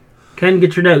Ken,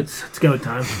 get your notes. It's go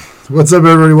time. What's up,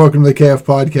 everybody? Welcome to the KF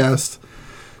Podcast.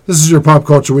 This is your Pop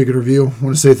Culture Week in Review. I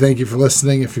want to say thank you for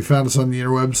listening. If you found us on the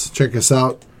interwebs, check us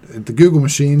out at the Google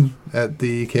machine at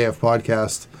the KF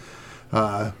Podcast.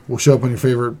 We'll show up on your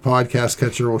favorite podcast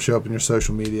catcher. We'll show up in your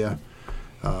social media.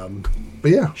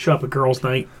 But yeah. Show up at girls'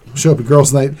 night. Show up at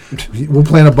girls' night. We'll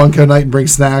plan a bunko night and bring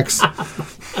snacks.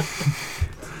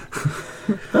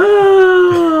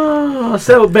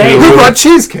 So, babe. We brought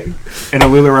cheesecake. And a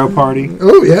LuLaRoe party.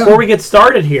 Oh, yeah. Before we get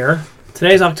started here,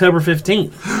 today's October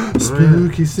 15th.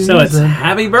 Spooky season. So it's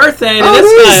happy birthday to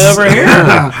this guy over here.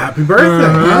 Happy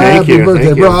birthday. Thank you. Happy birthday,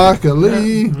 Thank you.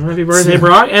 Broccoli. Happy birthday,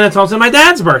 Brock. And it's also my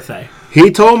dad's birthday. He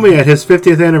told me at his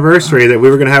 50th anniversary that we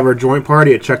were going to have our joint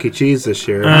party at Chuck E. Cheese this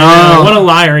year. What a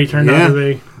liar he turned out to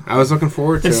be. I was looking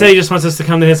forward to Instead, it. he just wants us to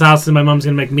come to his house and my mom's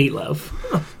going to make meatloaf.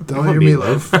 Don't eat your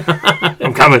meatloaf.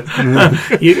 I'm coming.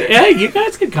 You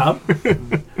guys can come.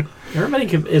 Everybody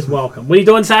is welcome. What are you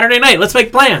doing Saturday night? Let's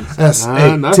make plans. Nothing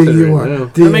right S-A-T-U-R. now.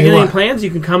 If you're making any plans,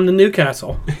 you can come to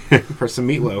Newcastle. For some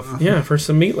meatloaf. Yeah, for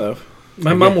some meatloaf.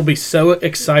 My mom will be so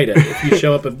excited if you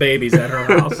show up at babies at her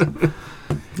house.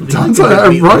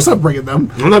 Rock's not bringing them.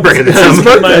 I'm not bringing It's his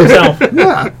this. birthday.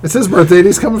 Yeah, it's his birthday and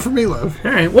he's coming for meatloaf.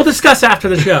 All right, we'll discuss after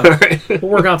the show.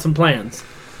 We'll work out some plans.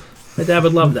 My dad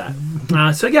would love that.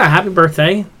 So yeah, happy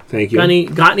birthday. Thank you.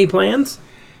 Got any plans?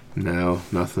 No,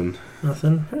 nothing.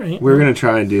 Nothing. All right. We were going to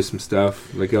try and do some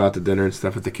stuff, like go out to dinner and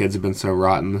stuff, but the kids have been so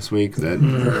rotten this week that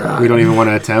we don't even want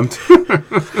to attempt.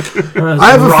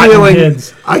 I have a feeling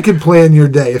I could plan your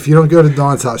day. If you don't go to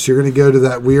Dawn's house, you're going to go to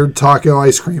that weird taco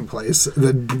ice cream place.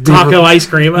 Taco ice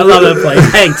cream. I love that place.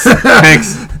 Thanks.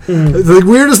 Thanks. The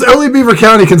weirdest, only Beaver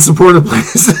County can support a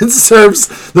place that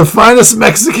serves the finest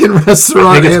Mexican restaurant.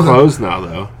 I think it's closed now,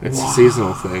 though. It's a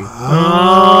seasonal thing.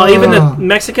 Oh, even the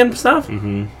Mexican stuff?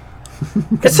 Mm-hmm.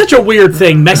 It's such a weird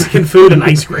thing, Mexican food and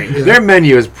ice cream. Yeah. Their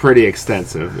menu is pretty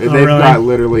extensive. They've got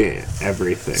literally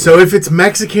everything. So if it's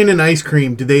Mexican and ice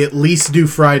cream, do they at least do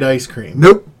fried ice cream?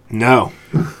 Nope. No.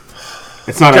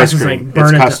 It's not ice cream.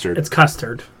 It's custard. It's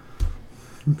custard.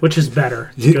 Which is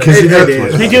better. Because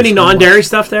Can they do any non-dairy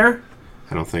stuff there?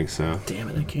 I don't think so. Damn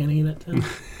it, I can't eat it then.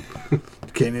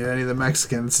 Can't eat any of the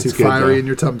Mexican. It's too It's good, fiery though. in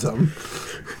your tum-tum.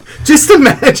 Just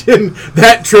imagine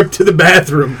that trip to the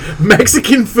bathroom.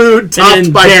 Mexican food topped And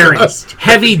then by dairy. custard.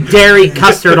 Heavy dairy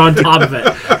custard on top of it.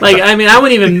 Like, I mean, I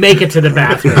wouldn't even make it to the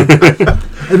bathroom.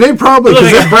 And they probably... Look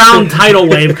like a brown tidal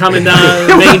wave coming down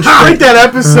Main Like Street. that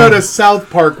episode of South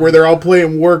Park where they're all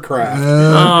playing Warcraft.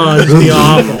 Oh, it'd be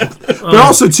awful. But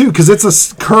also, too, because it's a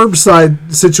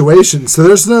curbside situation, so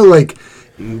there's no, like...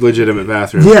 Legitimate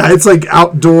bathroom. Yeah, it's like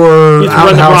outdoor You have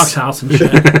to run to Brock's outhouse. house and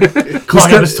shit.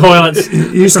 Clog up his toilets.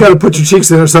 You just got to put your cheeks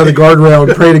to the other side of the guardrail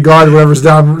and pray to God whoever's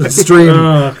downstream.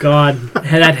 Oh, God.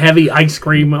 Had that heavy ice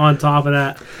cream on top of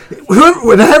that.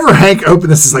 Whenever Hank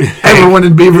opened this, it's like everyone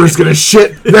in Beaver is going to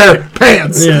shit their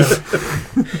pants. Yeah.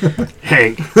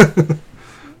 Hank.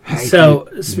 So,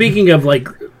 speaking of, like,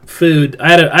 food,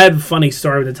 I had a funny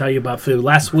story to tell you about food.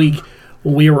 Last week,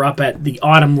 when we were up at the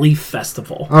Autumn Leaf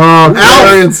Festival. Oh,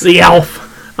 Clarion. The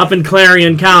Elf up in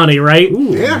Clarion County, right?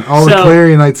 Ooh, yeah. All the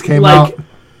Clarionites came out.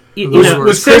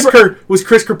 Was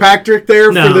Chris Kirkpatrick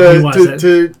there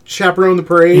to chaperone the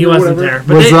parade? He or wasn't whatever?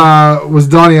 there. Was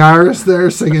Donnie Iris there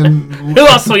singing? Who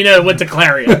else do we know went to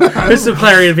Clarion? There's some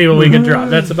Clarion people we can drop.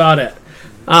 That's about it.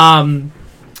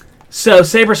 So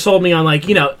Saber sold me on, like,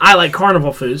 I like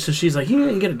carnival food. So she's like, you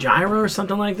can get a gyro or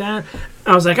something like that.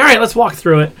 I was like, all right, let's walk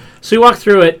through it. So we walked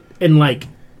through it, and, like,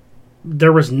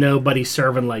 there was nobody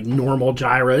serving, like, normal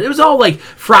gyro. It was all, like,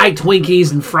 fried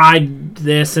Twinkies and fried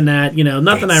this and that.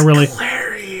 Nothing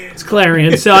It's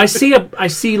Clarion. So I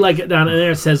see, like, down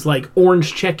there it says, like,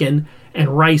 orange chicken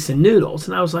and rice and noodles.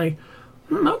 And I was like,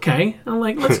 okay. I'm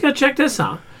like, let's go check this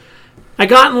out. I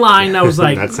got in line, and I was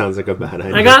like... That sounds like a bad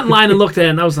idea. I got in line and looked at it,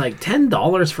 and I was like,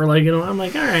 $10 for, like, I'm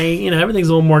like, all right, everything's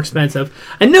a little more expensive.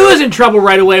 I knew I was in trouble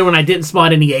right away when I didn't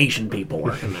spot any Asian people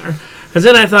working there. Because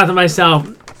then I thought to myself,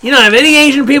 have any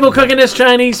Asian people cooking this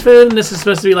Chinese food, and this is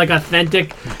supposed to be, like,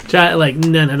 authentic? Like,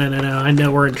 no, I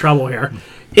know we're in trouble here.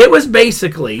 It was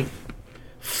basically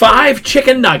 5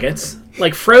 chicken nuggets,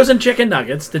 like frozen chicken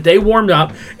nuggets that they warmed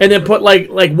up, and then put, like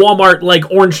Walmart,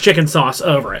 like, orange chicken sauce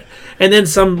over it. And then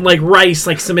some, like, rice,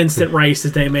 like some instant rice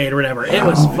that they made or whatever. It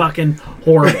was fucking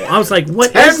horrible. I was like,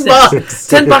 what is this?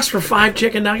 $10 for 5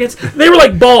 chicken nuggets? They were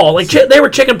like ball. Like, they were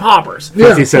chicken poppers.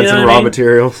 50 cents in raw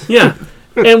materials. Yeah.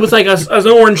 And with, like, an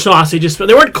orange sauce. They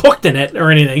weren't cooked in it or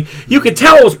anything. You could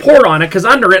tell it was poured on it because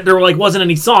under it there, like, wasn't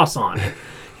any sauce on it.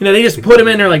 They just put them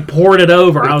in there, like, poured it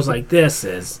over. I was like, this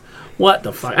is... What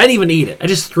the fuck? I didn't even eat it. I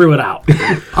just threw it out.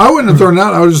 I wouldn't have thrown it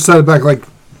out. I would have just set it back like...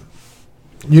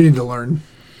 You need to learn.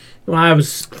 Well, I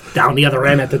was down the other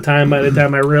end at the time. By the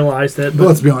time I realized it, But but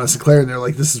let's be honest, Claire and they're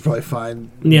like, this is probably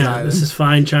fine. yeah, dining. this is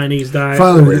fine Chinese diet.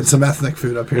 Finally, we're getting some ethnic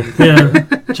food up here.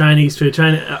 Yeah, Chinese food,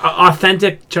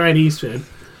 authentic Chinese food.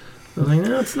 I was like,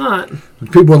 no, it's not.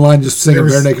 People in line just singing There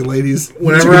was- Bare Naked Ladies.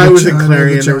 Whenever Chicken I to was in China,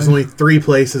 Clarion, to there was China. only 3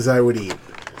 places I would eat.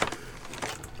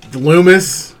 The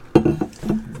Loomis.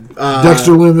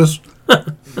 Dexter Loomis.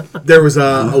 There was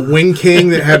a Wing King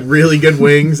that had really good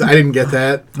wings. I didn't get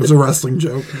that. It was a wrestling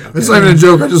joke. It's not even a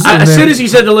joke. I just said As name. soon as you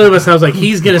said the Loomis, I was like,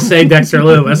 he's gonna say Dexter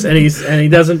Loomis, and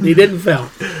he didn't fail.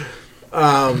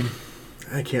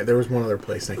 I can't. There was one other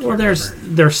place I can't Well, there's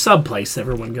remember. Sub place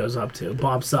everyone goes up to.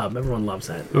 Bob's Sub. Everyone loves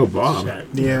that. Oh, Bob. Shit.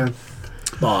 Yeah.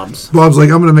 Bob's. Bob's like,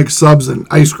 I'm going to make subs and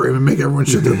ice cream and make everyone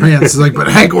shit their pants. He's like, but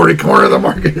Hank already corner of the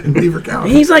market in Beaver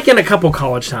County. He's like in a couple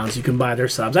college towns you can buy their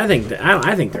subs. I think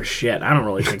they're shit. I don't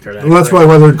really think they're that. Well, that's great. probably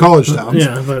why they're in college towns.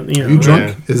 Yeah, but you know. You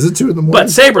drunk? Is it 2 in the morning? But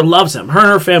Saber loves him. Her and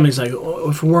her family's like, oh,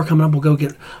 if we're coming up, we'll go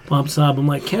get Bob's Sub. I'm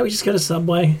like, can't we just get a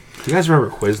Subway? You guys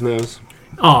remember Quiznos?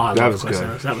 Oh, I That love was good.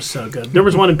 Quiznos. That was so good. There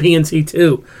was one in PNC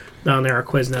too down there at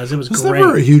Quiznos. It was I was great.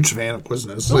 never a huge fan of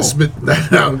Quiznos. I spit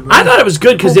that out. I thought it was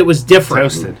good because it was different.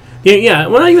 Toasted. Yeah.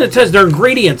 Well, not even a toast. Their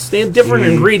ingredients. They have different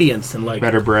ingredients and like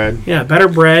Better bread. Yeah, better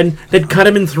bread. They'd cut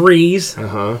them in 3s.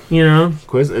 You know,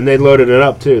 And they loaded it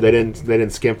up too. They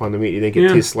didn't skimp on the meat. You didn't get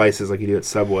Yeah. 2 slices like you do at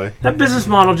Subway. that business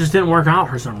model just didn't work out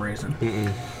for some reason.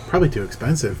 Probably too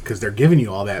expensive because they're giving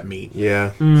you all that meat.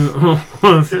 Yeah.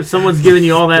 If someo's giving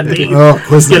you all that meat, Oh,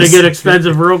 it's gonna Quiznos. get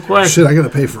expensive real quick. Shit, I got to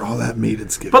pay for all that meat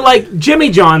it's giving. But like Jimmy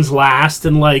John's last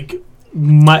and like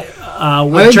I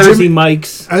what think Jersey Jimmy-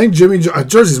 Mike's. I think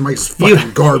Jersey's Mike's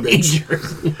fucking garbage.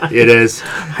 It is.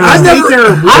 I never. I Those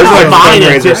don't are mind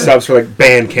like it. fundraiser subs for like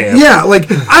band camp. Yeah, like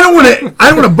I don't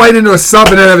want to bite into a sub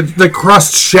and then have the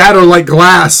crust shatter like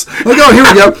glass. Like, oh, here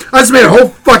we go. I just made a whole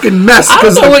fucking mess I don't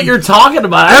because know what you're talking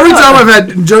about. every time I've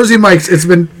had Jersey Mike's, it's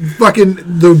been fucking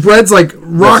the bread's like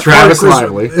rock hard. Travis crisp.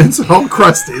 Lively. It's all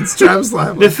crusty. It's Travis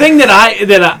Lively. The thing that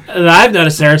I've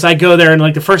noticed there is I go there and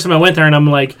like the first time I went there and I'm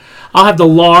like, I'll have the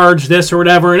large this or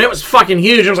whatever, and it was fucking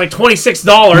huge. It was like $26.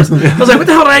 I was like, what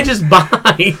the hell did I just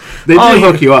buy? They do Oh,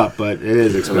 hook you up, but it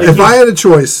is expensive. If I had a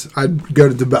choice, I'd go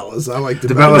to DeBella's. I like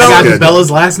DeBella's. DeBella's I got good. Bella's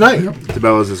last night.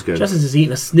 DeBella's is good. Justin's just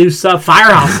eating a new sub.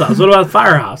 Firehouse subs. What about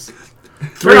Firehouse?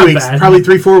 3 not weeks, bad. probably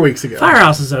 3-4 weeks ago.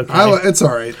 Firehouse is okay. It's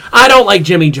all right. I don't like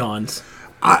Jimmy John's.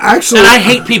 Actually, And I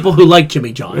hate people who like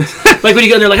Jimmy John's. Like when you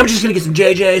go there, like, I'm just going to get some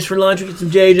JJ's for lunch. We'll get some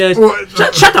JJ's. Well,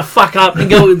 Shut the fuck up and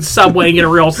go to the Subway and get a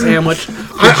real sandwich.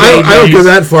 I don't go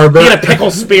that far, but Get a pickle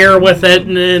spear with it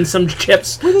and then some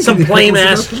chips. Some get plain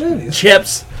pickles ass without tomatoes?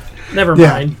 chips. Never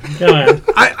Yeah. mind. Go ahead.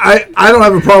 I don't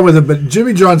have a problem with it. But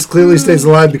Jimmy John's clearly stays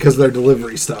alive because of their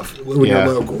delivery stuff when Yeah.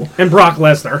 you're local. And Brock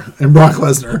Lesnar And Brock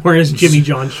Lesnar. wearing his Jimmy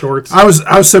John shorts. I was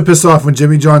so pissed off when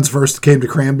Jimmy John's first came to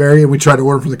Cranberry and we tried to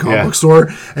order from the comic Yeah. book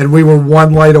store and we were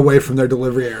one light away from their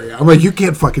delivery area. I'm like, you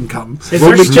can't fucking come. Is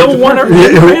there still one in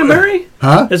Yeah. Cranberry?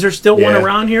 Huh? Is there still one Yeah.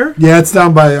 around here? Yeah, it's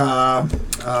down by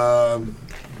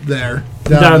there.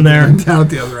 Down there. Down at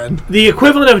the other end. The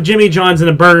equivalent of Jimmy John's in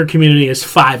a burger community is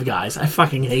Five Guys. I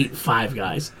fucking hate Five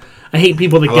Guys. I hate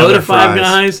people that love go to their Five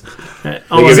fries. Guys.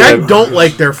 give you I the- don't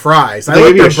like their fries. I They like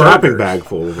give you their a shopping burgers. bag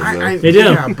full of them. though. They do.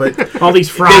 Yeah, but all these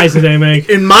fries that they make.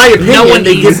 in my opinion, one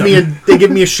they eats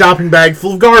give me a shopping bag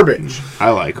full of garbage. I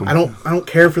like them. I don't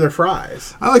care for their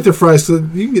fries. I like their fries so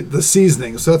you can get the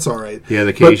seasoning, so that's all right. Yeah,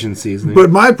 the Cajun seasoning.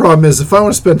 But my problem is if I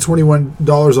want to spend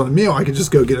 $21 on a meal, I could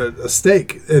just go get a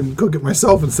steak and cook it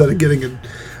myself instead of getting an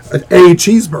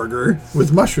cheeseburger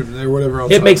with mushrooms or whatever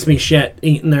else. It makes me shit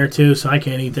eating there too, so I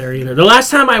can't eat there either. The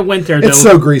last time I went there, though, It's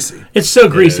so greasy. it's so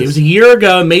greasy. It is. was a year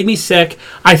ago. It made me sick.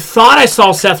 I thought I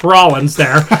saw Seth Rollins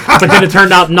there, but then it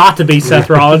turned out not to be Seth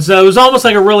Rollins. So it was almost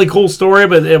like a really cool story,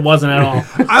 but it wasn't at all.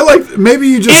 I like maybe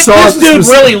you just If saw this dude was-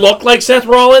 really looked like Seth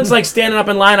Rollins, like standing up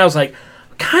in line, I was like,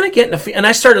 kind of getting and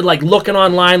I started like looking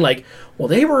online, like, well,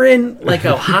 they were in like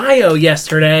Ohio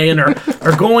yesterday and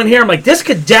are going here. I'm like, this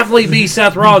could definitely be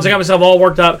Seth Rollins. I got myself all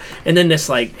worked up, and then this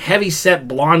like heavy set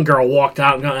blonde girl walked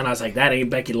out, and I was like, that ain't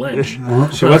Becky Lynch.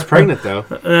 She was pregnant though.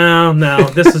 No,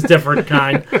 this is different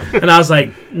kind. And I was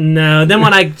like, no. Then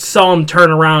when I saw him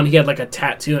turn around, he had like a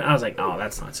tattoo, and I was like, oh,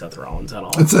 that's not Seth Rollins at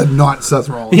all. It said not Seth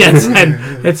Rollins. Yeah,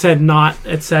 it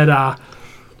said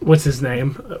what's his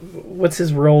name? What's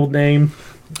his real name?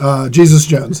 Jesus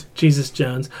Jones. Jesus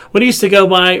Jones. What he used to go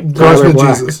by? Horseman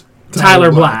Black. Jesus.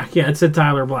 Tyler Black. Yeah, it said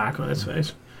Tyler Black on his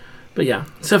face. But yeah,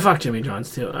 so fuck Jimmy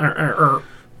John's too. Or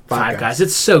Five Guys.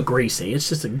 It's so greasy. It's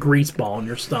just a grease ball in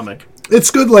your stomach. It's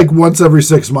good like once every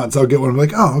 6 months. I'll get one. I'm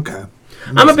like, oh, okay.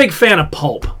 I'm a big fan of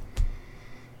pulp.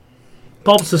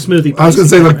 Pulp's a smoothie. I was going to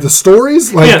say, like, the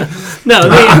stories? Like, Yeah. No.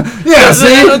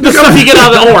 The stuff you get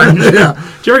out of the orange. Yeah.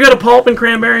 Did you ever go to Pulp and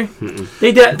Cranberry?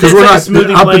 They did. Because we're not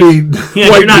uppity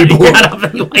white people. You're not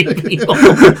uppity white people.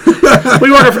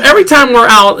 We order every time we're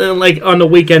out, and like on the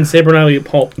weekend, Saber and I will eat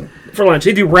Pulp for lunch.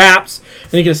 They do wraps,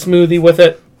 and you get a smoothie with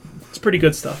it. It's pretty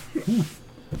good stuff.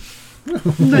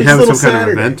 They have some kind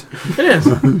of event. It is.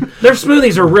 Their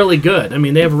smoothies are really good. I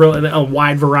mean, they have a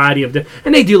wide variety of,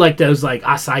 and they do like those like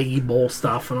acai bowl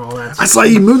stuff and all that.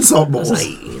 Acai moonsault bowls.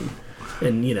 Acai,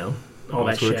 and you know all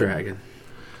that shit. Dragon.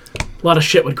 A lot of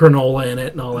shit with granola in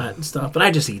it and all that and stuff. But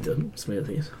I just eat the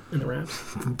smoothies and the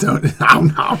wraps.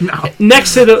 No.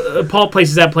 Next to the Paul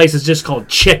places, that place is just called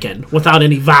Chicken without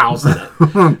any vowels in it.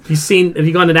 Have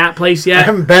you gone to that place yet? I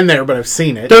haven't been there, but I've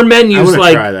seen it. Their I menu's want to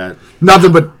like try that.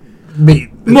 Nothing but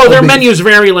meat. well, their Meat. menu's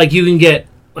very like you can get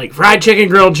like fried chicken,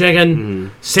 grilled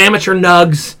chicken, sandwich or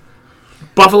nugs,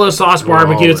 buffalo sauce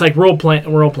barbecue. It's like real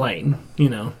plain. You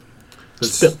know,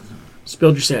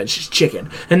 spilled your sandwich, it's chicken,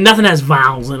 and nothing has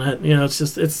vowels in it. You know,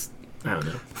 it's I don't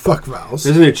know. Fuck vowels.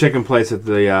 There's a new chicken place at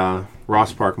the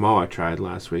Ross Park Mall I tried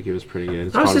last week. It was pretty good.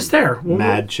 It's I was called just there.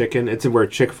 Mad Chicken. It's where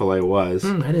Chick-fil-A was.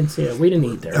 I didn't see it. We didn't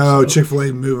eat there. Oh, so.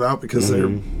 Chick-fil-A move out because they're...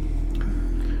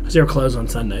 Because they were closed on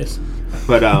Sundays.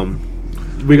 But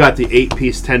we got the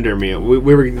 8-piece tender meal. We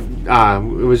were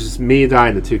it was just me, Di,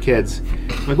 and the 2 kids.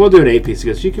 I'm like, we'll do an 8-piece. He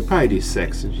goes, you could probably do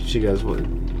 6. And she goes, well,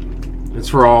 it's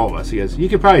for all of us. He goes, you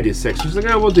could probably do 6. She's like,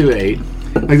 oh, we'll do 8.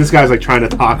 Like this guy's like trying to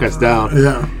talk us down.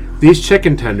 Yeah. These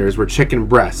chicken tenders were chicken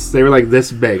breasts. They were like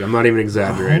this big. I'm not even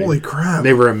exaggerating. Holy crap.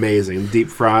 They were amazing, deep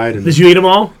fried. And Did you eat them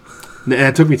all?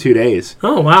 it took me 2 days.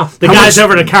 Oh, wow. The guy's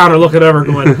over the counter looking over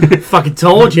going, fucking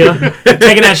told you.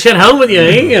 Taking that shit home with you,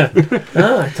 ain't you?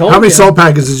 Oh, I told you. How many salt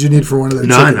packets did you need for one of them?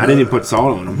 None. I didn't even put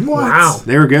salt on them. What? Wow.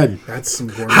 They were good. That's some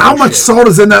gourmet How much shit. salt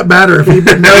is in that batter if you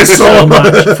put no So salt?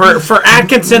 much. For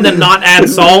Atkinson to not add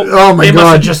salt, Oh, my they must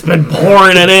God. have just been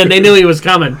pouring it in. They knew he was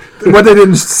coming. What they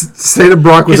didn't say to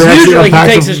Brock was Because they actually usually he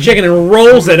packed takes them. his chicken and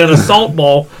rolls it in a salt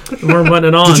bowl, and we're putting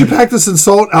it on. Did you pack this in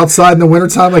salt outside in the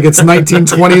wintertime like it's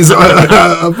 1920s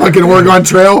a fucking Oregon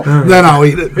Trail? Then I'll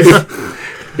eat it.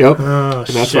 Yep. Oh,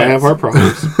 And that's shit. why I have heart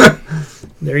problems.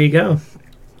 There you go.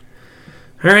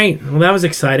 All right. Well, that was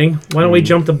exciting. Why don't we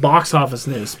jump to box office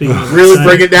news? Speaking of Really exciting.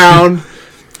 bring it down.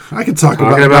 I could talk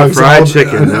Talking about about fried dogs all-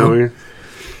 chicken. No,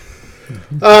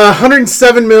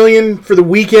 107 million for the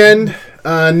weekend.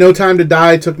 No Time to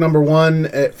Die took number 1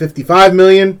 at 55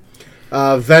 million.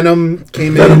 Venom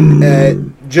came in at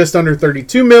just under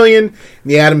 32 million.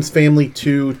 And The Addams Family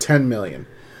 2, 10 million.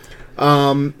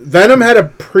 Venom had a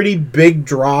pretty big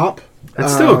drop.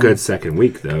 that's still a good second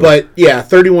week though. But yeah,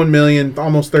 31 million,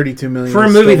 almost 32 million. For a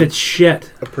is movie still that's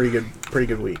shit. a pretty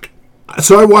good week.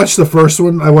 So I watched the first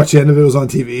one. I watched the end of it. It was on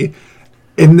TV.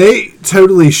 And they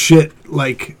totally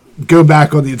go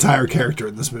back on the entire character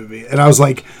in this movie. And I was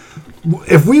like,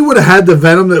 if we would have had the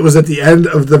Venom that was at the end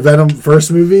of the Venom first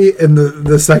movie and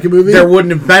the second movie, There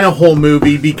wouldn't have been a whole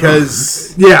movie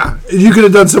because yeah, you could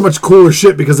have done so much cooler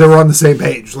shit because they were on the same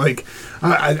page. Like,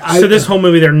 So this whole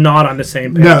movie, they're not on the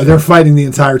same page. no, they're fighting the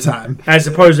entire time. As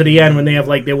opposed to the end when they have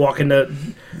they walk into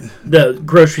the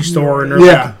grocery store and they're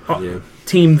Yeah.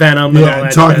 Team Venom and all Yeah, that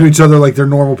and talking shit. to each other like they're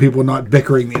normal people, not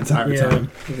bickering the entire Yeah,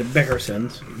 time. the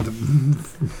Bickersons.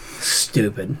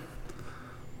 Stupid.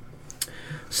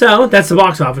 So that's the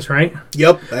box office, right?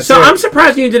 yep. That's So it. I'm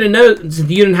surprised you didn't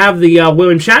have the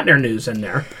William Shatner news in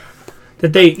there.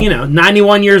 That they,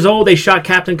 91 years old, they shot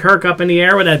Captain Kirk up in the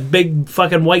air with that big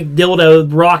fucking white dildo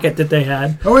rocket that they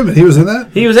had. Oh, wait a minute. He was in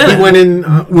that? He was in He it. went in.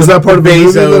 Was that part of the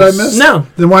movie that I missed? No.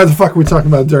 Then why the fuck are we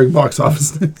talking about it during box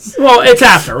office news? Well, it's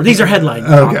after. These are headline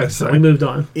Okay, topics, so sorry. we moved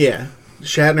on. Yeah,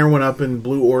 Shatner went up in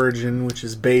Blue Origin, which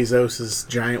is Bezos'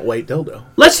 giant white dildo.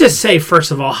 Let's just say,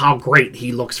 first of all, how great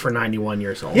he looks for 91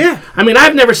 years old. Yeah. I mean,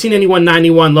 I've never seen anyone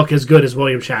 91 look as good as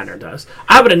William Shatner does.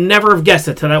 I would have never have guessed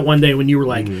it till that one day when you were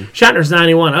like, Shatner's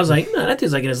 91. I was like, no, that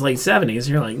dude's like in his late 70s.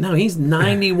 You're like, no, he's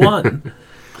 91.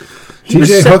 He was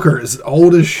TJ so- Hooker is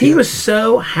old as shit. He was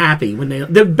so happy when did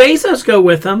Bezos go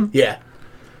with him? Yeah.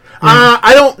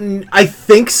 I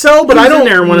think so, but He was I don't in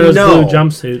there in one of those know. blue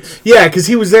jumpsuits. Yeah, because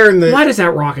he was there in the. Why does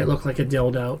that rocket look like a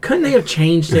dildo? Couldn't they have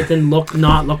changed it and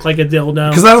not look like a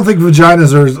dildo? Because I don't think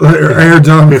vaginas are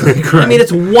aerodynamically correct. I mean,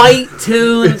 it's white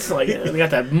too. And it's like they got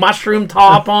that mushroom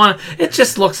top on. It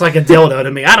just looks like a dildo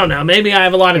to me. I don't know. Maybe I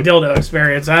have a lot of dildo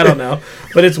experience. I don't know,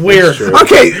 but it's weird.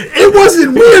 okay, it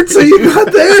wasn't weird till you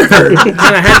got there. And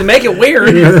I had to make it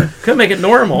weird. Couldn't make it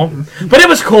normal. But it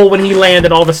was cool when he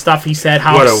landed. All the stuff he said,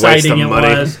 how What a waste exciting of it money.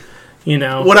 was.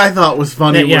 What I thought was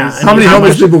funny Yeah, was How many How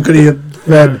homeless much- people could he have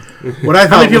Fed. What I thought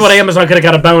How many people was- at Amazon could have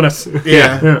got a bonus?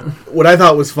 Yeah. What I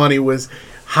thought was funny was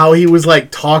how he was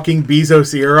like talking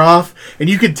Bezos' ear off, and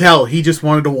you could tell he just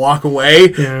wanted to walk away.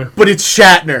 Yeah. But it's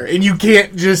Shatner, and you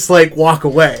can't just like walk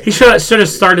away. He should have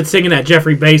started singing that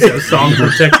Jeffrey Bezos song from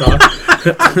TikTok.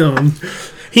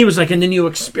 He was like, and then you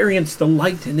experience the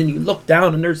light, and then you look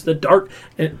down, and there's the dark,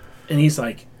 and he's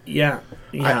like, yeah.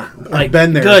 I've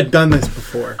been there, good. done this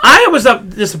before. I was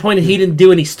disappointed he didn't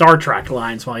do any Star Trek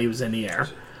lines while he was in the air.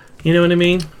 You know what I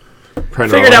mean?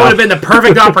 Figured that would have been the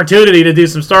perfect opportunity to do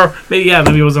some maybe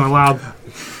he wasn't allowed.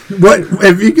 What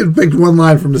if you could pick one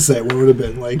line from the set? What would it have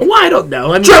been like? Well, I don't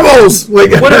know. I mean, Tribbles.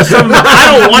 Like what are some?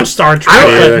 I don't watch Star Trek.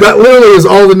 that literally is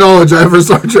all the knowledge I have for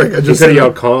Star Trek. I He just could have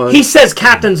yelled Khan. He says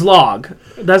Captain's log,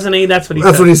 doesn't he? That's what he said.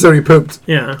 That's when he said he pooped.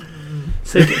 Yeah.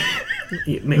 So,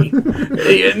 me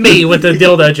with the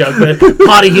dildo joke, the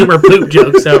potty humor poop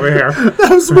jokes over here.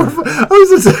 That was more fun. I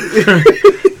was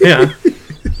just Yeah.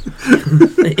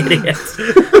 Idiots.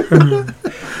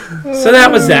 So that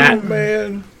was that.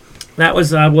 Man. That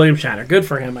was William Shatner. Good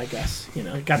for him, I guess. You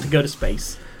know, he got to go to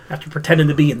space after pretending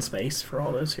to be in space for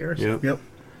all those years. Yep.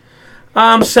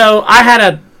 So I had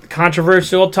a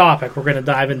controversial topic we're going to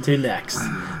dive into next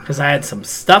because I had some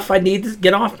stuff I need to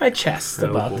get off my chest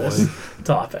about this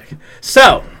topic.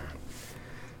 So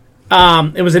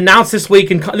it was announced this week,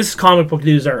 and this is comic book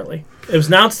news early. It was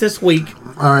announced this week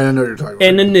all right. I know what you're talking about.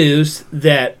 in the news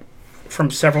that from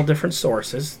several different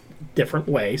sources, different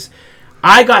ways.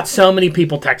 I got so many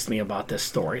people text me about this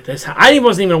story. I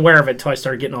wasn't even aware of it until I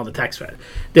started getting all the texts.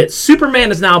 That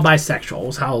Superman is now bisexual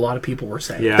was how a lot of people were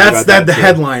saying. Yeah, That's the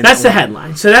headline. That's the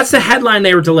headline. So that's the headline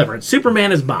they were delivering.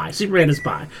 Superman is bi. Superman is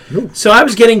bi. So I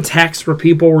was getting texts where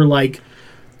people were like,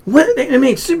 "What? I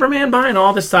mean, Superman bi and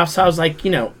all this stuff." So I was like,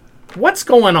 what's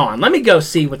going on? Let me go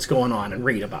see what's going on and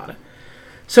read about it.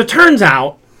 So it turns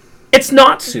out it's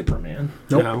not Superman.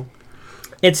 No.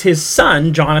 It's his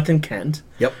son, Jonathan Kent.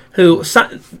 Yep. Who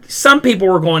some people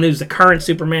were going, who's the current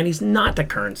Superman? He's not the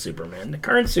current Superman. The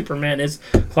current Superman is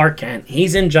Clark Kent.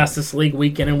 He's in Justice League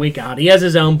week in and week out. He has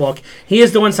his own book. He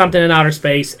is doing something in outer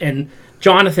space. And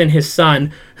Jonathan, his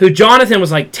son, Jonathan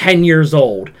was like 10 years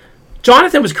old.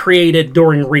 Jonathan was created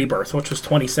during Rebirth, which was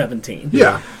 2017.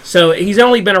 Yeah. So he's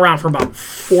only been around for about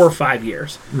 4 or 5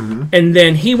 years. Mm-hmm. And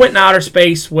then he went in outer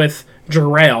space with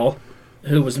Jor-El,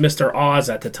 who was Mr. Oz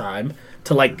at the time,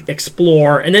 to like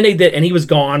explore. And then and he was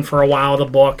gone for a while, the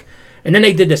book. And then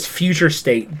they did this future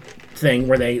state thing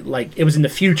where they it was in the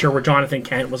future where Jonathan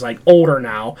Kent was like older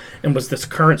now and was this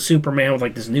current Superman with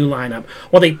like this new lineup.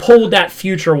 Well, they pulled that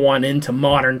future one into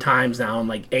modern times now and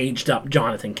like aged up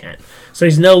Jonathan Kent. So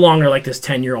he's no longer like this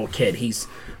 10-year-old kid. He's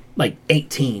like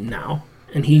 18 now.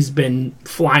 And he's been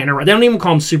flying around. They don't even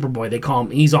call him Superboy. They call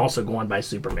him, he's also going by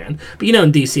Superman. But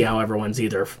in DC how everyone's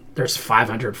there's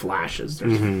 500 Flashes.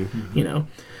 There's,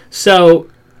 So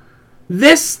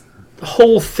this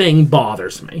whole thing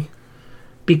bothers me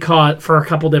because for a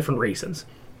couple different reasons.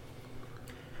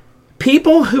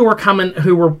 People who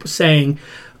were saying,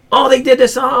 oh, they did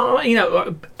this,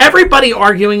 everybody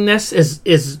arguing this is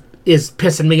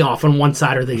pissing me off on one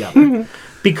side or the other.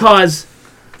 Because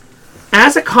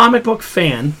as a comic book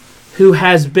fan who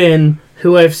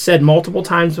I've said multiple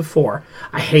times before,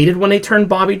 I hated when they turned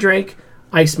Bobby Drake,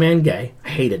 Iceman, gay. I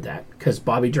hated that because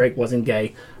Bobby Drake wasn't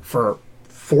gay for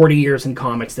 40 years in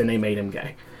comics, then they made him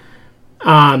gay.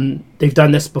 They've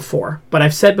done this before. But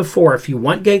I've said before, if you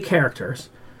want gay characters,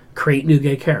 create new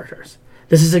gay characters.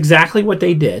 This is exactly what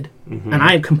they did. Mm-hmm. And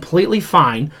I am completely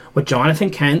fine with Jonathan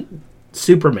Kent,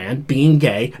 Superman, being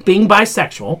gay, being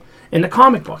bisexual in the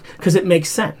comic book because it makes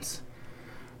sense.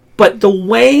 But the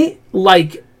way,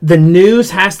 the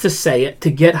news has to say it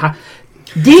to get high.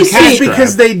 DC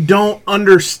because they don't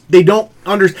understand.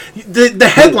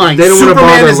 The headline, they don't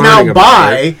Superman is now bi,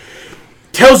 bi,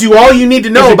 tells you all you need to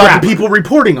know about the people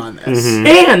reporting on this. Mm-hmm.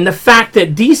 And the fact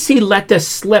that DC let this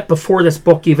slip before this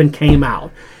book even came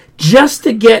out. Just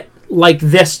to get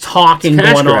this talking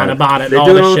going on about it and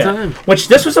all this shit. Time. Which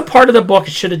this was a part of the book.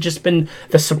 It should have just been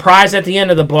the surprise at the end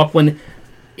of the book when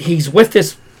he's with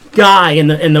this guy in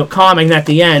the comic, and at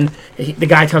the end the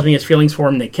guy tells me his feelings for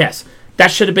him and they kiss. That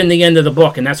should have been the end of the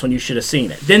book, and that's when you should have seen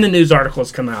it. Then the news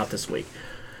articles come out this week.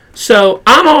 So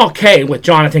I'm okay with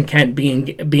Jonathan Kent being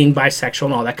bisexual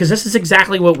and all that because this is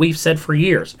exactly what we've said for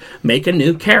years. Make a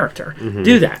new character. Mm-hmm.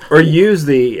 Do that. Or use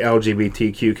the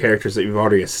LGBTQ characters that you've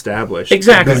already established.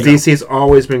 Exactly. Because DC's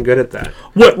always been good at that.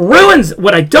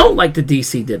 What I don't like the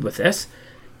DC did with this,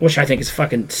 which I think is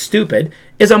fucking stupid,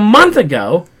 is a month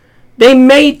ago they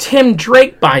made Tim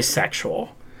Drake bisexual,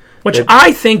 which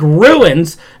I think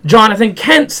ruins Jonathan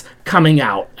Kent's coming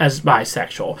out as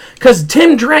bisexual. Because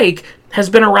Tim Drake has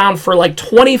been around for like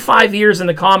 25 years in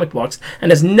the comic books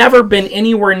and has never been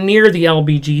anywhere near the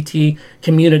LBGT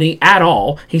community at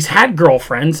all. He's had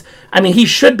girlfriends. I mean, he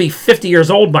should be 50 years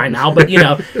old by now, but,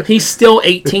 he's still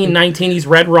 18, 19. He's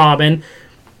Red Robin.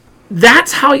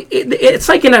 That's how... It's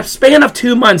like in a span of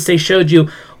 2 months, they showed you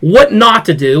what not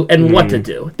to do and what to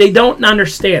do. They don't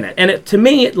understand it. And to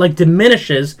me, it like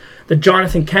diminishes the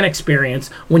Jonathan Kent experience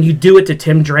when you do it to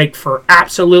Tim Drake for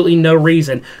absolutely no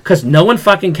reason, because no one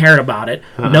fucking cared about it.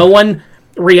 No one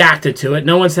reacted to it.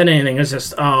 No one said anything. It was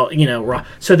just,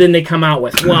 so then they come out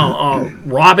with,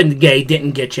 Robin gay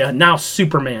didn't get you. Now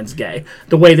Superman's gay.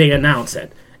 The way they announce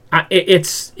it.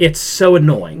 It's so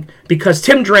annoying because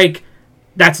Tim Drake,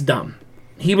 that's dumb.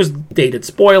 He was dated.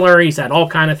 Spoiler, he's had all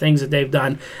kind of things that they've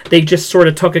done. They just sort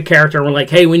of took a character and were like,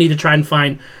 hey, we need to try and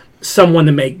find someone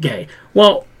to make gay.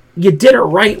 Well, you did it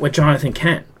right with Jonathan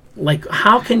Kent. Like,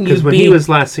 how can you Because when he was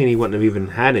last seen, he wouldn't have even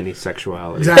had any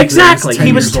sexuality. Exactly.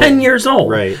 He was 10 years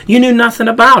old. Right. You knew nothing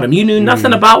about him. You knew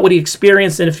nothing about what he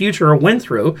experienced in the future or went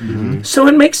through. So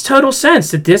it makes total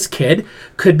sense that this kid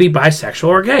could be bisexual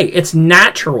or gay. It's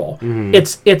natural.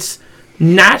 It's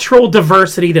natural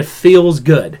diversity that feels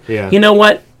good. Yeah. You know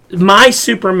what? My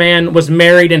Superman was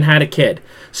married and had a kid.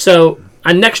 So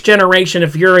a next generation,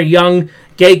 if you're a young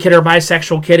gay kid or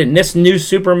bisexual kid and this new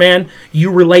Superman, you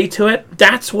relate to it,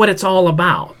 that's what it's all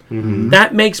about.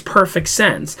 That makes perfect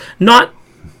sense. Not,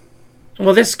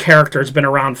 well, this character's been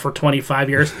around for 25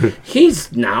 years.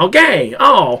 He's now gay.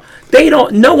 Oh,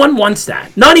 no one wants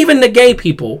that. Not even the gay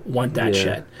people want that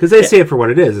shit. Because they see it for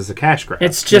what it is. It's a cash grab.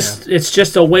 It's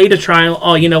just a way to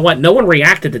try, you know what? No one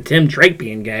reacted to Tim Drake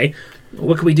being gay.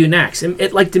 What can we do next? And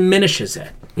it like diminishes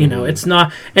it. You know, it's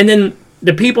not, and then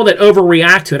the people that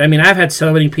overreact to it, I mean, I've had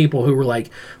so many people who were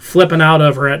like flipping out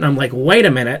over it, and I'm like, wait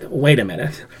a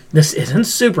minute. This isn't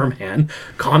Superman.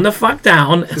 Calm the fuck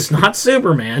down. It's not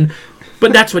Superman.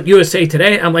 But that's what USA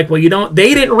Today. I'm like, well,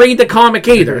 they didn't read the comic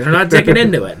either. They're not digging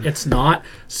into it. It's not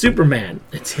Superman.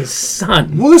 It's his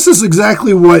son. Well, this is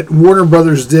exactly what Warner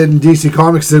Brothers did and DC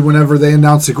Comics did whenever they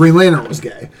announced that Green Lantern was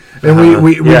gay. And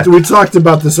we talked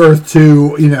about this Earth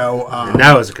 2,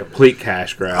 that was a complete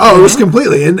cash grab. Oh, it was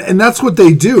completely. And that's what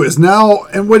they do is now,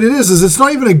 and what it is it's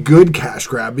not even a good cash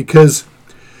grab, because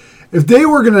if they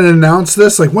were going to announce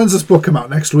this, like, when's this book come out?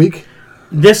 Next week?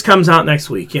 This comes out next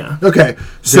week, yeah. Okay,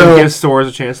 so didn't give stores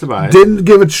a chance to buy it. Didn't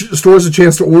give stores a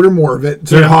chance to order more of it,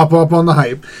 to hop up on the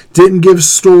hype. Didn't give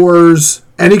stores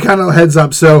any kind of heads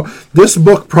up. So this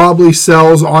book probably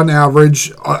sells on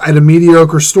average at a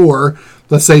mediocre store,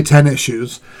 let's say 10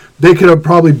 issues. They could have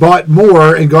probably bought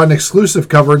more and got an exclusive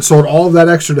cover and sold all of that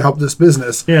extra to help this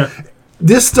business. Yeah.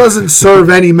 This doesn't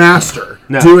serve any master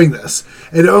doing this.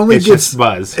 It only it's gets just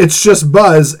buzz. It's just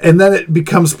buzz, and then it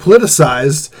becomes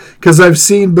politicized, because I've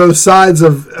seen both sides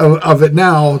of it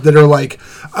now that are like,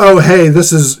 oh, hey,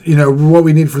 this is what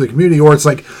we need for the community, or it's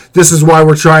like, this is why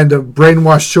we're trying to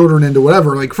brainwash children into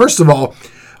whatever. Like, first of all,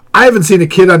 I haven't seen a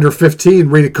kid under 15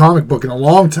 read a comic book in a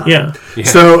long time. Yeah.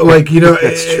 So, like,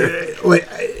 That's true.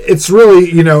 It's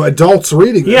really, adults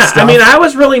reading this stuff. I mean, I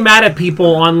was really mad at people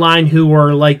online who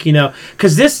were like,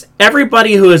 because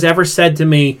everybody who has ever said to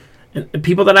me, and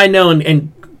people that I know,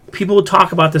 and people who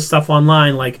talk about this stuff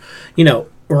online, like,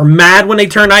 were mad when they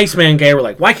turned Iceman gay. We're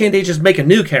like, why can't they just make a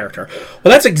new character?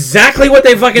 Well, that's exactly what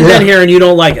they fucking did here, and you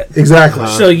don't like it. Exactly.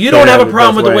 So you don't have a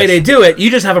problem with the way they do it. You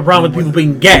just have a problem with people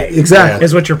being gay. Exactly.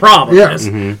 Is what your problem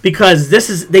is. Because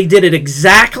they did it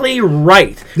exactly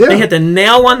right. Yeah. They hit the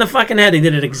nail on the fucking head. They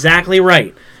did it exactly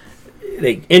right.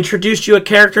 They introduced you a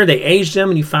character, they aged him,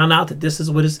 and you found out that this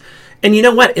is what is... And you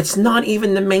know what? It's not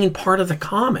even the main part of the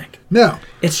comic. No.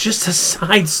 It's just a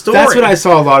side story. That's what I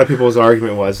saw a lot of people's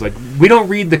argument was. Like, we don't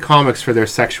read the comics for their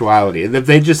sexuality. If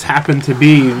they just happen to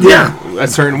be a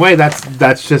certain way,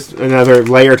 that's just another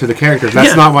layer to the characters.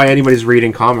 That's not why anybody's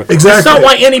reading comics. Exactly. That's not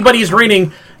why anybody's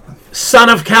reading Son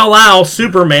of Kal-El,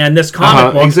 Superman, this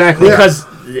comic book. Exactly. Because...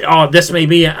 this may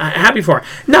be happy for.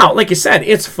 Now, like you said,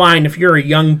 it's fine if you're a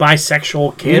young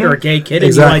bisexual kid or a gay kid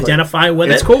and you identify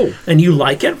with it. It's cool. And you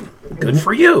like it. Good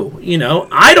for you.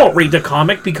 I don't read the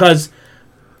comic because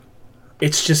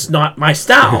it's just not my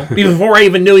style. Before I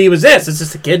even knew he was this, it's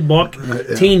just a kid book,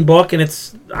 teen book, and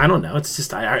it's, I don't know. It's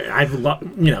just I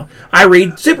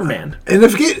read Superman. And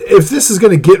if this is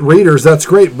going to get readers, that's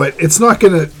great, but it's not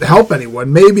going to help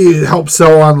anyone. Maybe it helps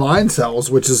sell online sales,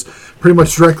 which is pretty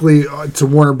much directly to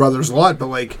Warner Brothers a lot. But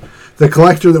like the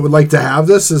collector that would like to have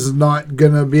this is not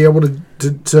going to be able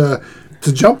to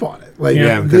jump on it. Like,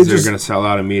 because they're going to sell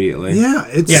out immediately. Yeah,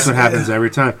 that's what happens every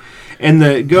time.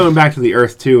 And going back to the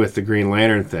Earth 2 with the Green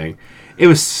Lantern thing, it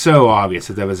was so obvious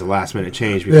that was a last minute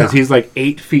change because he's like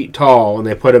 8 feet tall, and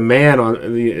they put a man on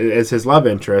as his love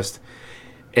interest,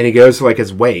 and he goes to like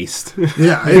his waist.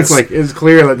 Yeah, it's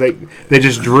clear that they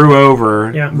just drew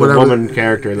over the woman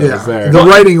character that was there. The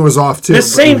writing was off too. The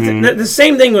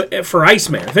same thing for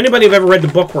Iceman. If anybody have ever read the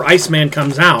book where Iceman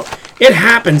comes out, it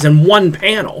happens in one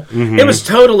panel. It was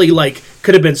totally like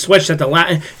could have been switched at the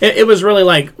last. It was really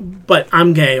like, but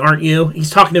I'm gay, aren't you?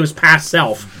 He's talking to his past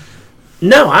self.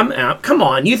 No, come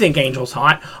on, you think Angel's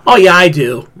hot? Oh, yeah, I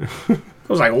do. I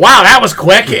was like, wow, that was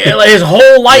quick. His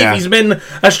whole life, he's been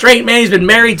a straight man. He's been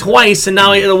married twice, and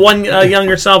now the one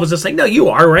younger self was just like, no, you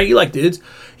are, right? You like dudes.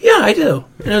 Yeah, I do.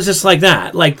 And it was just like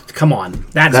that. Like, come on.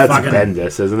 That's fucking...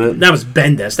 Bendis, isn't it? That was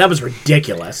Bendis. That was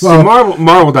ridiculous. Well,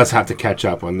 Marvel does have to catch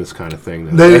up on this kind of thing,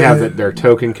 though. They have their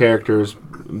token characters.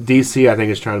 DC, I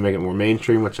think, is trying to make it more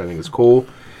mainstream, which I think is cool.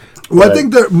 Well, I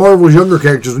think that Marvel's younger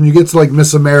characters, when you get to like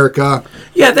Miss America,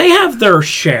 they have their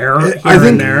share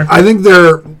and there. I think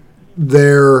they're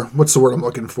what's the word I'm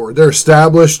looking for? They're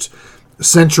established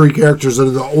century characters that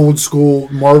are the old school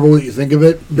Marvel that you think of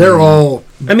it. They're all.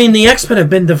 I mean, the X-Men have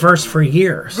been diverse for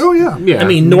years. Oh yeah. I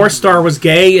mean, North Star was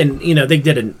gay, and they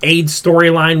did an AIDS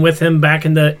storyline with him back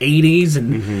in the '80s,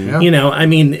 and I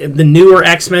mean, the newer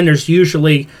X-Men, there's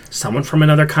usually someone from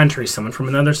another country, someone from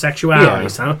another sexuality.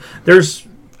 So there's.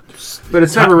 But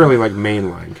it's never really like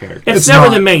mainline characters. It's never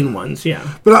the main ones,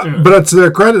 yeah. But to their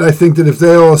credit, I think that if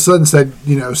they all of a sudden said,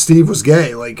 Steve was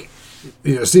gay, like,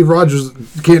 Steve Rogers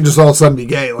can't just all of a sudden be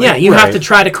gay. Like, you have to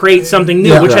try to create something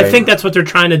new, which I think that's what they're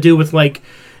trying to do with like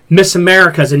Miss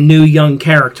America's a new young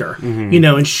character,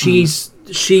 and she's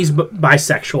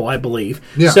bisexual, I believe.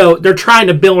 Yeah. So they're trying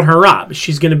to build her up.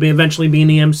 She's going to eventually be in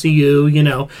the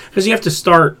MCU, because you have to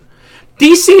start.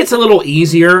 DC, it's a little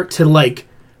easier to like.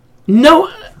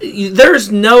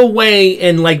 There's no way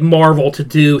in like Marvel to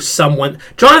do someone.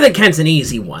 Jonathan Kent's an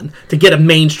easy one to get a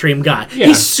mainstream guy. Yeah.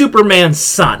 He's Superman's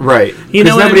son, right?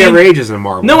 Nobody ever ages in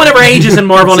Marvel. No one ever ages in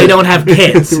Marvel, and they don't have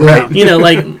kids, right?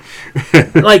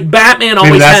 Like Batman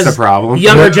always has the problem.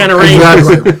 Younger generations.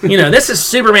 Exactly. This is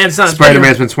Superman's son.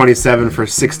 Spider-Man's been 27 for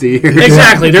 60 years.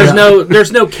 Exactly.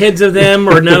 There's no kids of them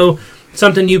or no.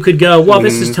 Something you could go, well,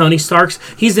 this is Tony Stark's.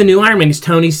 He's the new Iron Man. He's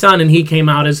Tony's son, and he came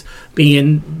out as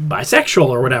being bisexual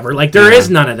or whatever. Like, there is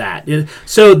none of that.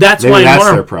 So that's why that's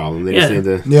their problem. They just need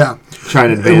to try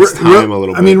and advance time a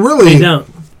little bit. I mean, really, they don't.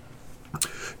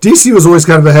 DC was always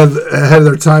kind of ahead of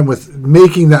their time with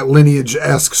making that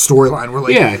lineage-esque storyline. We're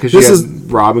like, because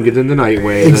Robin gets into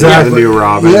Nightwing, and then the new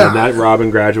Robin, and that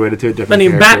Robin graduated to a different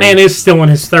character. Batman is still in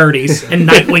his 30s, and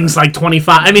Nightwing's like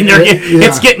 25. I mean,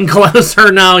 it's getting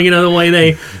closer now. The way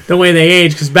they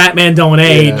age, because Batman don't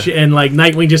age, and like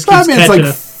Nightwing just keeps Batman's catching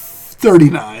like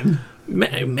 39,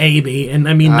 maybe, and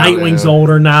I mean Nightwing's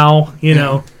older now.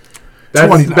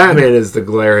 Batman is the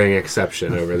glaring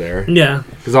exception over there. Yeah.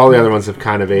 Because all the other ones have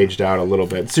kind of aged out a little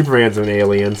bit. Superman's an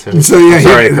alien, so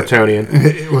Kryptonian.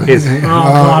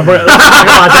 God, we're talk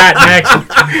about that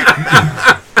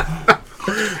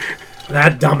next.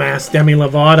 That dumbass Demi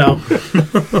Lovato.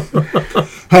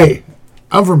 Hey,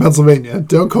 I'm from Pennsylvania.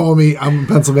 Don't call me I'm a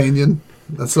Pennsylvanian.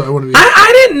 That's what I want to be.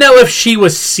 I didn't know if she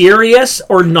was serious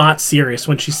or not serious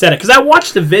when she said it, because I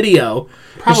watched the video.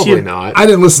 Probably not. I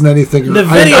didn't listen to anything. The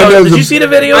video. Did you see the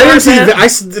video? I didn't see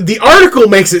the article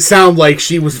makes it sound like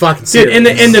she was fucking serious. Dude,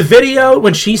 in the video,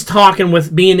 when she's talking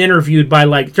with being interviewed by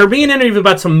they're being interviewed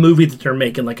about some movie that they're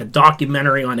making, like a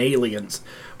documentary on aliens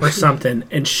or something,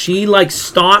 and she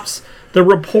stops the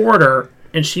reporter,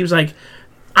 and she was like,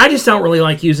 I just don't really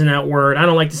like using that word. I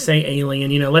don't like to say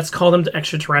alien. Let's call them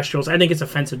extraterrestrials. I think it's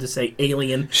offensive to say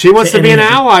alien. She wants to be an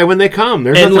ally when they come.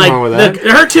 There's nothing wrong with that.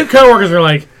 Her two coworkers are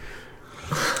like,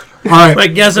 all right.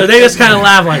 Like, yeah, so they just kind of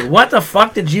laugh, like, what the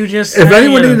fuck did you just say? If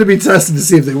anyone needed to be tested to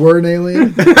see if they were an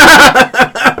alien, Demi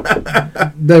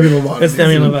Lovato. It's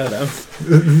Demi Lovato.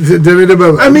 Demi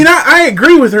Lovato. I mean, I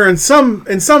agree with her in some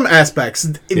aspects.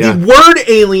 The word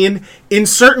alien in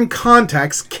certain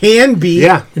contexts can be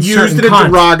used in a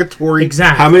derogatory.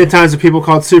 Exactly. How many times have people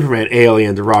called Superman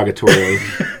alien derogatorily?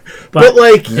 But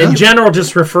in general,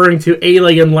 just referring to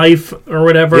alien life or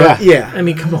whatever. Yeah. I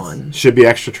mean, come on. Should be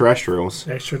extraterrestrials.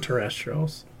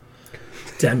 Extraterrestrials.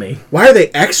 Demi. Why are they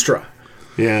extra?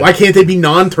 Yeah. Why can't they be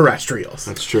non-terrestrials?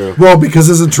 That's true. Well, because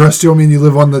isn't terrestrial mean you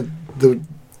live on the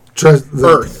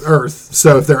Earth?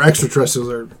 So if they're extraterrestrials,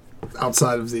 they're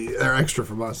outside of they're extra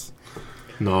from us.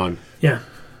 Non. Yeah.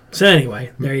 So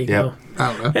anyway, there you go.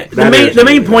 I don't know. The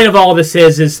main point of all this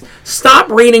is stop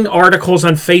reading articles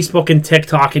on Facebook and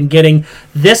TikTok and getting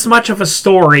this much of a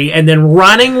story and then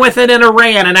running with it in a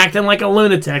rant and acting like a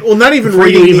lunatic. Well, not even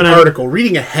reading the article,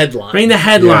 reading a headline. Reading the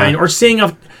headline or seeing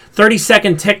a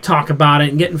 30-second TikTok about it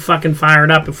and getting fucking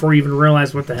fired up before you even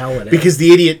realize what the hell it is. Because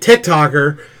the idiot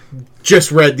TikToker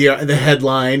just read the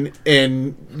headline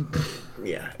and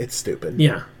yeah, it's stupid.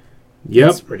 Yeah. Yep.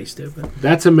 It's pretty stupid.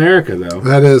 That's America, though.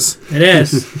 That is. It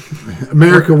is.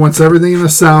 America wants everything in a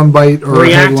soundbite or a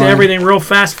React headline. to everything real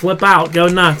fast, flip out, go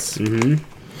nuts. Mm-hmm.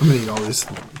 I'm going to eat all these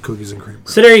cookies and cream.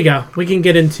 So there you go. We can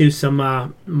get into some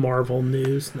Marvel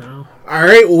news now. All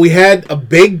right. Well, we had a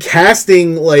big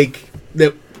casting,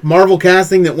 that Marvel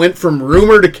casting that went from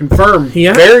rumor to confirmed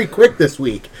very quick this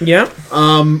week. Yeah.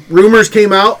 Rumors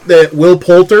came out that Will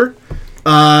Poulter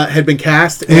had been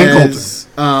cast as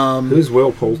who's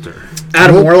Will Poulter?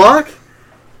 Adam Warlock,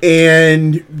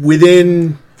 and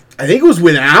within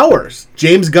hours,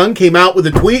 James Gunn came out with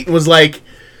a tweet and was like,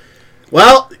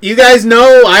 "Well, you guys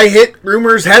know I hit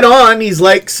rumors head on." He's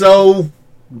like, "So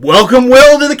welcome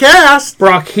Will to the cast."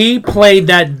 Brock, he played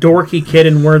that dorky kid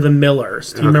in We're the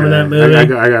Millers. Do you remember that movie?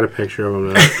 I got a picture of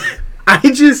him now.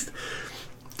 Is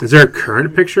there a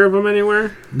current picture of him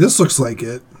anywhere? This looks like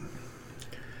it.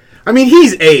 I mean,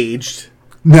 he's aged.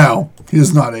 No, he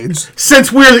is not aged.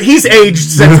 He's aged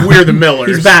since We're the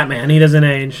Millers. He's Batman. He doesn't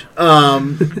age.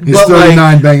 He's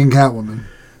 39 banging Catwoman.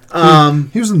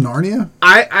 He was in Narnia?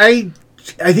 I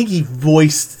think he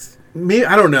voiced... Maybe,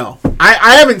 I don't know.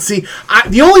 I haven't seen...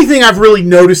 the only thing I've really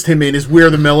noticed him in is We're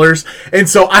the Millers. And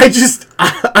so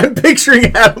I'm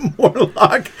picturing Adam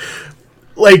Warlock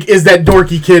is that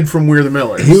dorky kid from We're the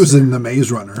Millers. He was in The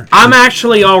Maze Runner. I'm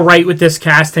actually all right with this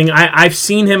casting. I've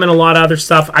seen him in a lot of other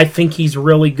stuff. I think he's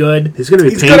really good. He's going to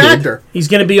be He's a good actor. He's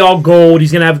going to be all gold.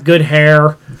 He's going to have good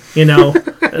hair. You know,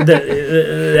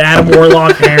 the Adam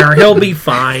Warlock hair. He'll be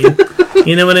fine.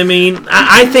 You know what I mean?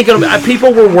 I think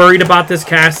people were worried about this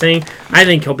casting. I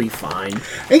think he'll be fine.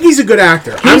 I think he's a good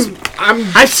actor.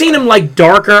 I've seen him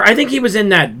darker. I think he was in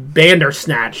that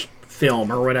Bandersnatch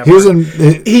film or whatever. He was in...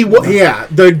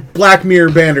 the Black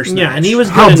Mirror Bandersnatch. Yeah, and he was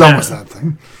good How in dumb that. was that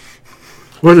thing?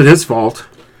 Wasn't his fault.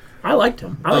 I liked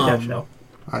him. I like that show.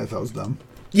 I thought it was dumb.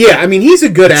 Yeah, I mean, he's a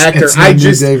good actor. It's like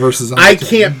New Day versus I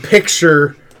can't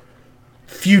picture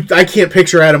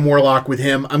Adam Warlock with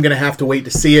him. I'm going to have to wait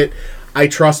to see it. I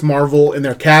trust Marvel in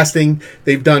their casting.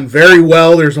 They've done very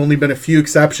well. There's only been a few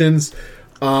exceptions.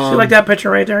 See, like that picture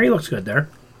right there? He looks good there.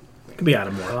 Could be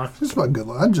Adam Warlock. Just about good.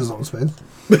 I just on his face.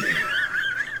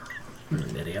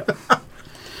 An idiot.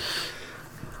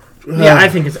 Yeah, I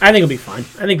think it'll be fine.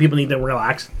 I think people need to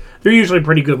relax. They're usually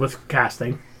pretty good with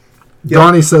casting. Yep.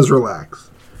 Donnie says relax.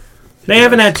 They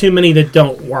haven't had too many that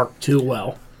don't work too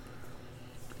well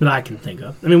that I can think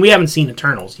of. I mean, we haven't seen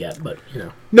Eternals yet, but you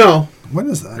know. No. When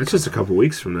is that? It's just a couple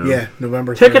weeks from now. Yeah,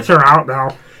 November 3rd. Tickets are out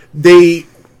now.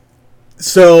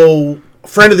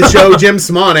 Friend of the show, Jim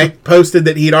Simonek, posted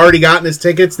that he'd already gotten his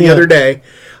tickets the other day.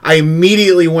 I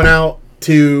immediately went out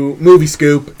to Movie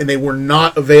Scoop, and they were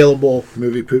not available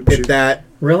Movie poop at shoot. that.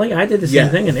 Really? I did the same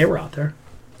thing, and they were out there.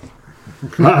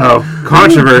 Uh-oh.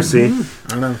 Controversy. I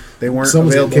don't know. They weren't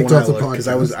Someone's available kicked when off the I looked,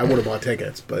 because podcast. I would have bought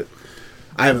tickets, but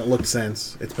I haven't looked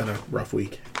since. It's been a rough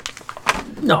week.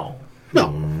 No.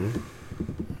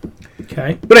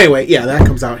 Okay. But anyway, yeah, that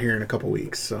comes out here in a couple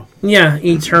weeks. So Yeah,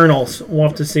 Eternals. We'll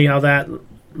have to see how that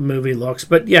movie looks.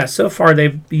 But yeah, so far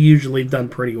they've usually done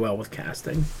pretty well with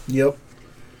casting. Yep.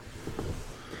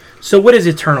 So what is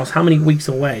Eternals? How many weeks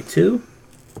away? 2?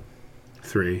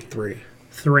 3. 3.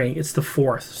 3. It's the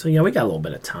 4th. So yeah, we got a little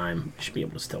bit of time. We should be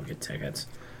able to still get tickets.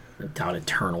 I doubt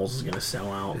Eternals is going to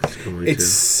sell out. It's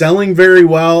selling very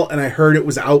well, and I heard it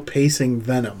was outpacing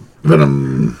Venom.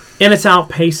 And it's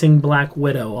outpacing Black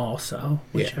Widow also.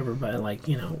 Which everybody,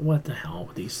 what the hell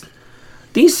with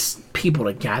these people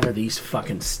to gather these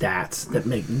fucking stats that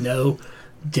make no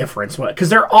difference.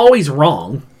 Because they're always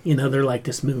wrong. You know, they're like,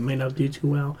 this movie may not do too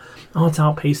well. Oh, it's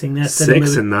outpacing this.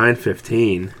 6 and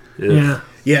 9:15. Yeah.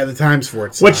 Yeah, the times for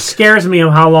it suck. Which scares me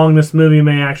of how long this movie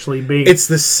may actually be. It's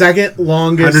the second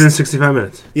longest... 165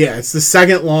 minutes. Yeah, it's the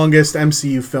second longest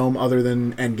MCU film other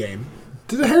than Endgame.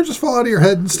 Did the hair just fall out of your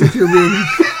head and stick to your beard?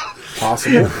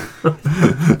 Possible.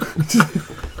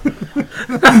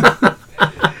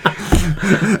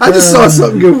 I just saw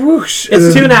something go whoosh.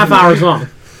 It's 2.5 hours long.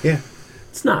 Yeah.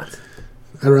 It's not.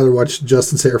 I'd rather watch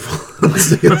Justin's hair fall.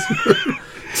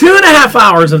 2.5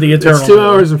 hours of the Eternal. It's 2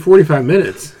 hours and 45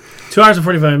 minutes. 2 hours and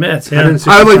 45 minutes. Yeah.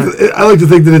 I like to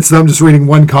think that it's them just reading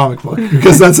one comic book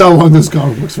because that's how long those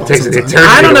comic books felt. Sometimes.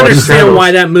 I don't understand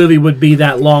why that movie would be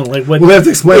that long. Like, what? Well, they have to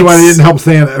explain why they didn't help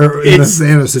Thanos in the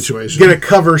Thanos situation. Going to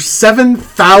cover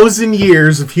 7,000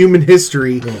 years of human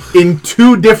history in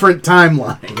 2 different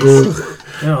timelines.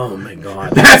 Oh my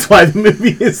god! That's why the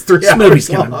movie is 3 This hours movie's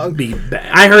long. gonna be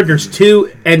bad. I heard there's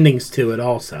 2 endings to it.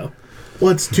 Also,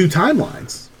 Well, it's 2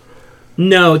 timelines.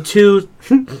 no 2.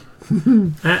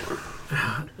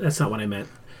 That's not what I meant.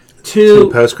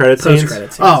 2 post-credit scenes.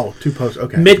 post-credit scenes. Oh, 2 posts.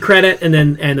 Okay. Mid-credit and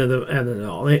then end of the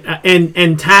all,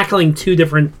 and tackling 2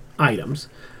 different items.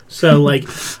 So like,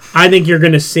 I think you're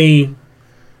going to see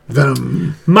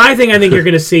Venom. My thing I think you're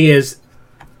going to see is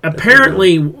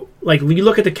apparently, like, when you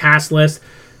look at the cast list,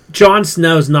 Jon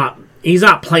Snow's he's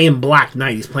not playing Black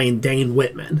Knight. He's playing Dane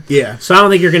Whitman. Yeah. So I don't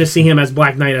think you're going to see him as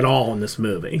Black Knight at all in this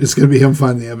movie. It's going to be him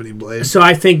finding the ebony blade. So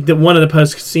I think that one of the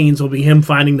post scenes will be him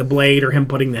finding the blade or him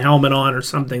putting the helmet on or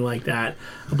something like that,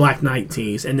 a Black Knight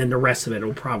tease, and then the rest of it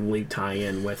will probably tie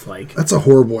in with, like... That's a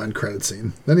horrible end credit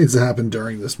scene. That needs to happen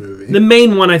during this movie. The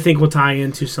main one, I think, will tie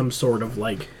into some sort of,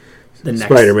 like, the next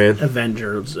Spider-Man.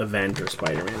 Avengers event or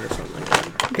Spider-Man or something like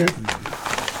that. Okay.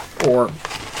 Or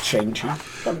Shang-Chi.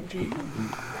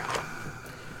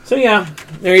 So, yeah,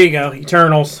 there you go.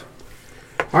 Eternals.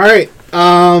 All right.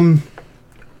 Ant-Man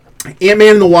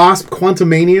and the Wasp: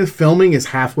 Quantumania filming is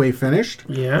halfway finished.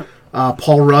 Yeah.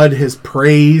 Paul Rudd has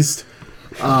praised.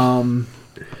 I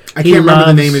can't remember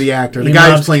the name of the actor. The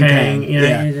guy who's playing Kang.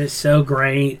 Yeah, he's so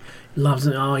great. Loves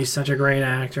him. Oh, he's such a great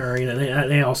actor. You know,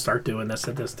 they all start doing this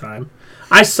at this time.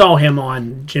 I saw him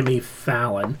on Jimmy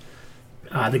Fallon.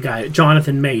 The guy,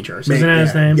 Jonathan Majors. Isn't that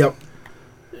his name? Yep.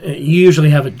 You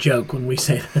usually have a joke when we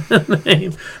say that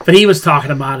name. But he was talking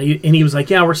about it, and he was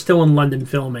like, yeah, we're still in London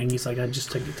filming. He's like, I'm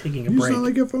just taking a You break. sound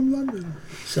like you're from London.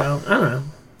 So, I don't know.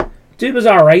 Dude was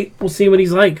all right. We'll see what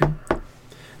he's like.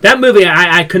 That movie,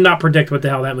 I could not predict what the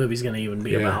hell that movie's going to even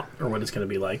be about or what it's going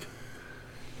to be like.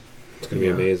 It's going to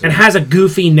be amazing. It has a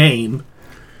goofy name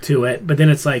to it, but then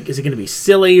it's like, is it going to be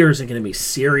silly or is it going to be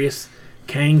serious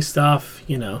Kang stuff?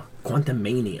 You know,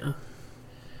 Quantumania.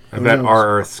 I bet our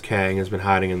Earth's Kang has been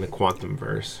hiding in the quantum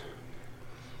verse.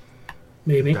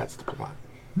 Maybe. That's the plot.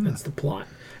 That's the plot.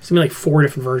 It's going to be like 4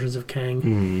 different versions of Kang.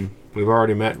 Mm-hmm. We've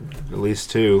already met at least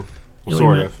 2. Well, You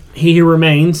sort know, of. He Who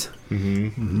Remains. Mm-hmm.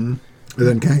 Mm-hmm. And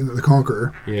then Kang the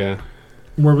Conqueror. Yeah.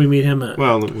 Where we meet him at.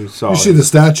 Well, we saw You see the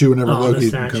statue whenever the Loki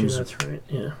statue, comes. that's right,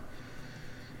 yeah.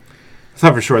 I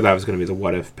thought for sure that was going to be the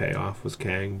what if payoff was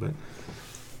Kang, but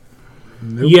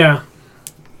Nope. Yeah.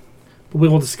 But we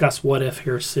will discuss What If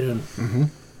here soon. Mm-hmm.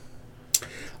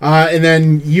 And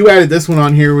then you added this one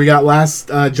on here. We got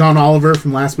John Oliver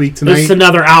from last week tonight. This is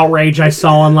another outrage I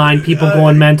saw online. People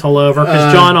going mental over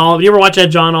because John Oliver. You ever watch that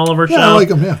John Oliver show? Yeah, I like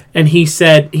him. Yeah. And he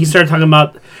started talking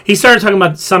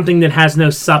about something that has no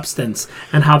substance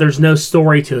and how there's no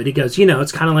story to it. He goes,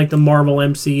 it's kind of like the Marvel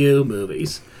MCU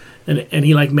movies, and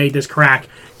he like made this crack.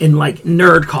 And like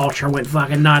nerd culture went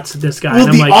fucking nuts at this guy. Well,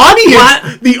 and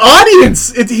I'm the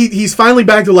audience, he's finally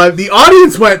back to life. The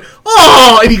audience went,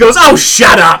 oh, and he goes, oh,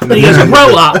 shut up. And he goes,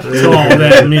 grow up. To all of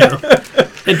them,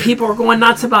 And people are going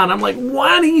nuts about it. I'm like,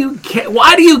 why do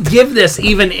you give this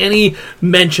even any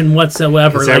mention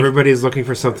whatsoever? because everybody's looking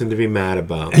for something to be mad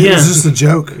about. Yeah. It's just a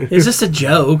joke. Is this a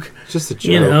joke? It's just a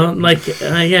joke. He don't like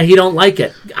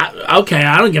it. Okay,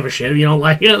 I don't give a shit if you don't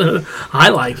like it. I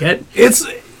like it.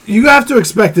 You have to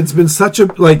expect it's been such a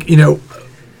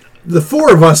the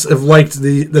 4 of us have liked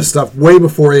this stuff way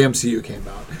before AMCU came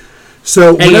out.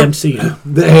 So AMCU.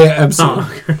 The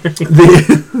AMCU.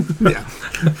 Yeah.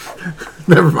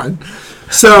 Never mind.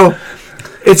 So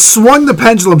it's swung the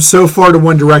pendulum so far to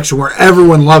one direction where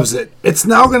everyone loves it. It's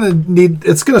now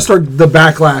it's gonna start the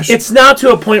backlash. It's now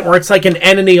to a point where it's like an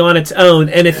entity on its own,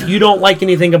 and if you don't like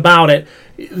anything about it,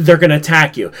 they're going to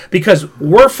attack you. Because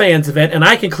we're fans of it, and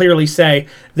I can clearly say,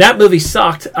 that movie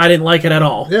sucked. I didn't like it at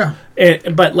all. Yeah.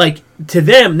 But, like, to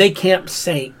them, they can't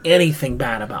say anything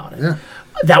bad about it. Yeah.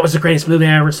 That was the greatest movie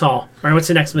I ever saw. All right, what's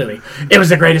the next movie? It was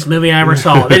the greatest movie I ever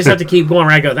saw. They just have to keep going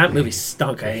where I go, that movie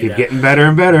stunk. I hate Keep that. getting better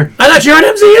and better. I thought you're an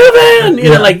MCU fan!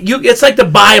 It's like the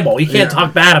Bible. You can't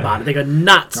talk bad about it. They go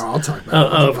nuts I'll talk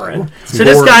about over it. So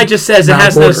this guy just says it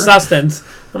has no substance.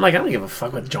 I'm like, I don't give a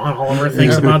fuck what John Oliver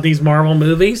thinks about these Marvel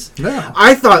movies. Yeah.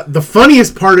 I thought the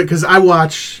funniest part, because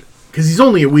he's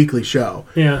only a weekly show.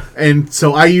 Yeah. And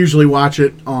so I usually watch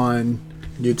it on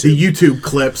the YouTube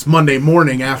clips Monday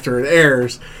morning after it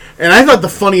airs. And I thought the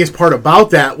funniest part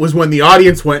about that was when the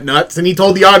audience went nuts and he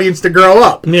told the audience to grow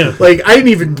up. Yeah. Like, I didn't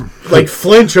even,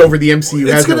 flinch over the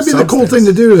MCU. It's going to be the cool thing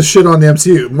to do to shit on the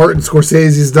MCU. Martin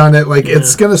Scorsese's done it. Like,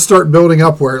 it's going to start building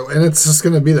up and it's just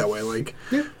going to be that way. Like,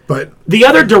 but the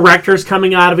other directors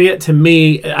coming out of it, to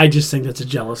me, I just think that's a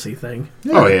jealousy thing.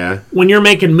 Yeah. Oh, yeah. When you're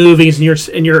making movies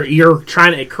and you're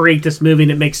trying to create this movie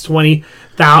and it makes $20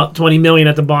 million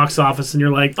at the box office, and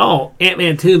you're like, oh,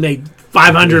 Ant-Man 2 made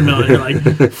 $500 million. You're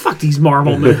like, fuck these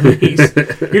Marvel movies.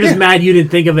 You're just mad you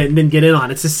didn't think of it and didn't get in on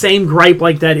it. It's the same gripe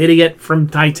like that idiot from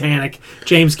Titanic,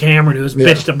 James Cameron, who was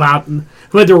bitched about,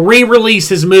 who had to re-release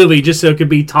his movie just so it could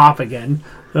be top again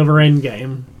over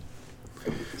Endgame.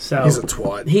 So he's a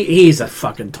twat. He's a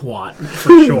fucking twat,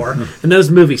 for sure. And those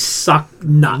movies suck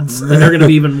nuts. And they're going to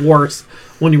be even worse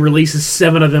when he releases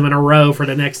 7 of them in a row for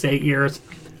the next 8 years.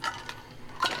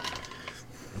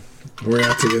 We're going to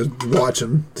have to go watch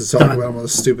them to talk about them on a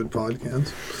stupid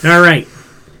podcast. All right.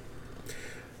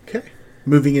 Okay.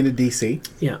 Moving into DC.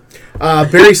 Yeah.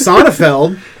 Barry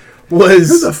Sonnenfeld was...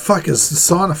 Who the fuck is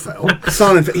Sonnenfeld?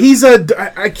 Sonnenfeld. He's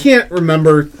I can't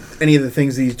remember any of the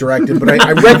things that he's directed, but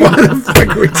I recognize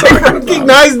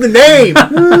the name.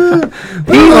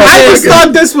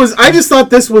 I just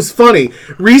thought this was funny.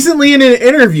 Recently in an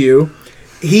interview,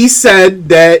 he said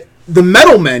that the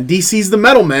Metal Men, DC's The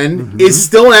Metal Men, is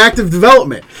still in active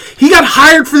development. He got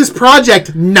hired for this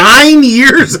project 9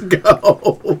 years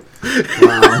ago.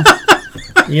 Wow.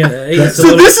 Yeah.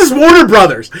 So this is Warner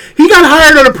Brothers. He got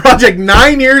hired on a project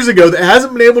 9 years ago that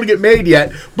hasn't been able to get made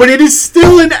yet, but it is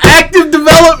still in active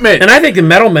development. And I think The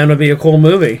Metal Men would be a cool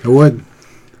movie. It would.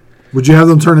 Would you have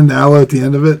them turn into Aloe at the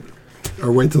end of it? Or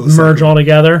wait till the merge second? all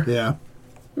together? Yeah.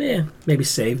 Yeah, maybe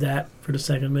save that for the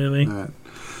second movie. All right.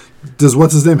 Does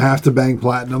what's-his-name have to bang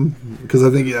Platinum? Because I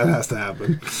think that has to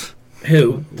happen.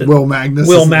 Who? Will Magnus.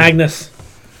 Will Magnus.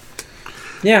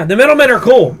 Yeah, the Metal Men are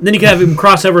cool. Then you can have him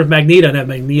cross over with Magneto and have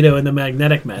Magneto and the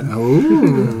Magnetic Men.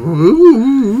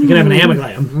 Ooh. You can have an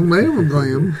Amaglam.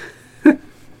 Amaglam.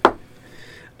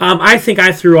 I think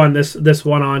I threw on this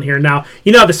one on here. Now,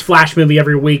 you know this Flash movie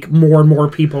every week, more and more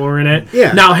people are in it.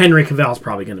 Yeah. Now Henry Cavill's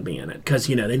probably going to be in it because,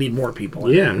 they need more people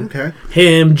in it. Yeah. Okay.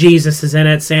 Him, Jesus is in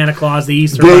it, Santa Claus, the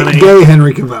Easter Gay Bunny.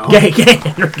 Henry Cavill. Gay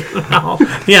Henry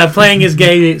Cavill. Yeah, playing his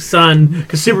gay son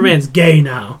because Superman's gay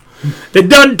now. They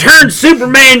done turned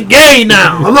Superman gay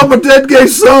now. I love my dead gay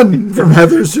son from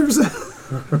Heather.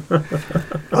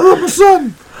 I love my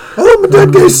son. I love my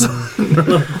dead gay son.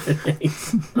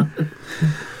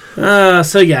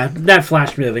 So yeah, that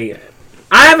Flash movie.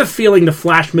 I have a feeling the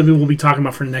Flash movie we'll be talking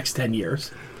about for the next 10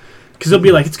 years. Because it'll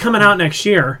be like, it's coming out next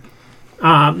year.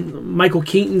 Michael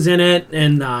Keaton's in it,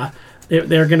 and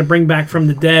they're going to bring back from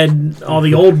the dead all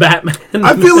the old Batman.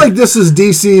 I feel like this is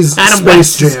DC's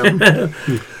Space Jam.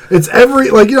 It's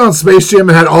in Space Jam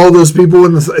it had all those people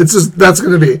in the. It's just that's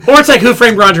going to be. Or it's like Who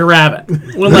Framed Roger Rabbit,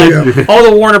 when all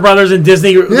the Warner Brothers and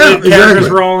Disney characters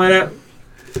were all in it.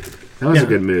 That was a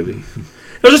good movie.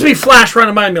 It'll just be Flash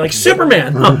running by and be like,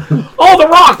 Superman. Oh, The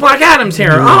Rock, Black Adam's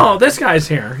here. Oh, this guy's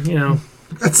here.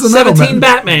 That's the 17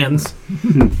 Batmans.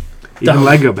 Even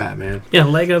Lego Batman. Yeah,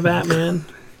 Lego Batman.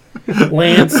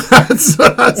 Lance. That's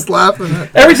what I was laughing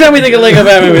at. Every time we think of Lego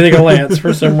Batman, we think of Lance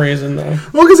for some reason, though.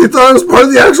 Well, because he thought it was part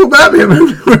of the actual Batman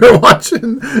movie we were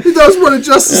watching. He thought it was part of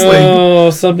Justice League.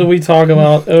 Oh, something we talk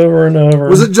about over and over.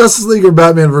 Was it Justice League or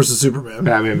Batman versus Superman?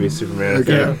 Batman v Superman.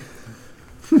 Okay. Yeah.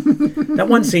 That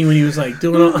one scene when he was like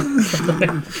doing all... That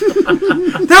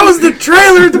was the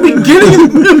trailer at the beginning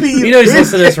of the movie. He's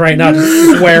listening to this right now,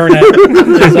 just swearing at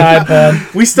his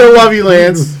iPad. We still love you,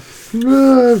 Lance.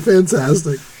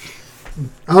 Fantastic.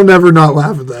 I'll never not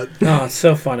laugh at that. Oh, it's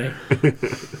so funny.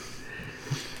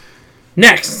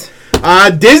 Next.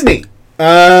 Disney.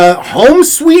 Home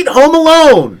Sweet Home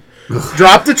Alone.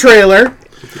 Dropped a trailer.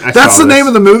 That's the name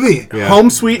of the movie. Yeah. Home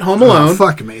Sweet Home Alone. Oh,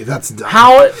 fuck me. That's dumb.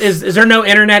 How is there no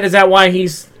internet? Is that why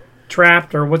he's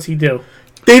trapped, or what's he do?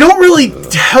 They don't really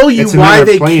tell you why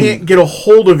they can't get a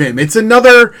hold of him. It's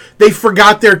another they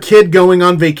forgot their kid going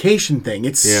on vacation thing.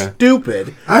 It's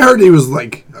stupid. I heard he was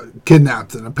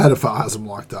kidnapped and a pedophile has him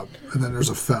locked up, and then there's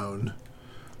a phone.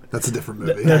 That's a different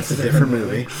movie. That's a different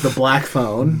movie. The Black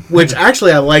Phone, which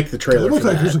actually I like the trailer for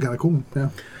that. It's kind of cool. Yeah.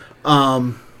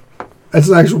 It's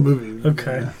an actual movie.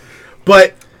 Okay. Yeah.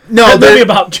 But no, a movie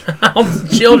about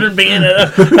children being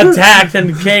attacked in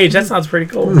a cage. That sounds pretty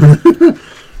cool.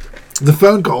 The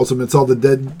phone calls him. It's all the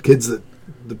dead kids that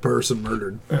the person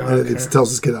murdered. Okay. It tells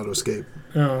his kid how to escape.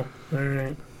 Oh, all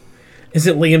right. Is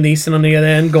it Liam Neeson on the other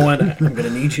end going, I'm going to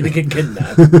need you to get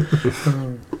kidnapped?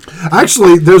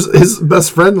 Actually, there's his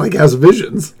best friend has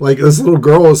visions. Like this little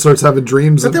girl starts having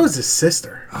dreams. But that was his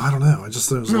sister. I don't know. I just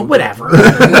thought it was Whatever.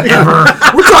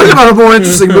 We're talking about a more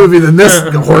interesting movie than this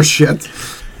horse shit.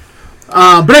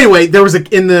 But anyway, there was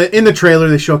in the trailer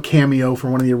they show a cameo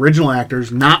from one of the original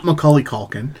actors, not Macaulay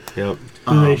Culkin. Yep.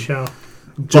 Who do they show?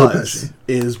 Buzz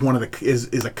is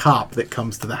is a cop that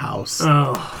comes to the house.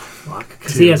 Oh, fuck.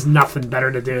 Because he has nothing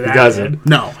better to do. That He doesn't.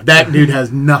 No, that dude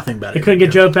has nothing better. They couldn't get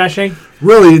Joe Pesci?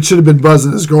 Really, it should have been Buzz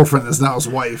and his girlfriend. That's now his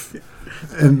wife.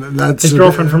 And that's His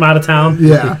girlfriend from out of town?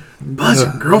 Yeah. Buzz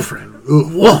and girlfriend.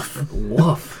 Woof.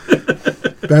 Woof.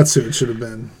 That's who it should have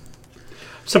been.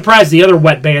 Surprised the other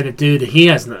wet bandit dude, he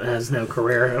has no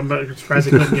career. I'm surprised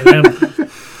they couldn't get him.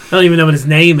 I don't even know what his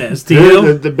name is. Do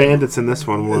you? The bandits in this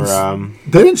one were.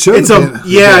 They didn't show It's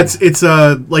the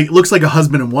it's looks like a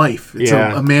husband and wife. It's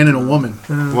Yeah. a man and a woman.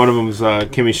 One of them was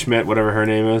Kimmy Schmidt, whatever her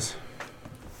name is.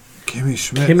 Kimmy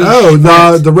Schmidt. Schmidt.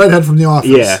 The redhead from The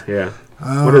Office. Yeah.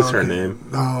 What is her name?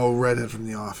 Oh, redhead from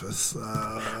The Office.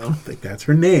 I don't think that's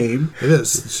her name. It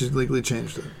is. She legally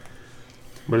changed it.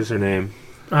 What is her name?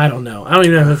 I don't know. I don't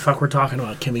even know who the fuck we're talking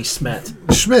about. Kimmy Schmidt.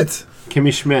 Schmidt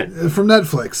Kimmy Schmidt. from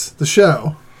Netflix, the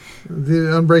show,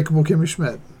 the Unbreakable Kimmy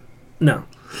Schmidt. No.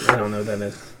 I don't know who that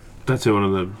is. That's who one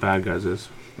of the bad guys is.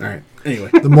 All right. Anyway,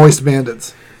 The Moist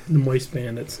Bandits. The Moist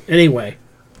Bandits. Anyway.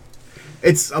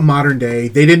 it's a modern day.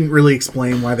 They didn't really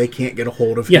explain why they can't get a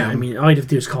hold of Yeah, him. I mean, all you have to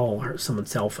do is call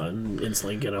someone's cell phone and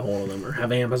instantly get a hold of them, or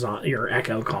have Amazon or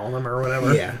Echo call them, or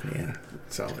whatever. Yeah.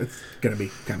 So it's gonna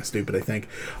be kind of stupid, I think.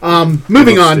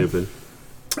 Moving on. Stupid.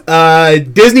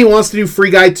 Disney wants to do Free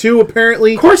Guy 2,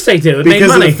 apparently. Of course they do. It made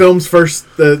Because of money. the film's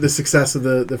the success of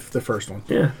the first one.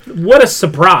 Yeah. What a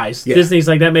surprise. Yeah. Disney's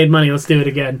like, that made money, let's do it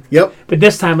again. Yep. But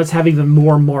this time, let's have even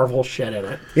more Marvel shit in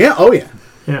it. Yeah. Oh yeah.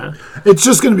 Yeah. It's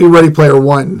just going to be Ready Player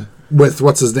One with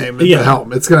what's his name at Yeah. the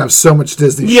helm. It's going to have so much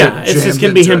Disney shit. Yeah, it's just jammed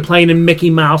going to be into him it. playing, and Mickey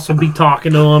Mouse will be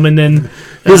talking to him, and then...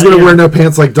 He's going to yeah. wear no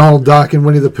pants like Donald Duck and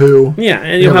Winnie the Pooh. Yeah,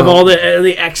 and you'll have all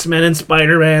the X-Men and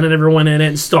Spider-Man and everyone in it,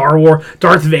 and Star Wars.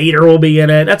 Darth Vader will be in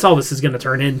it. That's all this is going to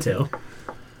turn into.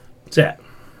 That's it.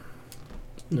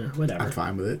 No, whatever. I'm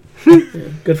fine with it. Yeah,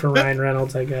 good for Ryan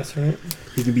Reynolds, I guess, right?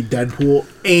 He can be Deadpool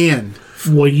and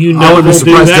Well, you I know wouldn't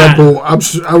be we'll do surprised that.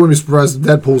 Deadpool. I wouldn't be surprised if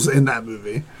Deadpool's in that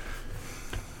movie,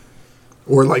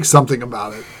 or like something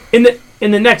about it.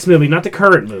 In the next movie, not the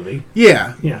current movie.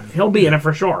 yeah. Yeah, he'll be in it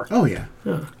for sure. Oh yeah.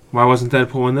 Why wasn't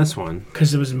Deadpool in this one?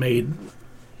 Because it was made...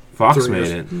 Fox 3 made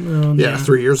years. it. Yeah,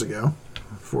 3 years ago,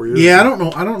 4 years. Yeah,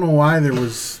 ago. I don't know why there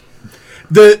was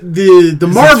the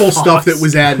Marvel Fox. stuff that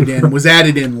was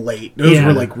added in late. Those Yeah.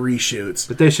 were like reshoots.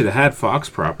 But they should have had Fox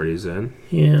properties in.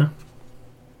 Yeah.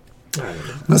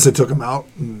 Unless they took him out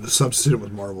and substituted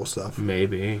with Marvel stuff.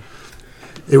 Maybe.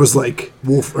 It was like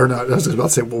Wolf, or not. I was about to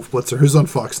say Wolf Blitzer. Who's on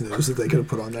Fox News that they could have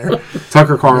put on there?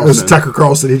 Tucker It was Carlson. Tucker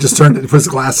Carlson. He just turned it, put his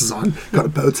glasses on, got a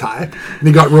bow tie, and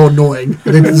he got real annoying.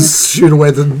 And he just shoot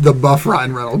away the buff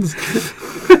Ryan Reynolds.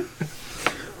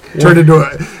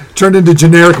 Turned into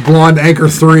generic blonde Anchor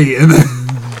 3, and then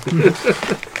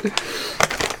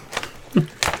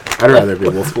I'd rather be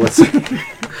Wolf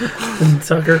Blitzer. And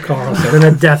Tucker Carlson in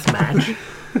a death match.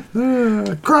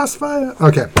 Crossfire.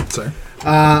 Okay, sorry.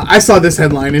 I saw this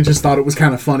headline and just thought it was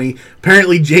kind of funny.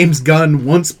 Apparently, James Gunn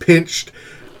once pitched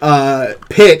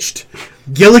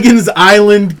Gilligan's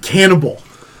Island Cannibal,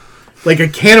 like a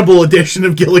cannibal edition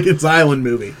of Gilligan's Island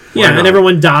movie. Yeah, not? and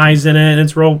everyone dies in it, and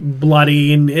it's real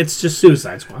bloody, and it's just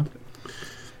Suicide Squad.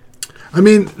 I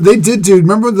mean, they did do.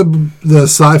 Remember the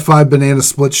sci-fi banana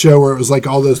split show where it was like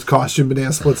all those costume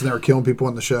banana splits and they were killing people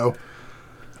on the show?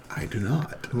 I do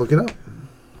not. Look it up.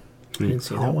 I didn't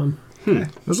see that one. It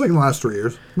was like in the last 3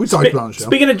 years. We talked about it on the show.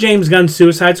 Speaking of James Gunn's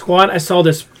Suicide Squad, I saw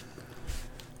this.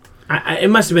 It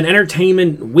must have been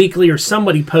Entertainment Weekly or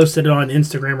somebody posted it on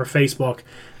Instagram or Facebook,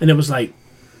 and it was like,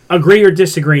 agree or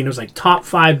disagree, and it was like top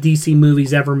 5 DC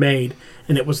movies ever made,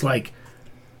 and it was like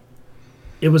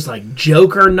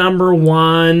Joker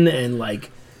 #1 and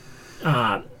like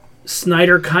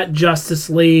Snyder Cut Justice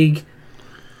League,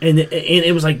 and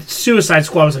it was like Suicide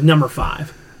Squad was like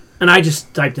 #5. And I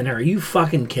just typed in there, are you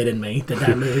fucking kidding me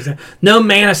that movie's there? No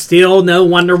Man of Steel, no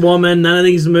Wonder Woman, none of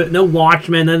these, no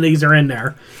Watchmen, none of these are in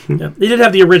there. Yeah, they did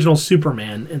have the original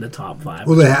Superman in the top 5.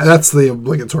 Well, that's the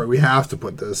obligatory. We have to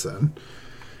put this in.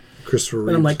 Christopher Reeve.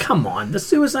 And I'm like, come on, the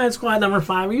Suicide Squad #5,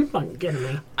 are you fucking kidding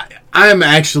me? I'm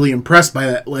actually impressed by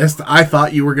that list. I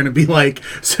thought you were going to be like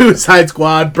Suicide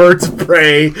Squad, Birds of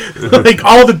Prey, like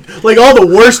all the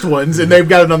worst ones, and they've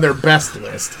got it on their best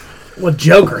list. Well,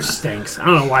 Joker stinks. I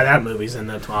don't know why that movie's in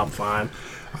the top 5.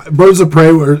 Birds of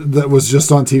Prey that was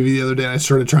just on TV the other day, and I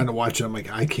started trying to watch it. I'm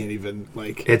like, I can't even,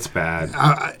 like... It's bad.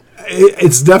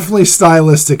 It's definitely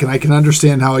stylistic, and I can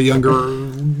understand how a younger,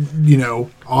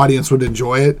 audience would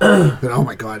enjoy it. But, oh,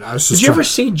 my God. I was just Did you ever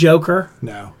see Joker?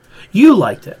 No. You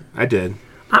liked it. I did.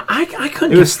 I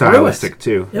couldn't. It was stylistic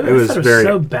too. Yeah, it was very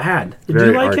so bad. Did very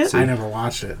you like artsy. it? I never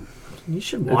watched it. You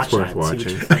should watch It's worth that. And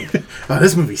see watching. what you think. Oh,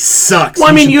 this movie sucks. Well,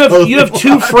 I mean, should both you have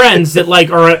two friends that like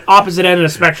are at opposite end of the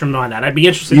spectrum on that. I'd be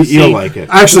interested to see You'll like it.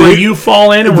 Actually, where you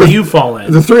fall in and where you fall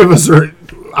in. the three of us are...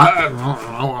 I don't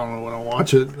want to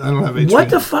watch it. I don't have HBO. What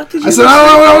the fuck did you? I said, I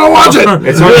don't want to watch it.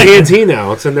 It's on TNT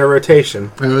now. It's in their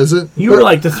rotation. Oh, is it? You were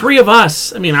like the three of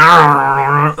us. I mean,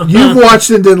 You've watched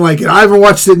it and didn't like it. I haven't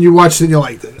watched it and you watched it and you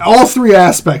liked it. All three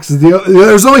aspects.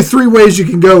 There's only three ways you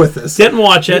can go with this. didn't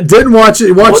watch it. Didn't watch it.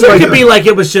 You Well, watched it it could be like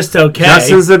it was just okay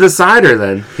Justin's the decider.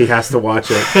 Then he has to watch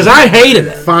it. because I hated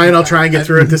it. Fine, I'll try and get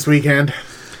through it this weekend.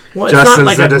 Well, it's Justin's not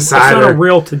like the it's not a decider.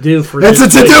 real to do for. It's a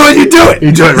this to week. do it. You do it.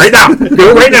 You do it right now.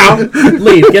 Do it right now.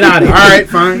 Leave. Get out of here. All right,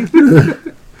 fine.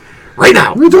 Right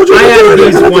now. We told you I to do had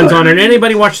it. these ones on it.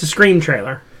 Anybody watch the Scream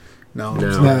trailer? No,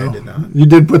 No. sorry, I did not. You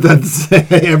did put that to say,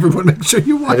 hey, everyone, make sure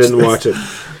you watch I didn't this. watch it.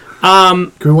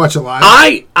 Can we watch it live?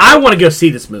 I want to go see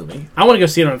this movie. I want to go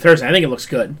see it on Thursday. I think it looks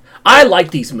good. I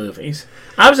like these movies.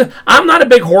 I'm not a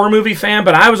big horror movie fan,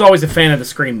 but I was always a fan of the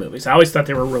Scream movies. I always thought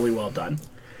they were really well done.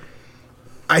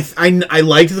 I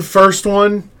liked the first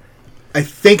one. I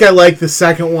think I liked the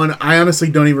second one. I honestly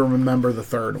don't even remember the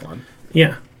third one.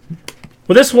 Yeah.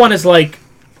 Well, this one is like,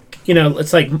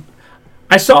 it's like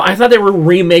I thought they were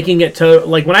remaking it to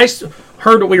like when I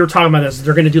heard what we were talking about this,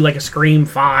 they're going to do like a Scream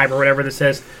 5 or whatever this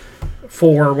is,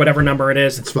 4, whatever number it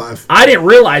is. It's 5. I didn't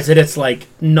realize that it's like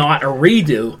not a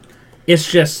redo. It's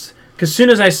just because as soon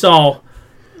as I saw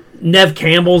Nev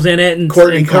Campbell's in it and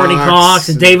Courtney Cox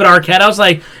and and David Arquette, I was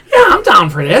like, yeah, I'm down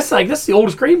for this. Like, this is the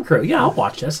old Scream crew. Yeah, I'll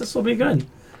watch this. This will be good.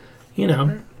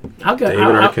 I'll go. David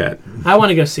Arquette. I want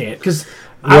to go see it because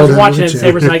I was Well, watching it and Richard.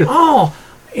 Saber's like, oh,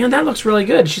 that looks really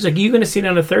good. She's like, you going to see it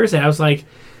on a Thursday? I was like,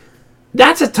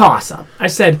 that's a toss-up. I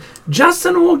said,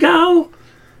 Justin will go.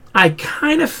 I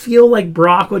kind of feel like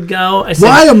Brock would go. I said,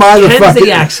 Why am I the Ken's fucking...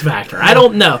 the X Factor? I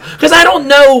don't know. Because I don't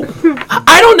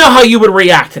know how you would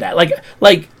react to that.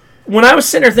 Like when I was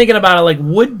sitting there thinking about it, like,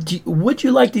 would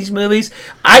you like these movies?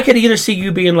 I could either see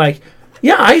you being like,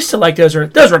 yeah, I used to like those were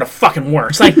the fucking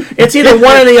worst. Like, it's either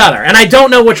one or the other, and I don't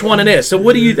know which one it is. So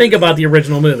what do you think about the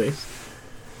original movies?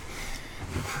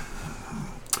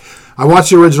 I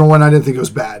watched the original one. I didn't think it was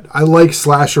bad. I like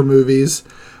slasher movies.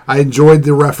 I enjoyed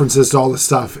the references to all the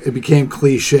stuff. It became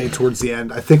cliche towards the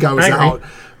end. I think I was I agree. out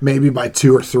maybe by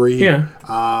 2 or 3. Yeah.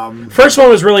 First one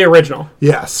was really original.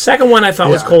 Yes. Second one I thought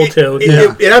was Yeah. cool too.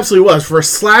 It absolutely was. For a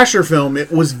slasher film,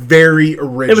 it was very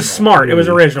original. It was smart. It was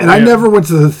original. And I yeah. never went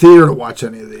to the theater to watch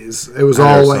any of these. It was I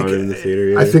all never saw like... it in the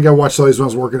theater I either. think I watched all these when I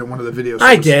was working at one of the video stores.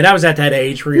 I did. I was at that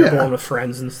age where you're Yeah. going with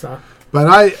friends and stuff. But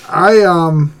I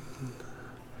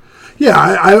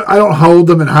don't hold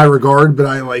them in high regard, but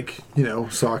I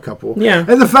saw a couple. Yeah.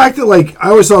 And the fact that I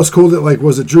always thought it was cool that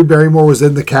was it Drew Barrymore was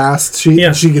in the cast. She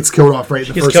gets killed off right in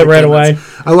the gets first killed right 15 away.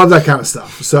 minutes. I love that kind of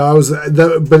stuff. So I was,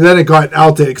 but then it got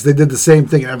outdated because they did the same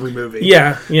thing in every movie.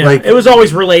 Yeah, yeah. Like- It was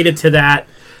always related to that.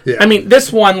 Yeah. I mean,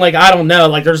 this one, I don't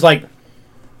know. There's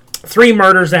 3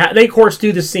 murders that they of course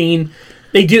do the scene.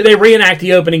 They reenact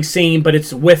the opening scene, but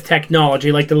it's with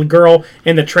technology. Like the girl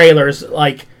in the trailers,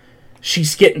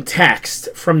 she's getting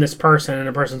text from this person, and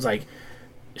the person's like,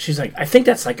 she's like, I think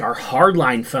that's our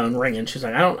hardline phone ringing. She's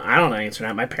like, I don't answer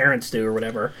that. My parents do or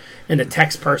whatever. And the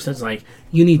text person's like,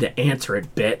 you need to answer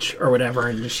it, bitch, or whatever.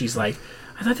 And she's like,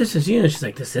 I thought this is you. And she's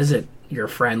like, this isn't your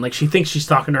friend. She thinks she's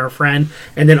talking to her friend,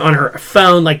 and then on her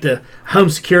phone, the home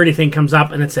security thing comes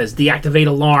up, and it says deactivate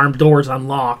alarm, doors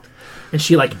unlocked. And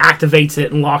she activates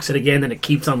it and locks it again, and it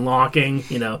keeps unlocking,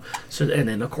 So and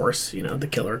then of course, the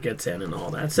killer gets in and all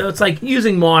that. So it's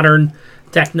using modern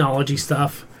technology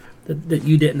stuff that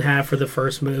you didn't have for the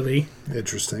first movie.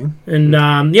 Interesting. And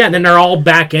then they're all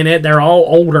back in it. They're all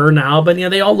older now, but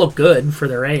they all look good for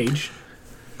their age.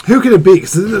 Who could it be?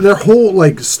 Because their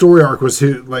whole story arc was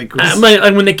who was,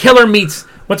 When the killer meets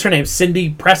what's her name, Cindy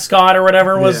Prescott or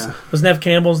whatever was Nev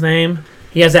Campbell's name.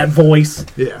 He has that voice.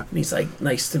 yeah. And he's like,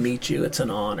 nice to meet you. It's an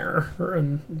honor.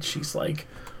 And she's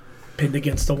pinned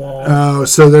against the wall. Oh,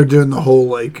 so they're doing the whole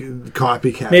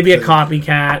copycat. Maybe thing. a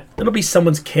copycat. It'll be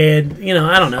someone's kid.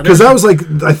 I don't know. Because that was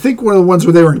I think one of the ones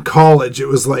where they were in college. It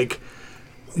was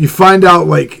you find out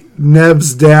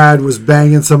Nev's dad was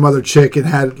banging some other chick and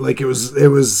had it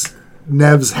was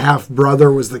Nev's half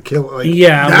brother was the killer.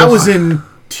 Yeah. That was in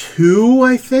 2,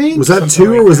 I think. Was that Something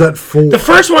 2 like or was that. that 4? The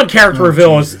first one character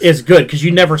reveal is good because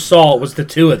you never saw it was the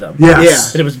two of them.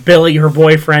 Yes. And it was Billy, her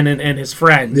boyfriend, and his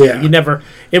friend. Yeah. You never.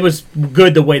 It was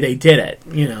good the way they did it.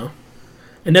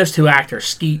 And those two actors,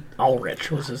 Skeet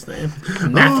Ulrich was his name,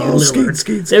 and Matthew Lillard.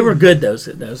 Skeet. They were good. Those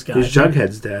guys. He's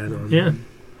Jughead's dad. Yeah.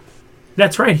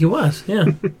 That's right. He was. Yeah.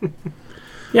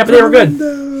 Yeah, but they were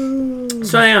good.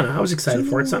 So I don't know. I was excited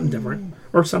for it. Something different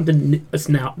or something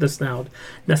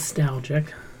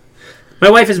nostalgic. My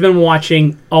wife has been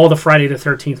watching all the Friday the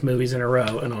 13th movies in a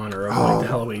row in honor of the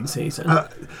Halloween season,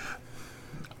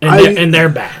 and they're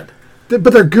bad. But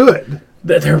they're good.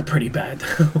 They're pretty bad.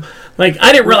 Like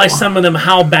I didn't realize some of them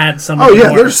how bad some of them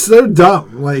yeah, were. they're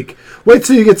dumb. Like wait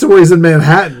till you get to where he's in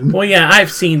Manhattan. Well, yeah,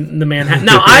 I've seen the Manhattan.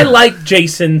 Now I like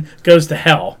Jason Goes to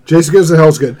Hell. Jason Goes to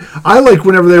Hell's good. I like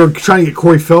whenever they were trying to get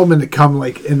Corey Feldman to come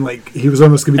he was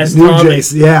almost going to be As the new Tommy.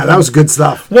 Jason. Yeah, that was good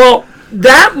stuff. Well,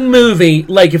 that movie,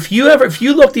 like if you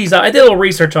look these up, I did a little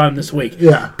research on them this week.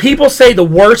 Yeah. People say the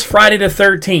worst Friday the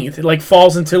 13th, it like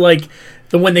falls into like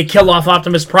when they kill off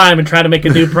Optimus Prime and try to make a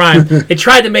new Prime. They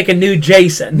tried to make a new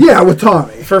Jason. Yeah, with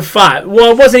Tommy. For 5.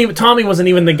 Well, Tommy wasn't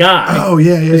even the guy. Oh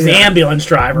yeah. It was the ambulance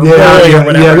driver. Yeah, or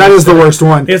whatever. yeah, that is the worst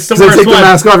one. It's the 'Cause worst they take one. the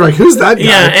mask off, like who's that guy?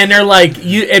 Yeah, and they're like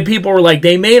and people were like,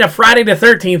 they made a Friday the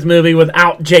 13th movie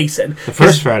without Jason. The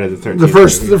first Friday the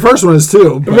 13th. The first one is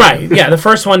too. But Right, yeah. The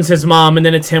first one's his mom, and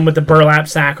then it's him with the burlap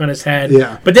sack on his head.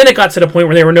 Yeah. But then it got to the point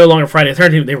where they were no longer Friday the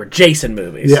 13th; they were Jason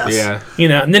movies. Yes.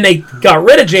 Yeah. And then they got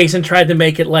rid of Jason, tried to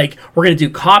make it like we're going to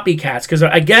do copycats because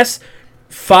I guess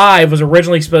 5 was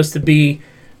originally supposed to be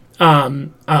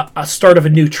a start of a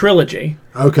new trilogy.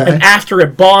 Okay. And after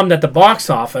it bombed at the box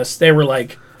office, they were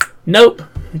like, "Nope,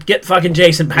 get fucking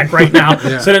Jason back right now."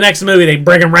 Yeah. So the next movie, they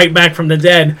bring him right back from the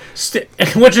dead,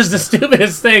 which is the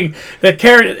stupidest thing.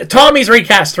 Tommy's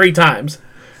recast 3 times.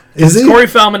 Is he? Corey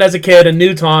Feldman as a kid, a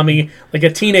new Tommy, like a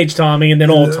teenage Tommy, and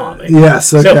then old Tommy.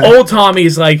 Yes. Okay. So old Tommy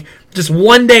is like, just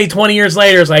one day, 20 years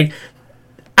later, is like,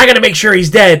 I gotta make sure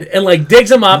he's dead, and like digs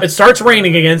him up. It starts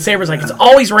raining again. Saber's like, it's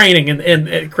always raining,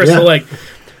 and Crystal Lake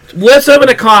lifts open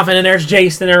the coffin, and there's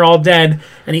Jason. They're all dead,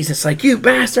 and he's just like, "You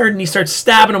bastard!" And he starts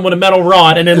stabbing him with a metal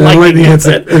rod, and then lightning hits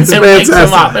it and wakes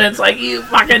him up, and it's like, "You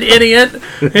fucking idiot!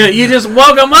 You just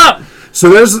woke him up."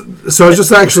 So I was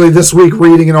just actually this week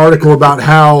reading an article about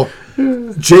how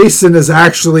Jason is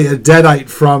actually a Deadite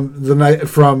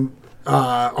from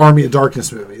Army of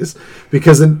Darkness movies,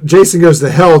 because in Jason Goes to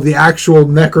Hell, the actual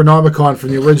Necronomicon from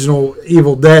the original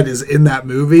Evil Dead is in that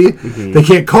movie. Mm-hmm. They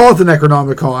can't call it the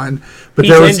Necronomicon, but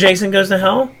He's in Jason Goes to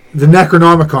Hell. The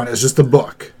Necronomicon is just a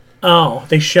book. Oh,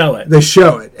 they show it. They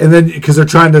show it, and then because they're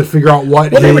trying to figure out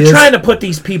what. Well, they were trying to put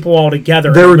these people all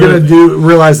together. They were going to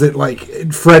realize that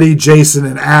like Freddy, Jason,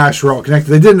 and Ash were all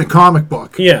connected. They did in a comic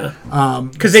book. Yeah,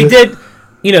 because they did.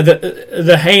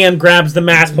 The hand grabs the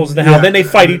mask, pulls the hell. Then they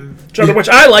fight each other, which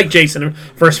I like. Jason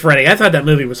versus Freddy. I thought that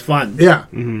movie was fun. Yeah,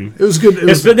 it was good. It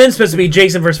was then supposed to be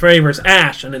Jason versus Freddy versus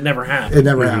Ash, and it never happened. It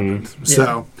never happened.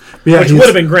 So, yeah, which would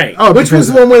have been great. Oh, which was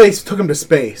the one where they took him to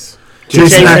space?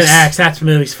 Jason X. That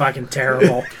movie's fucking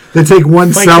terrible. They take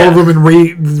one cell of him and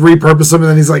repurpose him, and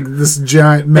then he's like this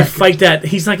giant mech. They fight that.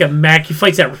 He's like a mech. He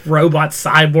fights that robot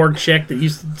cyborg chick that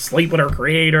used to sleep with her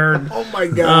creator. Oh my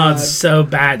god! Oh, it's so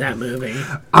bad, that movie.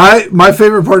 My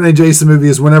favorite part in a Jason movie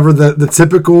is whenever the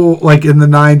typical, like in the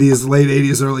 90s, late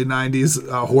 80s, early 90s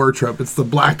horror trope. It's the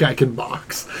black guy can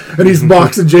box, and he's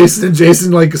boxing Jason, and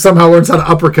Jason like somehow learns how to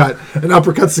uppercut and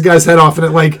uppercuts the guy's head off, and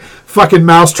it like fucking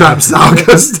mousetrap style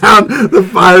goes down the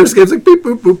fire escapes like beep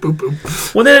boop boop boop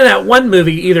boop. Well, then in that one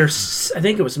movie, I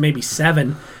think it was maybe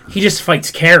 7. He just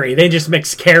fights Carrie. They just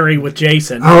mix Carrie with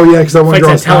Jason. Oh yeah, because I want to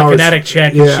fights draw that telekinetic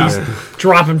chick. Yeah. And she's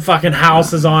dropping fucking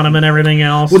houses on him and everything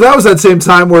else. Well, that was that same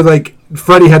time where like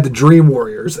Freddy had the Dream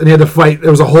Warriors, and he had to fight.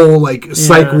 There was a whole like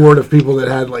psych ward of people that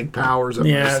had like powers.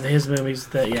 His movies.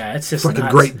 It's just fucking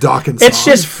nuts. great Dawkins song. It's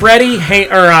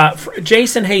just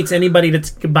Jason hates anybody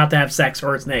that's about to have sex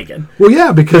or is naked. Well,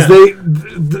 yeah, because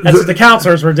that's what the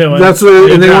counselors were doing. That's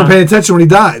what, and they weren't paying attention when he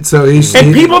died. So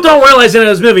people don't realize in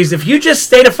those movies, if you just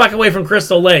stay the fuck away from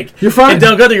Crystal Lake, you're fine. And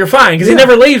don't go there, you're fine because he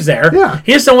never leaves there. Yeah,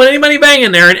 he just don't want anybody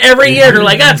banging there. And every year they're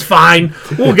like, "That's fine,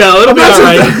 we'll go. It'll be all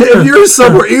right." If you're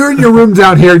somewhere, you're in your room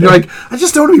down here, and you're like, "I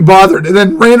just don't want to be bothered," and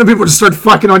then random people just start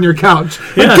fucking on your couch.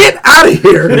 Like, get out of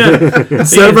here!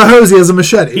 Instead of a hose, he has a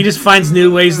machete. He just finds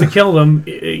new ways to kill them.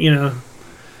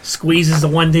 Squeezes the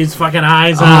one dude's fucking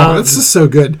eyes out. Oh, it's just so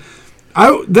good.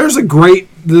 There's a great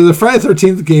the Friday the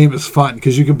 13th game is fun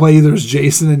because you can play either as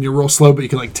Jason and you're real slow, but you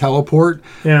can like teleport,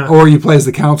 or you play as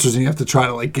the counselors and you have to try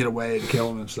to like get away and kill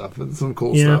them and stuff. It's some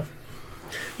cool stuff.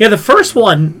 Yeah, the first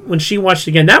one, when she watched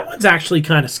it again, that one's actually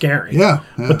kind of scary. Yeah.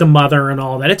 With the mother and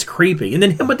all that. It's creepy. And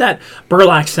then him with that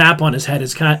burlap sap on his head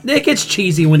is kind of... It gets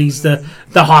cheesy when he's the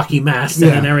hockey mask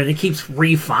and everything. It keeps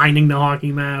refining the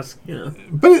hockey mask. Yeah.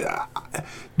 But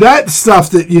that stuff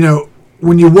that,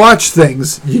 when you watch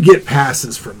things, you get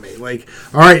passes from me. Like,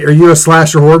 all right, are you a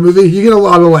slasher horror movie? You get a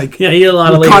lot of you get a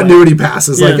lot of continuity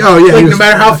passes. Yeah. Like, oh yeah, Like no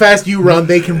matter how fast you run,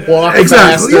 they can walk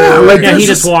exactly. faster. Yeah, like he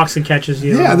just walks and catches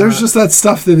you. Yeah, there's just that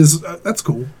stuff that is that's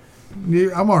cool. Yeah,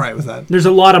 I'm all right with that. There's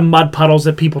a lot of mud puddles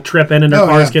that people trip in and their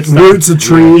cars get stuck. Roots of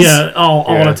trees. Yeah, all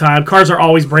the time. Cars are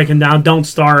always breaking down. Don't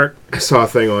start. I saw a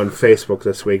thing on Facebook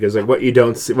this week. It's like what you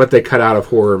don't see, what they cut out of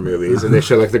horror movies, and they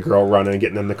show like the girl running and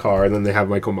getting in the car, and then they have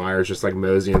Michael Myers just like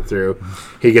moseying through.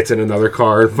 He gets in another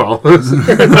car and follows.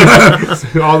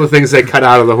 All the things they cut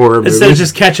out of the horror movies. Instead of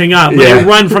just catching up, they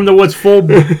run from the woods, full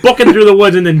booking through the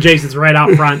woods, and then Jason's right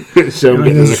out front. Show him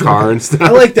getting in the car and stuff.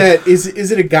 I like that. Is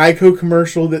it a Geico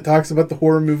commercial that talks about the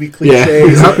horror movie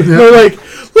cliches? Yeah. They're like,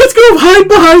 let's go hide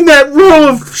behind that row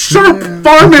of sharp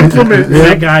farm implements.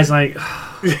 That guy's like...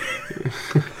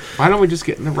 Why don't we just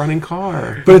get in the running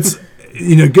car? But it's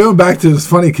going back to it's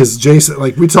funny because Jason,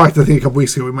 like we talked I think a couple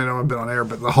weeks ago, we might not have been on air,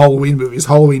 but the Halloween movies,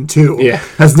 Halloween 2,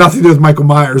 has nothing to do with Michael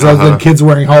Myers other than kids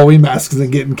wearing Halloween masks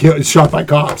and getting shot by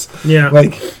cops. Yeah,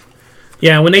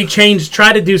 when they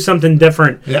try to do something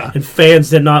different, and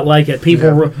fans did not like it.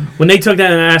 People when they took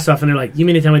that ass off and they're like, "You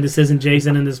mean to tell me this isn't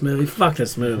Jason in this movie? Fuck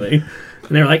this movie!" And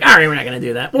they're like, "All right, we're not going to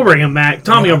do that. We'll bring him back.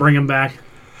 Tommy will bring him back."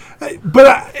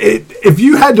 But if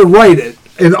you had to write it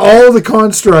in all the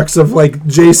constructs of like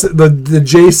Jason, the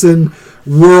Jason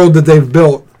world that they've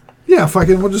built,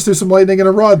 we'll just do some lightning and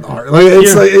a rod in the heart. Like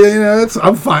it's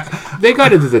I'm fine. They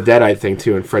got into the Deadite thing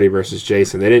too in Freddy vs.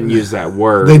 Jason. They didn't use that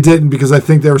word. They didn't because I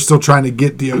think they were still trying to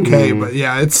get the okay. But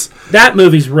it's that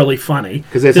movie's really funny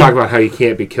because they talk about how he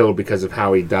can't be killed because of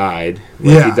how he died.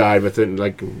 He died within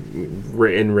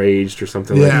enraged or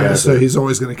something like that. So he's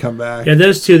always going to come back. Yeah,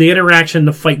 those two, the interaction,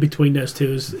 the fight between those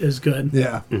two is good.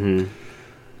 Yeah,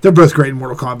 they're both great in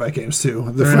Mortal Kombat games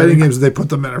too. The fighting games they put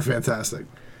them in are fantastic.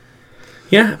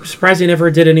 Yeah, I'm surprised they never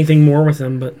did anything more with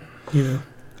them, but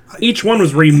each one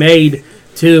was remade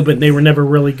too, but they were never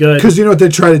really good. Because what they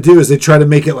try to do is they try to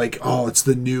make it like, oh, it's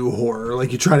the new horror.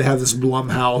 Like you try to have this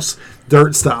Blumhouse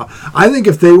dirt style. I think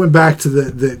if they went back to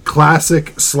the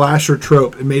classic slasher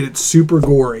trope and made it super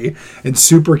gory and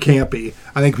super campy,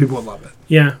 I think people would love it.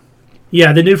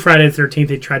 Yeah, the new Friday the 13th,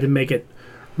 they tried to make it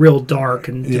real dark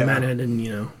and demented,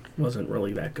 and wasn't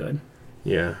really that good.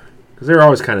 Yeah. Because they were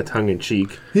always kind of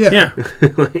tongue-in-cheek. Yeah.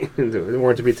 They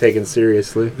weren't to be taken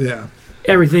seriously. Yeah.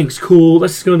 Everything's cool.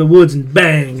 Let's go in the woods and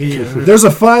bang. There's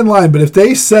a fine line, but if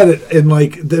they set it in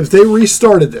if they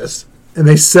restarted this and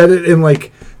they set it in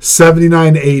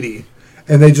 79, 80,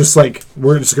 and they just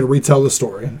we're just going to retell the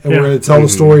story, and we're going to tell the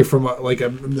story from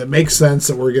that makes sense,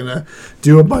 and we're going to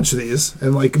do a bunch of these,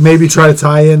 and maybe try to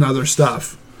tie in other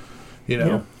stuff,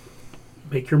 Yeah.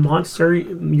 Make your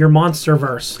monster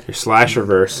verse. Your slasher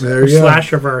verse. There you go.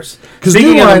 Slasher verse. Because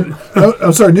New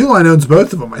Line owns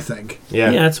both of them, I think.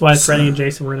 Yeah, that's why Freddie and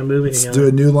Jason were in a movie Let's together. do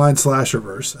a New Line slasher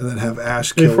verse, and then have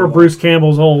Ash kill before Bruce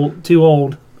Campbell's too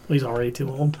old. He's already too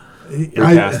old.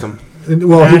 Cast him.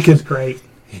 Well, Ash he could. is great.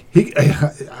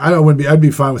 I'd be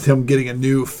fine with him getting a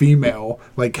new female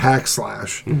hack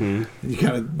slash. You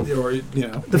kind of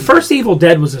The first Evil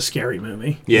Dead was a scary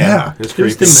movie. Yeah. It's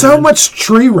creepy. So much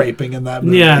tree raping in that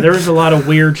movie. Yeah, there was a lot of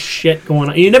weird shit going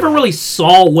on. You never really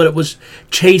saw what it was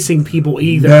chasing people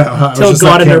either until it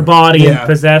got in their body and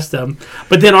possessed them.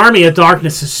 But then Army of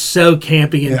Darkness is so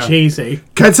campy and cheesy.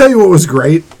 Can I tell you what was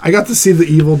great? I got to see the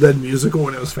Evil Dead musical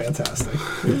and it was fantastic.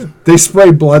 They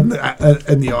sprayed blood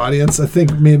in the audience. I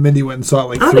think me and Mindy went and saw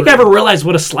it I don't think I ever realized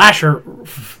what a slasher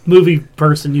movie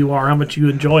person you are, how much you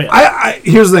enjoy it.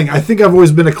 Here's the thing. I think I've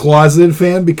always been a closeted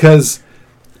fan because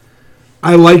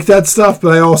I like that stuff,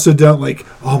 but I also don't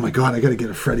oh my god, I got to get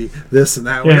a Freddy this and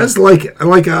that. I just like it. I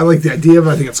like the idea of it.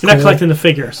 I think it's cool. You're not collecting the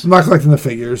figures. I'm not collecting the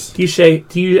figures.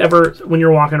 Do you ever, when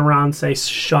you're walking around, say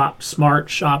shop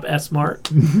smart, shop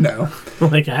S-Mart? No.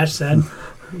 Like Ash said,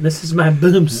 this is my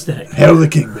boomstick. Hail the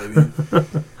king,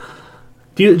 baby.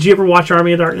 Did you ever watch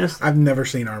Army of Darkness? I've never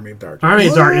seen Army of Darkness. Army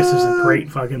of Darkness is a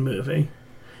great fucking movie.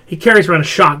 He carries around a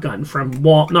shotgun from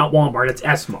not Walmart, it's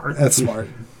S-Mart. That's smart.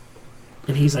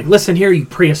 And he's like, listen here, you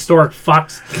prehistoric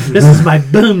fucks. This is my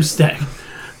boomstick.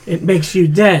 It makes you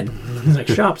dead. He's like,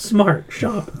 shop smart,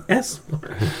 shop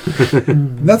S-Mart.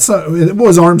 That's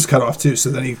his arm's cut off too, so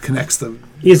then he connects them.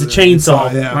 He has a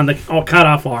chainsaw on the cut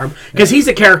off arm. Because he's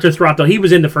a character throughout he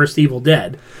was in the first Evil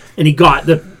Dead. And he got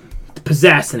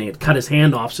possessed and he had cut his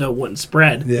hand off so it wouldn't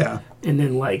spread. Yeah. And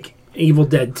then Evil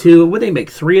Dead 2. Would they make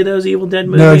 3 of those Evil Dead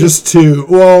movies? No, just 2.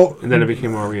 Well, And then it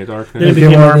became Army of Darkness. Then it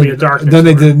became Army of Darkness. Then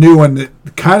they did a new one that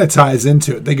kind of ties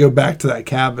into it. They go back to that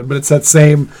cabin, but it's that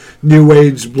same New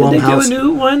Age Blumhouse. Did they do a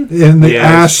new one? And the Yeah,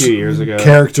 Ash a few years ago.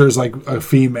 character is like a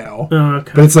female. Oh,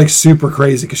 okay. But it's like super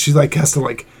crazy because she like has to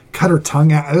like cut her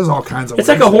tongue out. There's all kinds of It's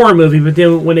like a horror movie, but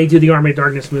then when they do the Army of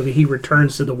Darkness movie, he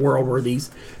returns to the world where these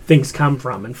things come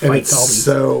from and and fights it's all these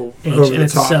so ancient. over And the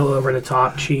it's top. so over the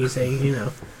top, cheesy, you know.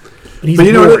 But he's But you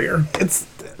a know warrior. what?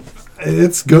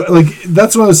 It's good. Like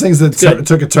that's one of those things that good.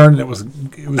 took a turn and it was.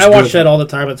 I watch good. that all the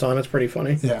time. It's on. It's pretty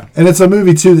funny. Yeah, and it's a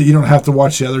movie too that you don't have to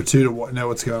watch the other two to know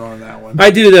what's going on in that one. I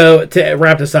do, though, to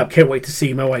wrap this up, can't wait to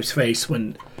see my wife's face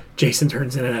when Jason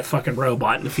turns into that fucking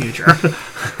robot in the future.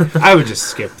 I would just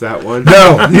skip that one.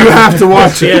 No, you have to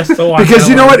watch it. Yes, to watch Because that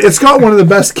you know one. what? It's got one of the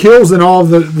best kills in all of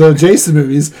the Jason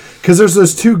movies. Because there's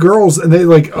those 2 girls and they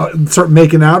like start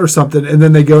making out or something, and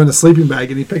then they go in the sleeping bag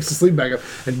and he picks the sleeping bag up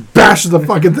and bashes the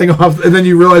fucking thing off, and then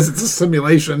you realize it's a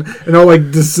simulation and all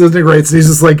like disintegrates. And he's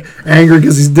just like angry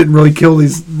because he didn't really kill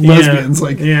these lesbians.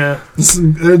 Like, yeah,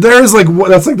 there is like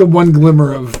that's like the one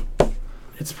glimmer of.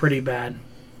 it's pretty bad.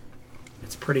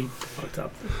 It's pretty fucked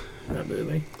up, that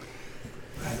movie.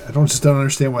 I don't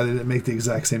understand why they didn't make the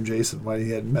exact same Jason. Why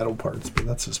he had metal parts, but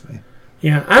that's just me.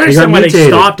 Yeah, I understand got why they mutated.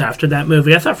 stopped after that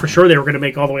movie. I thought for sure they were going to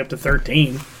make all the way up to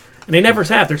 13. And they never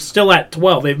have. They're still at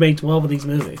 12. They've made 12 of these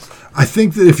movies. I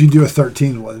think that if you do a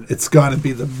 13 one, it's got to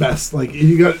be the best. Like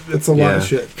it's a lot of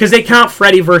shit. Because they count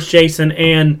Freddy vs. Jason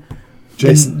and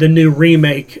Jason. the new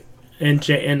remake and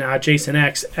Jason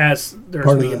X as there's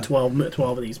Part of being that.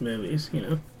 12 of these movies, you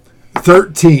know.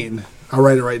 13. I'll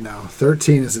write it right now.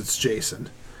 13 is it's Jason,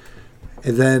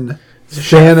 and then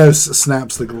Thanos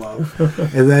snaps the glove,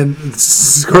 and then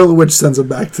Scarlet Witch sends him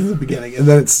back to the beginning, and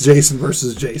then it's Jason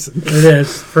versus Jason. It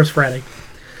is. First Freddy.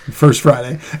 First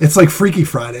Friday. It's like Freaky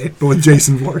Friday, but with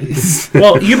Jason Voorhees.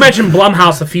 Well, you mentioned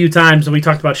Blumhouse a few times, and we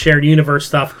talked about shared universe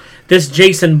stuff. This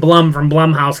Jason Blum from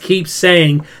Blumhouse keeps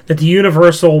saying that the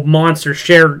Universal Monster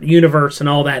shared universe and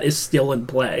all that is still in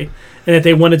play. And if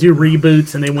they want to do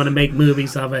reboots and they want to make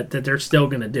movies of it, that they're still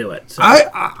going to do it. So.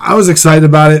 I was excited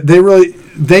about it.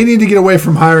 They need to get away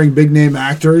from hiring big name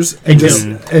actors and just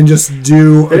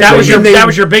do. That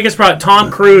was your biggest problem. Tom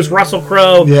Cruise, Russell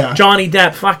Crowe, Yeah. Johnny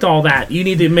Depp. Fucked all that. You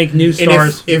need to make new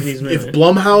stars for if these movies.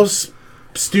 Blumhouse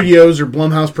Studios or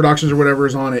Blumhouse Productions or whatever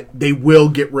is on it, they will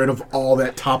get rid of all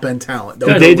that top end talent.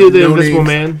 They'll Did Did go they do with the no Invisible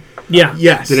names. Man? Yeah.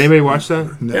 Yes. Did anybody watch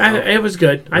that? It was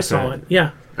good. I saw it.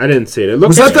 Yeah. I didn't see it. It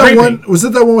looks Was that that creepy. one? Was that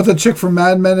that one with the chick from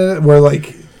Mad Men in it? Where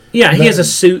like, Yeah, he has a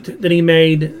suit that he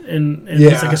made, and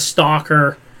Yeah. he's like a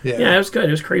stalker. Yeah. Yeah, it was good.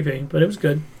 It was creepy, but it was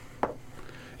good.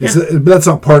 but that's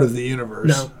not part of the universe.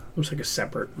 No, it was like a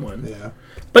separate one. Yeah.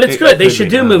 But it's It good. They could should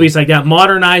be do now. movies like that.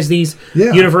 Modernize these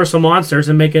Yeah. Universal monsters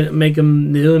and make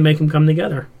them new and make them come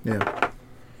together. Yeah.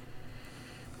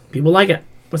 People like it.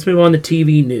 Let's move on to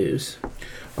TV news.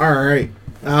 All right.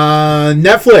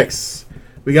 Netflix.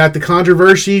 We got the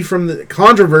controversy from the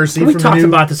We the talked new,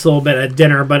 about this a little bit at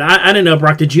dinner, but I didn't know,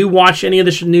 Brock. Did you watch any of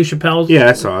the new Chappelle's? Yeah,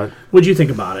 I saw it. What'd you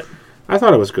think about it? I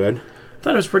thought it was good. I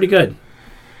thought it was pretty good.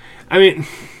 I mean,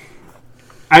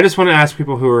 I just want to ask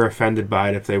people who are offended by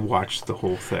it if they watched the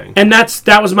whole thing. And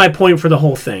that was my point for the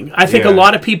whole thing. I think a Yeah.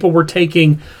 lot of people were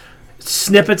taking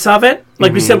snippets of it,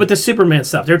 like we said with the Superman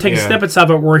stuff. They were taking Yeah. snippets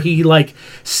of it where he like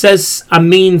says a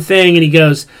mean thing and he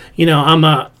goes, you know,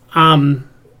 I'm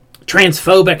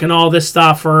transphobic and all this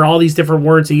stuff, or all these different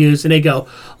words he used, and they go,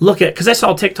 look at, because I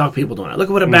saw TikTok people doing it. Look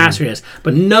at what a bastard he is,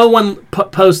 but no one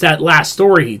posts that last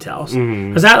story he tells,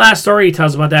 because that last story he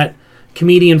tells about that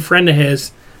comedian friend of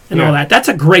his and all that. That's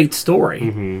a great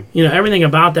story. You know, everything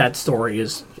about that story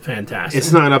is fantastic.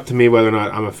 It's not up to me whether or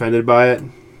not I'm offended by it,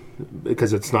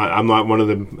 because it's not. I'm one of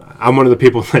the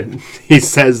people that he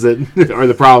says that are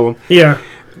the problem. Yeah.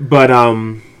 But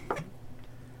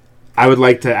I would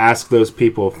like to ask those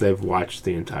people if they've watched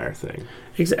the entire thing.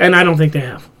 And I don't think they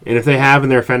have. And if they have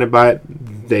and they're offended by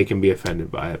it, they can be offended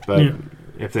by it. But Yeah.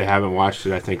 if they haven't watched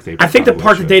it, I think they. I think the probably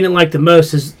part should. that they didn't like the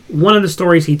most is one of the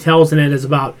stories he tells in it is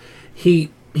about he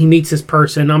meets this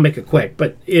person. I'll make it quick,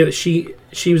 but she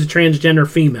was a transgender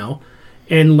female,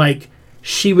 and like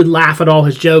she would laugh at all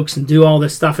his jokes and do all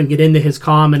this stuff and get into his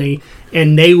comedy.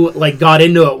 And they like got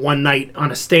into it one night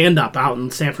on a stand-up out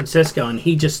in San Francisco, and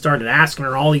he just started asking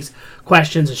her all these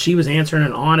questions, and she was answering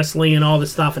it honestly and all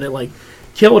this stuff, and it like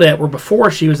killed it were before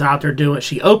she was out there doing it.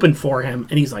 She opened for him,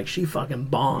 and he's like, she fucking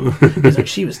bombed. He's like,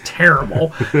 she was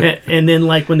terrible. And then,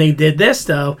 like, when they did this,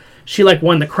 though, she, like,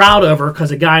 won the crowd over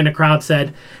because a guy in the crowd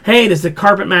said, hey, does the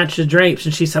carpet match the drapes?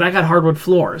 And she said, I got hardwood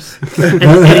floors.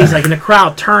 and he's like, and the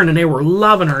crowd turned, and they were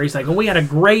loving her. He's like, well, we had a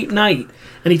great night.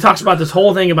 And he talks about this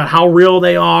whole thing about how real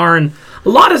they are, and a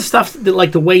lot of stuff, that,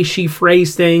 like, the way she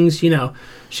phrased things, you know.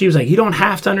 She was like, you don't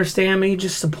have to understand me,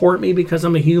 just support me because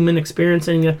I'm a human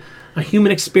experiencing a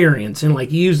human experience. And,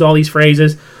 like, used all these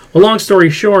phrases. Well, long story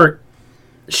short,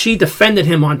 she defended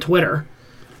him on Twitter.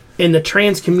 And the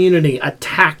trans community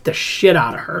attacked the shit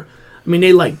out of her. I mean,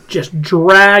 they, like, just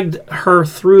dragged her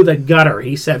through the gutter,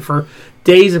 he said, for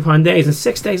days upon days. And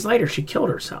 6 days later, she killed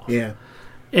herself. Yeah.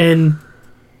 And,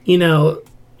 you know,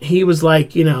 he was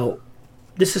like, you know,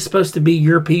 this is supposed to be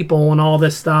your people and all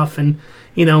this stuff. And,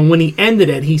 you know, when he ended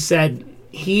it, he said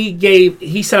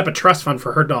he set up a trust fund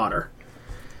for her daughter.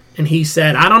 And he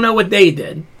said, I don't know what they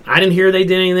did. I didn't hear they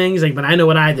did anything. He's like, but I know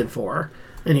what I did for her.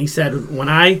 And he said,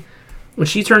 when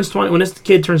she turns 20, when this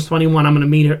kid turns 21, I'm going to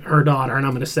meet her daughter, and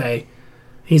I'm going to say,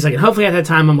 he's like, and hopefully at that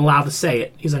time I'm allowed to say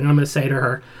it. He's like, I'm going to say to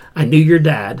her, I knew your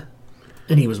dad,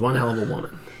 and he was one hell of a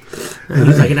woman. And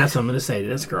he's like, and that's what I'm going to say to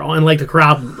this girl. And, like, the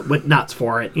crowd went nuts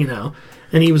for it, you know.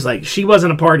 And he was like, she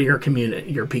wasn't a part of your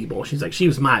community, your people. She's like, she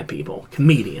was my people,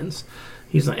 comedians.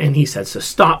 He's like, and he said, so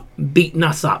stop beating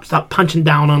us up, stop punching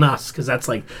down on us, because that's,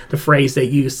 like, the phrase they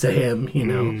used to him, you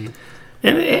know.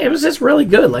 And it was just really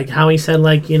good, like how he said,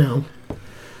 like, you know,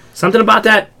 something about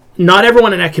that. Not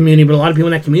everyone in that community, but a lot of people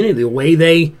in that community, the way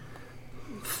they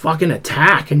fucking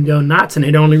attack and go nuts, and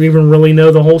they don't even really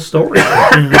know the whole story.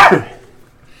 You know?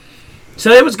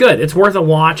 So it was good. It's worth a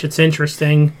watch. It's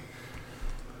interesting.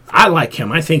 I like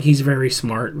him. I think he's very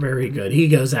smart, very good.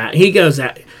 He's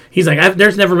like,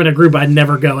 there's never been a group I'd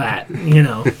never go at, you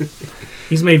know.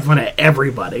 He's made fun of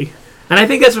everybody. And I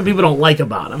think that's what people don't like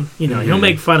about him. You know, he'll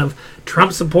make fun of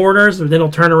Trump supporters, but then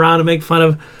he'll turn around and make fun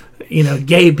of, you know,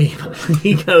 gay people.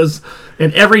 He goes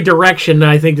in every direction,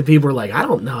 and I think the people are like, I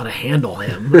don't know how to handle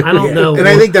him. I don't know. And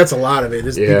I think that's a lot of it,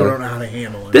 is people don't know how to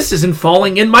handle it. This isn't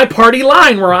falling in my party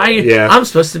line where I'm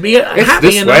supposed to be happy.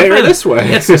 This way or this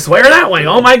way. It's this way or that way.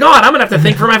 Oh, my God. I'm going to have to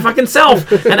think for my fucking self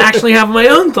and actually have my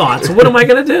own thoughts. What am I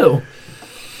going to do?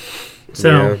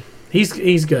 So,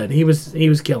 he's good. He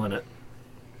was killing it.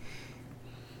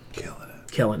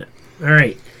 Killing it. All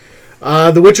right.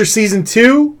 The Witcher Season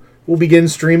 2 will begin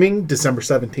streaming December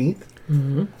 17th.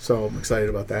 Mm-hmm. So I'm excited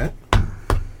about that.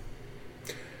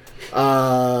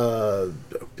 I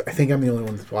think I'm the only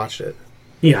one that's watched it.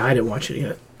 Yeah, I didn't watch it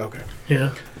yet. Okay.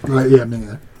 Yeah. Yeah, me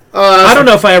neither. I don't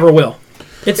know if I ever will.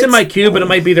 It's in my queue, but it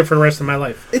might be there for the rest of my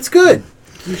life. It's good.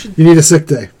 You need a sick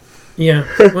day. Yeah.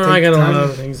 Well, I got a lot of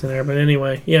other things in there, but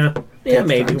anyway, yeah. Yeah,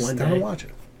 maybe one day. Watch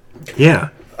it. Yeah.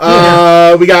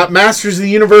 We got Masters of the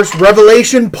Universe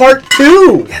Revelation Part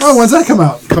 2. Yes. Oh, when's that come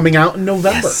out? Coming out in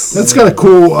November. Yes. That's got a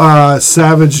cool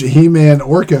Savage He-Man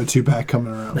Orko 2-pack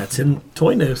coming around. That's in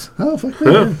toy news. Oh, fuck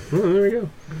yeah. Oh, there we go.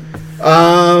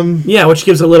 Yeah, which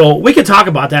gives a little... We could talk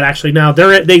about that, actually, now.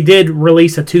 They did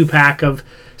release a 2-pack of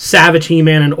Savage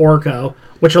He-Man and Orko,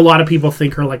 which a lot of people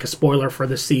think are, like, a spoiler for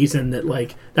the season, that,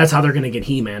 like, that's how they're going to get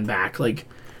He-Man back. Like,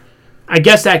 I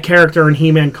guess that character in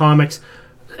He-Man comics...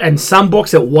 And some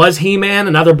books it was He-Man,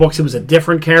 and other books it was a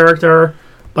different character.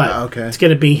 But it's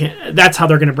going to be... That's how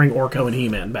they're going to bring Orko and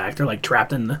He-Man back. They're, like,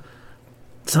 trapped in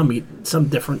some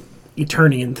different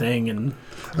Eternian thing. And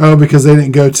because they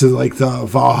didn't go to, like, the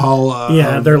Valhalla.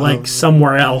 Yeah, they're, like,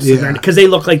 somewhere else. Yeah. Because they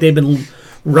look like they've been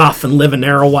rough and living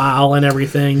there a while and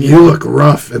everything. You look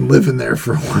rough and living there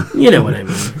for a while. You know what I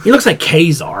mean. He looks like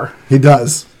Kazar. He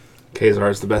does. Kazar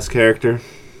is the best character.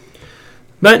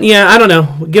 But, yeah, I don't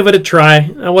know. We'll give it a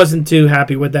try. I wasn't too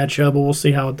happy with that show, but we'll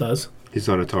see how it does. He's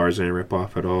not a Tarzan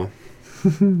ripoff at all.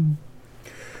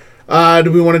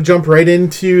 Do we want to jump right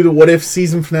into the What If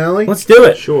season finale? Let's do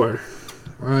it. Sure.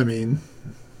 I mean...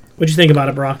 What'd you think about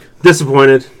it, Brock?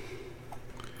 Disappointed.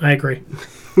 I agree.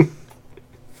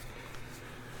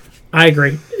 I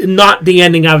agree. Not the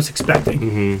ending I was expecting.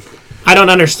 Mm-hmm. I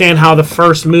don't understand how the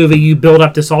first movie you build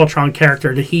up this Ultron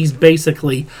character that he's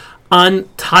basically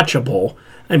untouchable.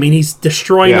 I mean, he's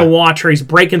destroying the Watcher. He's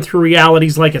breaking through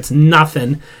realities like it's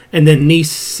nothing. And then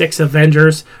these 6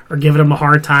 Avengers are giving him a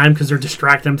hard time because they're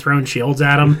distracting him, throwing shields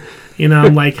at him. You know,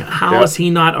 like, how is he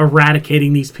not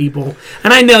eradicating these people?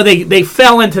 And I know they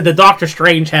fell into the Doctor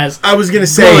Strange has... I was going to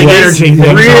say, energy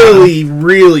really,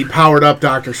 really powered up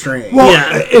Doctor Strange.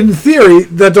 Well, in theory,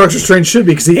 that Doctor Strange should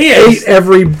be, because he ate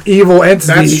every evil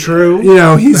entity. That's true. You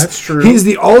know, That's true. He's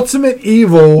the ultimate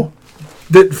evil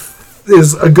that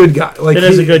is a good guy. Like It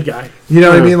is a good guy. You know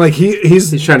what I mean? Like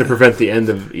he's trying to prevent the end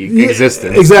of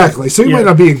existence. Exactly. So he might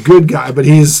not be a good guy, but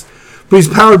he's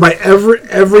powered by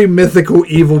every mythical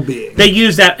evil being. They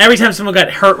use that every time someone got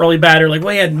hurt really bad. They're like,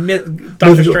 "Well, he had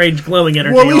Doctor Strange glowing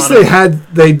energy." Well, at least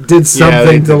they did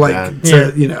something to like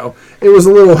to you know. It was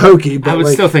a little hokey, but I would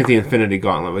like, still think the Infinity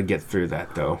Gauntlet would get through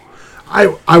that though.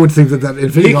 I would think that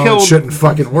Infinity Gauntlet shouldn't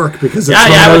fucking work because it's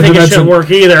I would think it shouldn't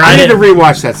work either. I need to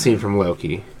rewatch that scene from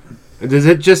Loki. Is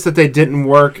it just that they didn't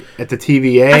work at the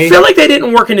TVA? I feel like they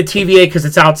didn't work in the TVA because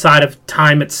it's outside of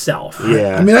time itself.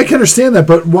 Yeah. I mean, I can understand that,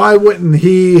 but why wouldn't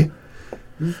he?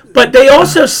 But they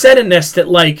also said in this that,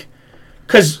 like,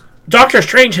 because Doctor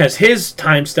Strange has his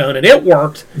time stone and it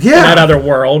worked in that other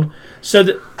world. So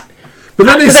that. But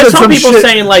then they said some people shit.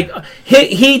 saying like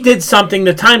he did something.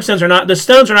 The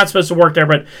stones are not supposed to work there,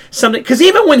 but something because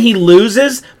even when he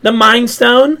loses the Mind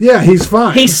Stone, he's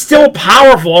fine. He's still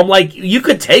powerful. I'm like, you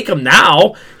could take him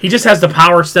now. He just has the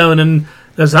Power Stone and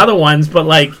those other ones, but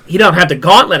like he don't have the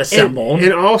Gauntlet assembled.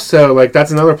 And also, like that's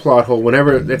another plot hole.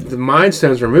 If the Mind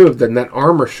Stone's removed, then that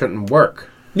armor shouldn't work.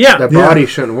 Yeah, that body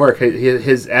shouldn't work.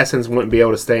 His essence wouldn't be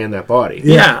able to stay in that body.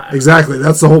 Yeah, exactly.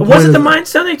 That's the whole point. Was it the Mind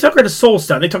Stone they took or the Soul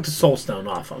Stone? They took the Soul Stone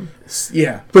off him.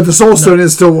 Yeah, but the Soul Stone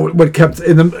is still what kept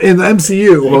in the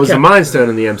MCU. Well, it was the Mind Stone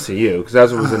in the MCU because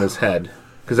that's what was in his head.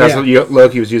 Because that's what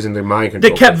Loki was using the mind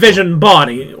control. They kept Vision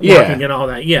body working and all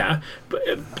that. Yeah, but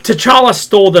T'Challa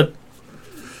stole the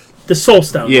Soul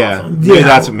Stone. Yeah, off him. Maybe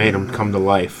that's what made him come to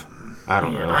life. I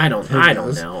don't know. I don't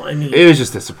know. I mean, it was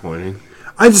just disappointing.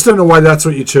 I just don't know why that's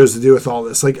what you chose to do with all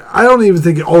this. Like, I don't even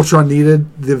think Ultron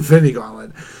needed the Infinity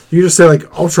Gauntlet. You just say,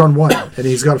 like, Ultron won, and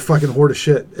he's got a fucking horde of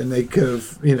shit, and they could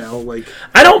have, you know, like...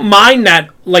 I don't mind that.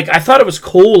 Like, I thought it was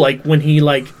cool, like, when he,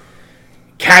 like,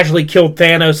 casually killed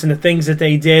Thanos and the things that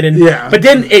they did. And but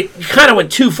then it kind of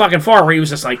went too fucking far where he was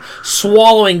just, like,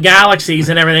 swallowing galaxies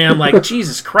and everything. I'm like,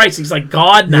 Jesus Christ, he's, like,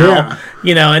 God now.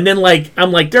 You know, and then, like,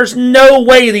 I'm like, there's no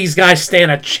way these guys stand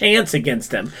a chance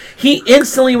against him. He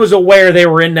instantly was aware they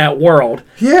were in that world.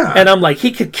 Yeah. And I'm like,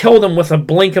 he could kill them with a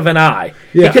blink of an eye.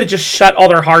 Yeah. He could have just shut all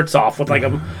their hearts off with, like,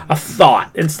 a thought.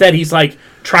 Instead, he's, like,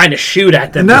 trying to shoot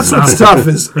at them. And that's what's tough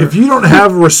is if you don't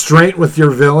have restraint with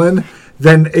your villain,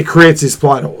 then it creates these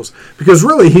plot holes. Because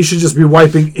really, he should just be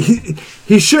wiping...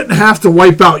 He shouldn't have to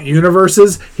wipe out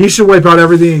universes. He should wipe out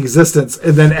everything in existence,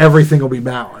 and then everything will be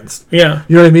balanced. Yeah.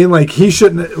 You know what I mean? Like, he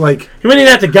shouldn't... Like, he wouldn't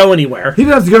even have to go anywhere. He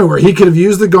didn't have to go anywhere. He could have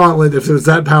used the gauntlet, if it was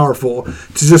that powerful,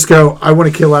 to just go, I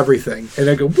want to kill everything. And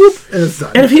then go, whoop, and it's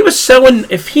done. And if he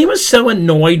was so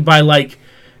annoyed by, like,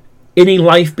 any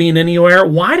life being anywhere,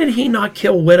 why did he not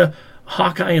kill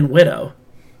Hawkeye and Widow?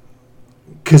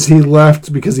 Because he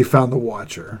left because he found the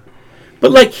Watcher. But,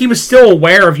 like, he was still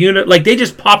aware of like, they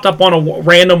just popped up on a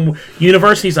random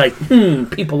universe. He's like,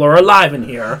 people are alive in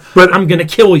here. But I'm going to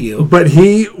kill you. But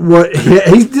he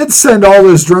did send all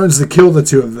those drones to kill the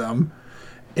two of them.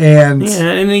 And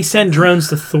he sent drones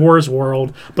to Thor's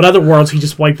world. But other worlds he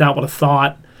just wiped out with a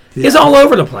thought. Yeah. He's all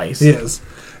over the place. He is.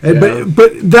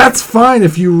 But that's fine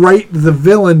if you write the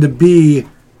villain to be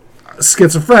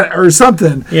schizophrenic or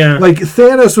something. Yeah. Like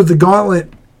Thanos with the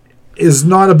gauntlet is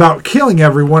not about killing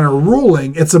everyone or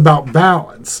ruling, it's about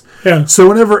balance. Yeah.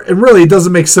 So and really it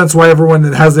doesn't make sense why everyone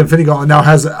that has the Infinity Gauntlet now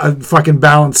has a fucking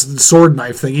balanced sword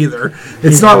knife thing either.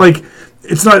 It's not like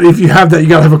if you have that you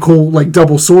gotta have a cool like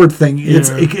double sword thing.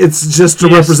 It's just to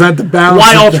represent the balance.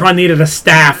 Why Ultron needed a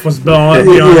staff was built.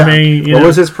 You know what I mean? What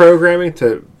was his programming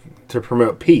to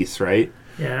promote peace, right?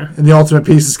 Yeah. And the ultimate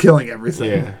peace is killing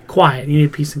everything. Yeah. Quiet. You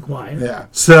need peace and quiet. Yeah.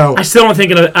 So I still don't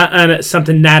think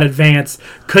something that advanced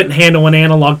couldn't handle an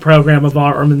analog program of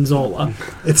Armin Zola.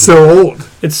 It's so old.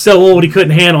 It's so old he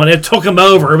couldn't handle it. It took him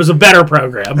over. It was a better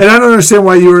program. And I don't understand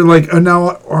why you were like, oh,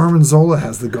 now Armin Zola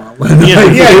has the gauntlet. Yeah,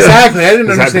 yeah, exactly. I didn't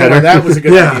understand why that was a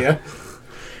good idea.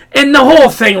 And the whole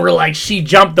thing where, like, she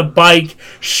jumped the bike,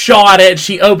 shot it,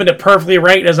 she opened it perfectly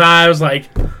right in his eye. I was like,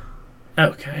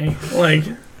 okay. Like,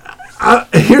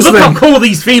 look how cool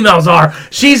these females are.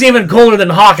 She's even cooler than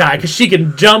Hawkeye because she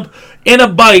can jump in a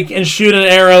bike and shoot an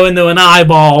arrow into an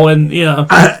eyeball. And, you know.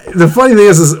 The funny thing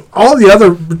is all the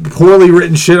other poorly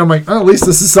written shit, I'm like, oh, at least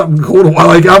this is something cool to watch.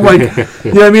 Like, I'm like,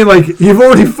 you know what I mean? Like, you've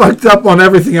already fucked up on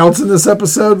everything else in this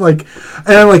episode. Like,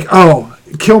 and I'm like, oh,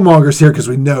 Killmonger's here because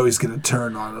we know he's going to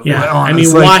turn on him. Yeah, I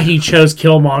mean, why he chose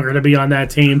Killmonger to be on that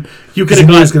team? You could have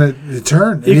got. He was going to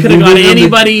turn. You could have got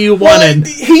anybody you wanted.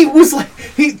 He was like,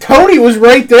 Tony was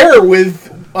right there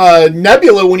with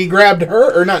Nebula when he grabbed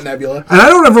her, or not Nebula. And I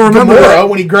don't ever remember Gamora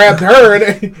when he grabbed her,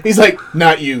 and he's like,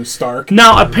 "Not you, Stark."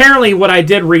 Now, apparently, what I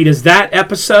did read is that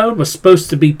episode was supposed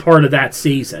to be part of that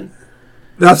season.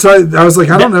 That's why I was like,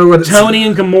 I don't know what it's... Tony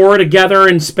and Gamora together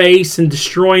in space and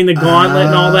destroying the gauntlet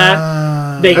and all that.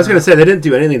 I was going to say, they didn't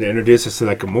do anything to introduce us to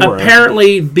that Gamora.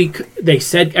 Apparently, they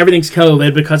said everything's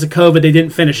COVID. Because of COVID, they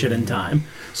didn't finish it in time.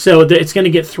 So it's going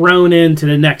to get thrown into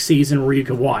the next season where you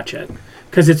can watch it.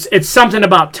 Because it's something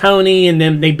about Tony, and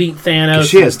then they beat Thanos.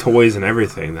 She has toys and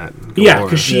everything. Yeah,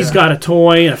 because she's got a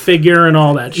toy and a figure and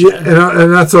all that shit. Yeah,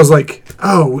 and that's what I was like,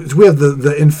 oh, we have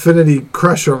the Infinity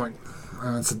Crusher. I'm like,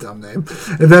 oh, that's a dumb name.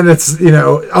 And then it's, it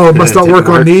must not work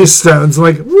on these stones. I'm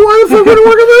like, why the fuck would it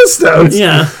work on those stones?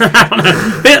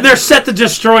 Yeah. They're set to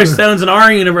destroy stones in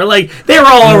our universe. Like, they were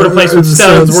all over the place with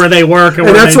stones where they work and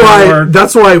where they don't work.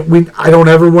 That's why I don't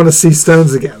ever want to see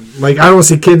stones again. Like, I don't want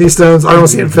to see kidney stones. I don't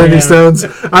want to see infinity stones.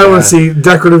 I don't want to see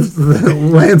decorative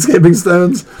landscaping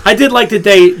stones. I did like that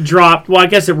they dropped... Well, I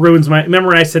guess it ruins my...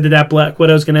 Remember I said that Black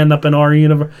Widow's going to end up in our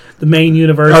universe, the main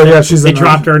universe? Oh, yeah, They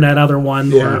dropped her in that other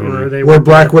one where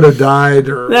Black Widow died.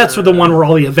 That's the one where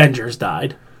all the Avengers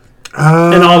died.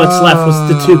 And all that's left was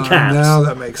the two Caps. Now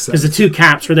that makes sense. Because the two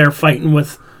Caps were there fighting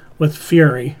with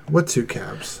Fury. What two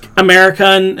Caps? America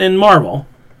and Marvel.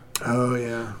 Oh,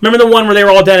 yeah. Remember the one where they were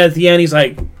all dead at the end? He's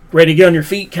like... Ready to get on your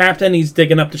feet, Captain? He's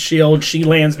digging up the shield. She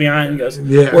lands behind and goes,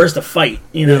 where's the fight?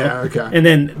 Yeah, okay. And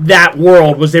then that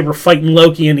world was they were fighting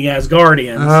Loki and the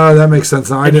Asgardians. Oh, that makes sense.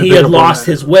 Now, and he had lost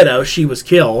his widow. She was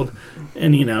killed.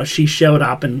 And, she showed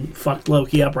up and fucked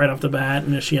Loki up right off the bat.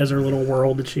 And she has her little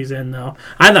world that she's in now.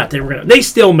 I thought they were going to... They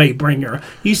still may bring her...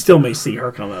 You still may see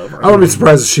her come over. I wouldn't be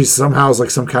surprised if she somehow is like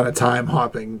some kind of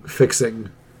time-hopping,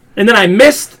 fixing... And then I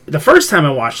missed the first time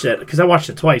I watched it because I watched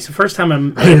it twice. The first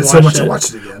time I hated it so much I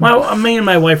watched it again. Me and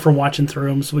my wife were watching through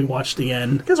them, so we watched the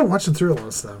end. You guys are watching through a lot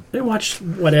of stuff. They watched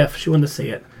What If. She wanted to see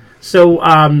it. So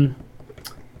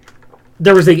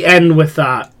there was the end with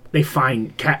they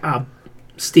find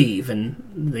Steve in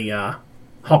the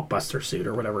Hulkbuster suit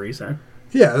or whatever he's in.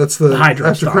 Yeah, that's the Hydra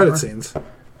after credit scenes.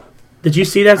 Did you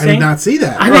see that scene? I did not see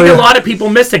that. I think a lot of people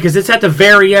missed it because it's at the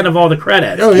very end of all the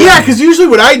credits. Oh, yeah, because usually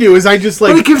what I do is I just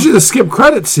like... But it gives you the skip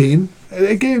credit scene.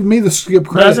 It gave me the skip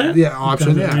credit Does it?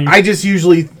 option. Yeah. I just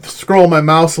usually scroll my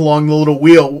mouse along the little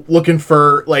wheel looking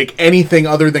for like anything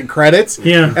other than credits.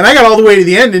 Yeah. And I got all the way to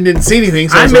the end and didn't see anything.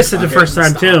 So I was missed like, it the first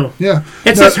time, too. Yeah.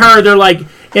 It's just her. They're like...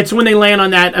 It's when they land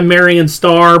on that American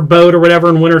Star boat or whatever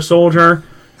in Winter Soldier.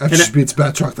 After she beats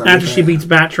Batroc. After she beats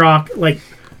Batroc, like...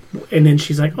 And then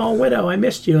she's like, "Oh, Widow, I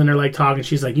missed you." And they're like talking.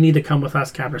 She's like, "You need to come with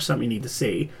us, Cap. There's something you need to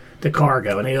see." The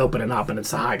cargo, and they open it up, and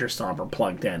it's the Hydra Stomper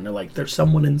plugged in. They're like, "There's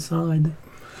someone inside."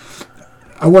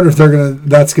 I wonder if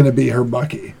that's gonna be her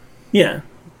Bucky. Yeah.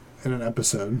 In an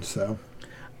episode, so.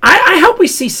 I hope we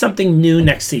see something new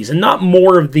next season, not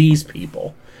more of these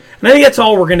people. And I think that's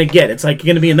all we're gonna get. It's like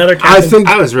going to be another. I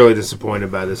was really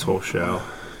disappointed by this whole show.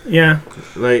 Yeah.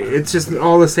 Like, it's just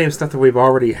all the same stuff that we've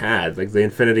already had. Like, the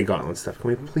Infinity Gauntlet stuff.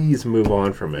 Can we please move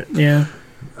on from it? Yeah.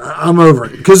 I'm over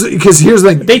it. Because here's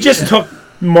the thing. They just took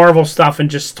Marvel stuff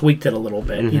and just tweaked it a little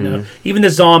bit, Even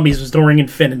the zombies was during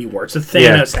Infinity War, so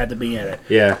Thanos had to be in it.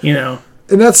 Yeah.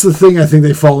 And that's the thing I think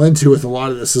they fall into with a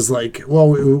lot of this is like, well,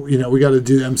 we got to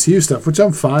do the MCU stuff, which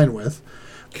I'm fine with.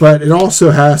 But it also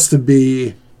has to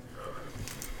be...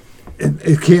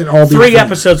 It can't all be... 3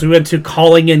 episodes we went to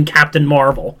calling in Captain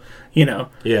Marvel,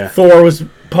 Yeah. Thor was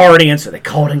partying, so they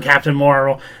called in Captain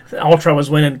Marvel. Ultra was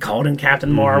winning, called in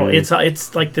Captain Marvel. It's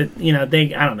like I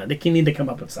don't know. They need to come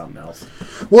up with something else.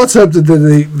 Well, let's hope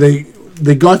that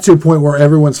they got to a point where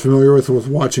everyone's familiar with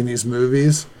watching these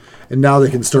movies, and now they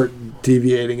can start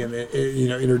deviating and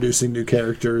introducing new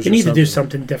characters. They need to do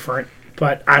something different,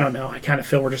 but I don't know. I kind of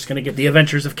feel we're just going to get the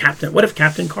adventures of Captain... What if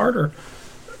Captain Carter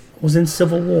was in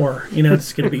Civil War?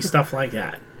 It's going to be stuff like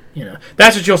that.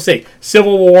 That's what you'll see.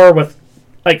 Civil War with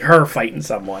like her fighting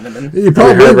someone, and then you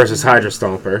probably her versus Hydra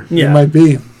Stomper. Yeah, it might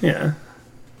be. Yeah.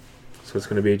 So it's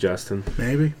going to be Justin,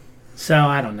 maybe. So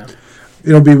I don't know.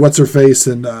 It'll be what's her face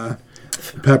and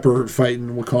Pepper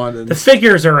fighting Wakanda. The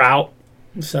figures are out,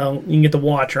 so you can get the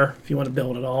Watcher if you want to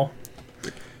build it all.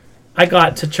 I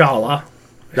got T'Challa.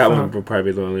 That one would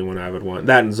probably be the only one I would want.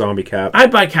 That and Zombie Cap.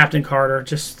 I'd buy Captain Carter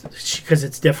just because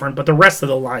it's different, but the rest of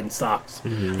the line sucks.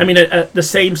 I mean, the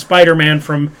same Spider-Man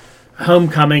from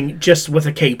Homecoming just with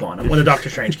a cape on him, with a Doctor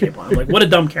Strange cape on him. Like, what a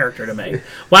dumb character to make.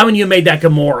 Why wouldn't you have made that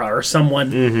Gamora or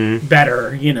someone better,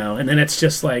 And then it's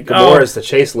just like... Gamora's the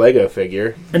Chase Lego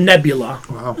figure. A Nebula.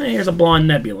 Wow. Hey, here's a blonde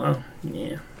Nebula.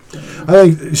 Yeah.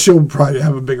 I think she'll probably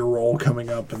have a bigger role coming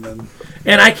up, and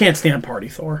I can't stand Party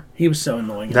Thor. He was so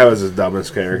annoying. That was his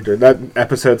dumbest character. That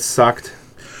episode sucked.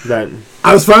 I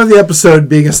was fine with the episode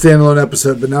being a standalone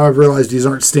episode, but now I've realized these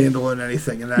aren't standalone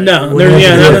anything. And no, they're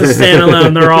not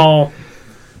standalone. They're all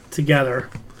together.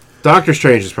 Doctor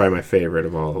Strange is probably my favorite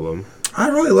of all of them. I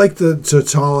really like the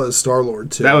T'Challa as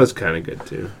Star-Lord, too. That was kind of good,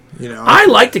 too. You know, I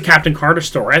liked the Captain Carter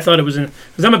story. I thought it was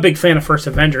because I'm a big fan of First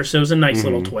Avenger, so it was a nice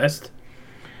little twist.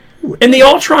 And the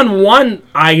Ultron one,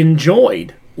 I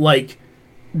enjoyed. Like,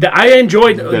 I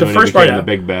enjoyed the first part of the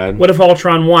big bad. What if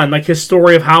Ultron won? Like his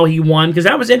story of how he won, because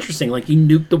that was interesting. Like he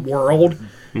nuked the world,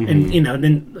 and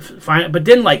but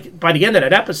then like by the end of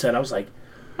that episode, I was like,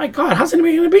 my God, how's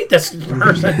anybody going to beat this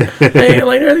person?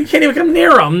 They can't even come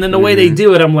near him. And then the way they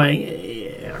do it, I'm like,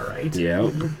 yeah, all right.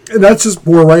 Yeah. and that's just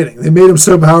poor writing. They made him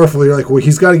so powerful. You're like, well,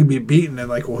 he's got to be beaten, and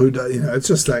like, well, who does? You know, it's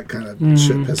just that kind of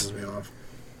shit pisses me off.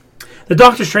 The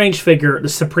Doctor Strange figure, the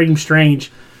Supreme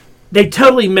Strange, they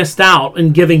totally missed out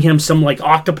in giving him some like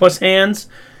octopus hands.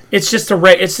 It's just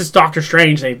Doctor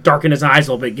Strange. They darkened his eyes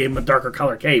a little bit, gave him a darker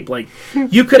color cape. Like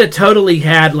you could have totally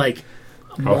had like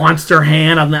a monster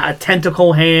hand, a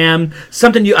tentacle hand,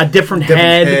 a different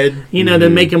head. You know, to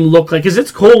make him look like, because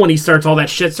it's cool when he starts, all that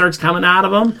shit starts coming out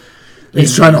of him.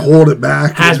 He's trying to hold it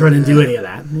back. Hasbro didn't do any of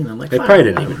that. You know, like They probably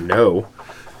didn't even know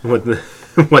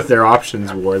what their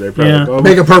options were. They're probably like, oh,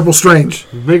 Make a purple Strange.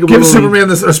 Give Superman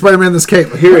this or Spider-Man this cape.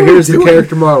 Here's the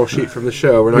character model sheet from the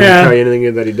show. We're not going to tell you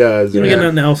anything that he does. You don't get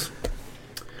nothing else.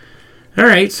 All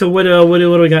right, so what do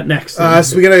we got next?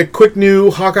 So we got a quick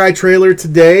new Hawkeye trailer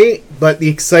today, but the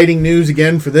exciting news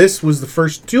again for this was the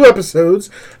first 2 episodes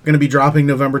are going to be dropping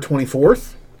November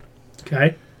 24th.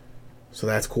 Okay. So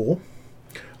that's cool.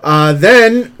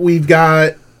 Then we've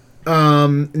got...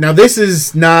 now this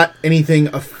is not anything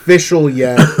official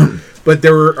yet, but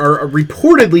there are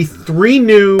reportedly 3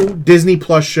 new Disney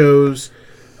Plus shows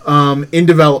in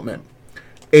development.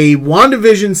 A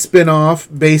WandaVision spin-off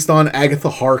based on Agatha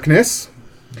Harkness.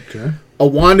 Okay. A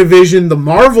WandaVision The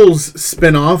Marvels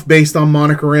spin-off based on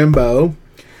Monica Rambeau.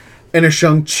 And a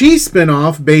Shang-Chi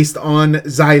spin-off based on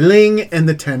Xiling and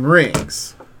the Ten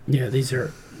Rings. Yeah, these are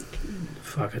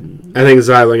fucking... I think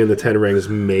Xiling and the Ten Rings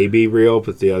may be real,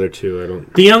 but the other 2, I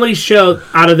don't... The only show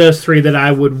out of those 3 that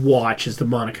I would watch is the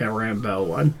Monica Rambeau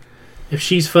one. If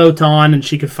she's Photon and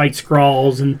she could fight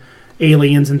Skrulls and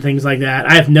aliens and things like that,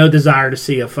 I have no desire to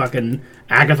see a fucking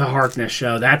Agatha Harkness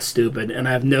show. That's stupid. And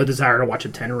I have no desire to watch a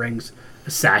Ten Rings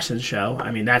assassin show.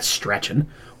 I mean, that's stretching.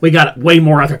 We got way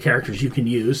more other characters you can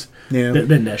use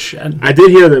than this shit. I did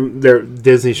hear that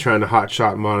Disney's trying to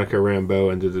hotshot Monica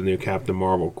Rambeau into the new Captain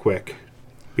Marvel quick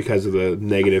because of the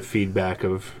negative feedback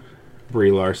of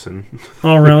Brie Larson.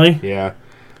 Oh, really? Yeah.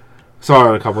 Saw it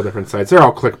on a couple different sites. They're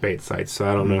all clickbait sites, so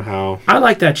I don't know how... I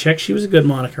like that chick. She was a good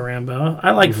Monica Rambeau. I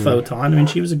like Photon. I mean,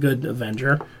 she was a good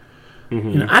Avenger. You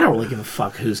know, I don't really give a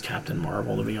fuck who's Captain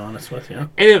Marvel, to be honest with you.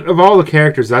 And of all the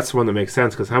characters, that's the one that makes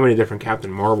sense, because how many different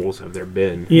Captain Marvels have there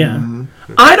been? Yeah.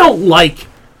 I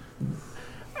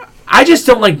just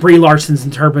don't like Brie Larson's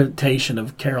interpretation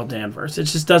of Carol Danvers. It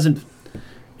just doesn't...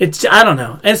 I don't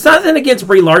know. And it's nothing against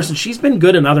Brie Larson. She's been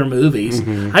good in other movies.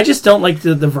 I just don't like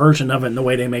the version of it and the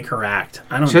way they make her act.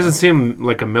 I don't know. She doesn't seem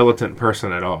like a militant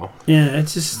person at all. Yeah,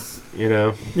 it's just... You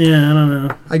know? Yeah, I don't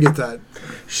know. I get that.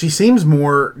 She seems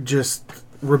more just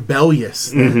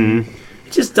rebellious. It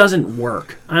just doesn't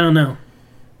work. I don't know.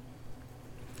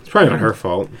 It's probably not her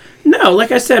fault. No,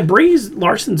 like I said, Brie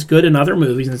Larson's good in other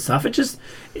movies and stuff. It just,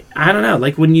 I don't know.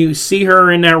 Like when you see her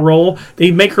in that role,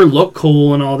 they make her look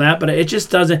cool and all that, but it just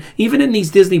doesn't. Even in these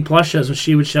Disney Plus shows, when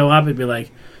she would show up, it'd be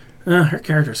like, her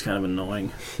character's kind of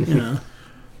annoying. You know,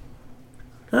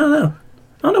 I don't know.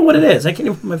 I don't know what it is. I can't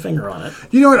even put my finger on it.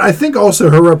 You know what? I think also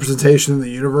her representation in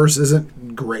the universe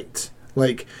isn't great.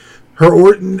 Like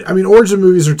origin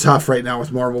movies are tough right now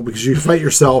with Marvel because you fight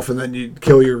yourself and then you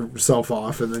kill yourself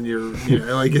off and then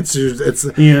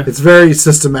it's very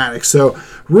systematic. So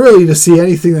really, to see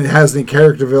anything that has any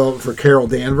character development for Carol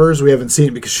Danvers, we haven't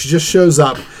seen, because she just shows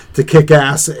up to kick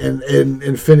ass in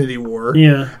Infinity War.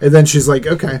 Yeah, and then she's like,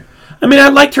 okay. I mean, I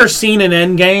liked her scene in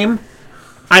Endgame.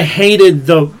 I hated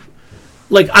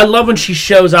I love when she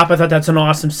shows up. I thought that's an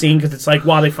awesome scene because it's like,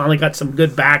 wow, they finally got some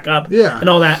good backup and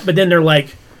all that. But then they're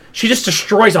like, she just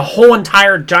destroys a whole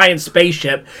entire giant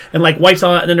spaceship and like wipes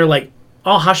all that. And then they're like,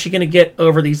 oh, how's she going to get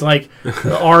over these like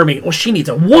the army? Well, she needs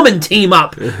a woman team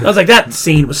up. I was like, that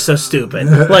scene was so stupid.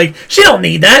 Like, she don't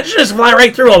need that. She just fly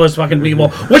right through all those fucking people,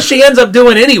 which she ends up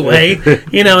doing anyway,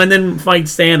 and then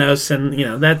fights Thanos.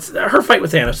 And, that's her fight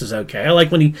with Thanos is okay. I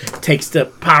like when he takes the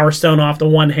Power Stone off the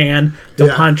one hand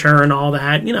to punch her and all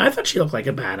that. I thought she looked like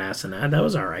a badass in that. That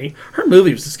was all right. Her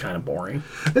movie was just kind of boring.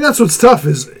 And that's what's tough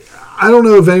is, I don't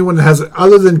know if anyone has,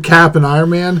 other than Cap and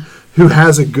Iron Man, who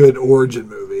has a good origin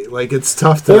movie. Like, it's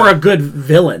tough to... Or a good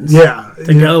villains to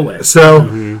go with.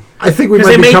 So, I think we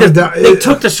might be coming down... They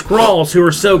took the Skrulls, who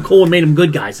were so cool, and made them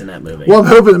good guys in that movie. Well, I'm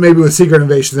hoping that maybe with Secret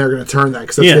Invasion, they're going to turn that,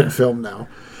 because that's getting filmed now.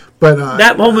 But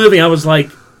that whole movie, I was like,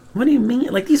 what do you mean?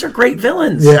 Like, these are great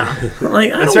villains. Yeah.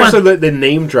 Like, I don't Especially want... the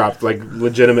name dropped, like,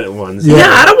 legitimate ones. Yeah,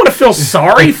 I don't want to feel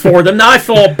sorry for them. Now I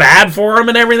feel all bad for them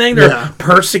and everything. They're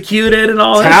persecuted and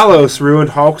all that. Talos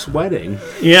ruined Hulk's wedding.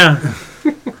 Yeah.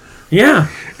 Yeah.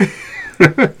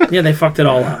 Yeah, they fucked it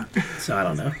all up. So I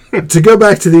don't know. To go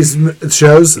back to these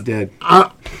shows, He did.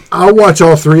 I'll watch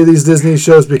all 3 of these Disney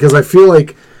shows because I feel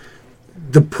like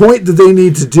the point that they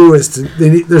need to do is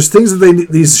there's things that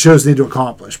these shows need to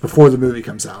accomplish before the movie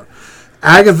comes out.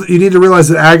 Agatha, you need to realize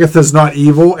that Agatha's not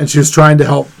evil, and she was trying to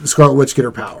help Scarlet Witch get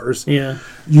her powers. Yeah.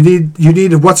 You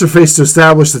need what's her face to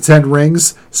establish the 10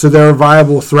 rings, so they're a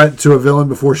viable threat to a villain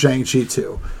before Shang-Chi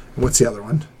 2. What's the other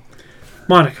one?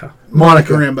 Monica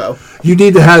Rambeau. You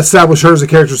need to establish her as a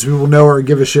character so people know her and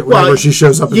give a shit whenever she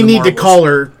shows up. You need to call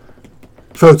her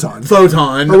Photon,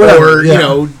 or you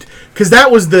know, because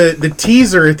that was the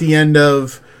teaser at the end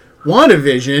of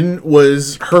WandaVision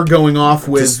was her going off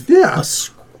with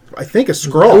I think a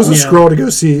scroll. It was a scroll to go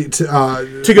see to go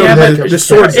to the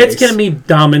sword. It's going to be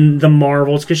dumb in the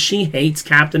Marvels because she hates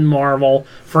Captain Marvel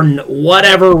for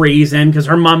whatever reason because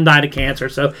her mom died of cancer,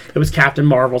 so it was Captain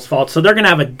Marvel's fault. So they're going to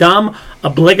have a dumb,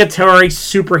 obligatory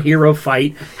superhero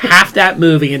fight half that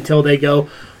movie until they go,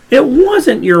 it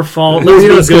wasn't your fault.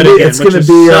 Let's be good again, which is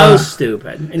so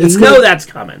stupid. And you know that's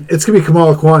coming. It's going to be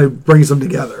Kamala Khan who brings them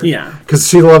together. Yeah. Because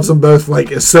she loves them both,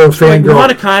 like, is so fangirl.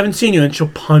 Monica, I haven't seen you. And she'll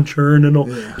punch her, and then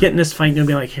they'll get in this fight, and they'll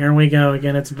be like, here we go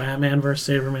again. It's Batman versus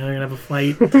Superman. We're going to have a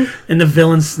fight. And the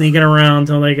villain's sneaking around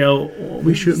until they go,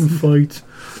 we shouldn't fight.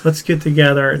 Let's get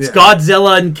together. It's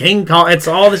Godzilla and King Kong. It's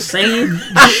all the same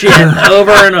shit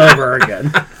over and over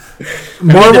again.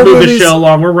 Marvel move movies, the show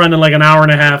along. We're running like an hour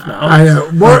and a half now. I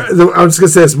know. I was just gonna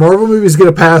say this: Marvel movies get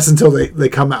a pass until they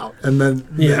come out, and then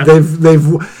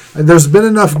there's been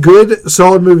enough good,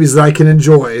 solid movies that I can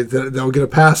enjoy that they'll get a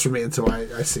pass from me until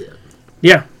I see it.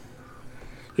 Yeah.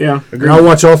 Yeah. And I'll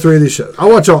watch all 3 of these shows.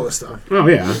 I'll watch all this stuff. Oh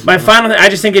yeah. My final thing, I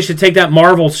just think they should take that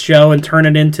Marvel show and turn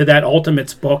it into that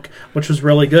Ultimates book, which was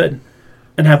really good.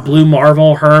 And have Blue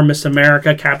Marvel, her, Miss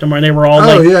America, Captain Marvel. They were all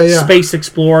space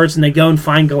explorers, and they go and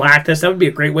find Galactus. That would be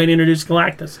a great way to introduce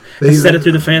Galactus. Instead of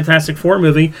through the Fantastic Four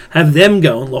movie, have them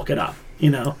go and look it up.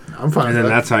 You know, I'm fine. And then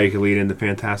that's how you can lead into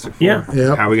Fantastic Four. Yeah.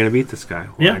 Yep. How are we going to beat this guy?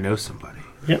 Well, I know somebody.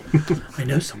 Yep. I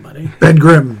know somebody. Ben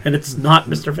Grimm. And it's not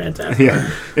Mr. Fantastic.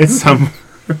 Yeah. It's some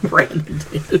random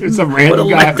dude. It's some random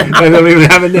guy that don't even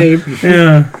have a name.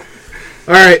 Yeah.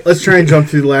 All right, let's try and jump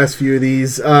through the last few of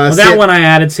these. That one I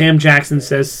added. Sam Jackson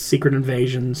says Secret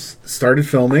Invasions started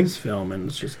filming. It's filming.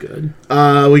 It's just good.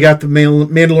 We got the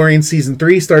Mandalorian season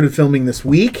 3 started filming this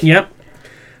week. Yep.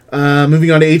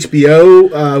 Moving on to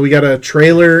HBO, we got a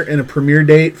trailer and a premiere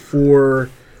date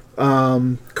for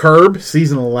Curb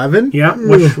season 11. Yep,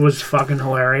 which was fucking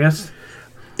hilarious.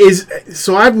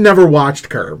 So I've never watched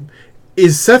Curb.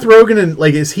 Is Seth Rogen and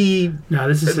is he? No,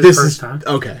 this is his first time.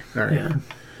 Okay, all right. Yeah.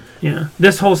 Yeah,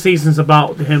 this whole season's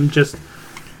about him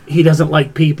he doesn't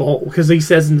like people, because he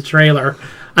says in the trailer,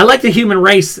 I like the human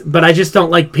race, but I just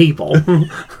don't like people.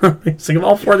 It's like, I'm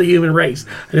all for the human race.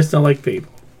 I just don't like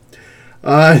people.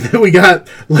 Then we got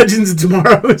Legends of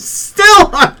Tomorrow is still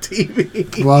on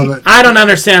TV. Love it. I don't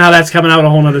understand how that's coming out a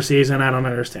whole nother season. I don't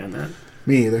understand that.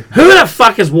 Me either. Who the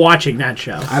fuck is watching that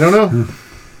show? I don't know.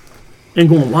 And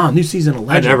going, wow, new season of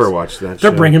Legends. I never watched that show.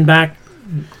 They're bringing back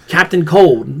Captain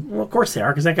Cold. Well, of course they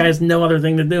are, because that guy has no other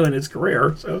thing to do in his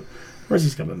career. So, where's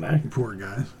he coming back? Poor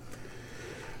guy.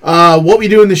 What We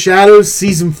Do in the Shadows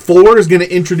season 4 is going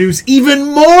to introduce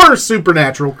even more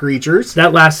supernatural creatures.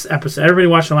 That last episode. Everybody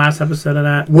watched the last episode of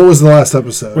that? What was the last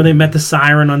episode? Where they met the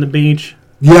siren on the beach.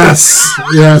 Yes.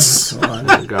 Yes. I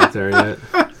haven't got there yet.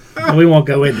 Well, we won't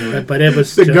go into it, but it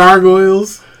was the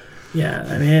gargoyles. Yeah,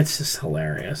 I mean, it's just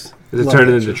hilarious. Is it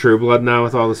turning into True Blood now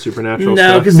with all the supernatural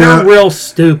stuff? No, because they're real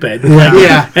stupid.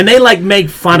 Yeah. And they, make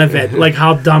fun of it, like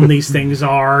how dumb these things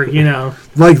are, you know.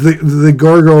 Like, the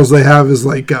gargoyles they have is,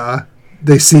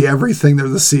 they see everything. They're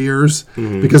the seers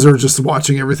because they're just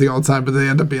watching everything all the time, but they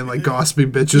end up being, gossipy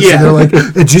bitches. Yeah. And they're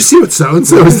like, did you see what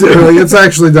so-and-so is doing? It's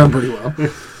actually done pretty well.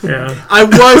 Yeah.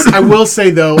 I will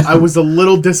say, though, I was a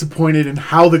little disappointed in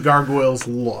how the gargoyles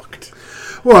looked.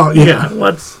 Well, Yeah,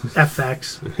 what's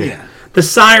FX? Yeah. The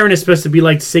siren is supposed to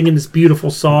be singing this beautiful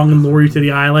song and lure you to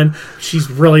the island. She's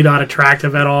really not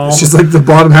attractive at all. She's like the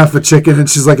bottom half of a chicken, and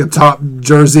she's like a top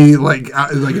Jersey, like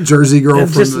a Jersey girl.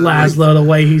 It's just Laszlo, the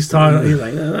way he's talking. He's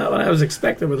like, not what I was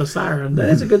expecting with a siren. That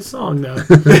is a good song, though.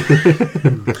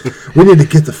 We need to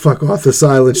get the fuck off this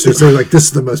island. She's like, this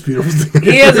is the most beautiful thing.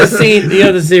 He has a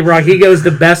scene, Rock. He goes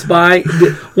to Best Buy.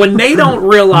 When they don't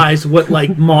realize what,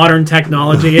 modern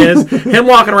technology is, him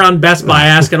walking around Best Buy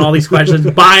asking all these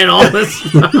questions, buying all this this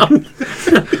stuff.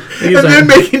 And then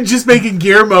making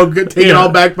Guillermo take it all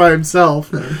back by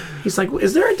himself. He's like,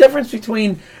 is there a difference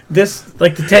between this,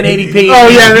 like the 1080p? Oh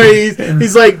yeah, no,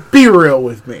 he's like, be real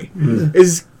with me.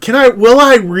 Will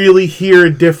I really hear a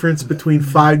difference between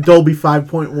Dolby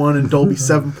 5.1 and Dolby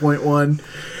 7.1?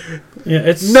 Yeah,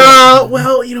 it's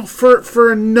well,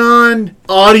 for a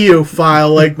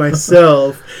non-audiophile like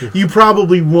myself, you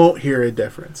probably won't hear a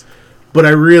difference. But I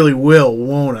really will,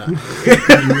 won't I?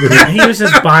 He was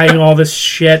just buying all this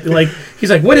shit. Like, he's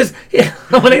like, what is...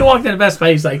 When he walked into Best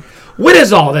Buy, he's like, what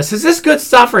is all this? Is this good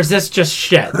stuff or is this just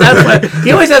shit? That's what...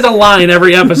 He always has a line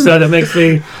every episode that makes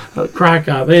me crack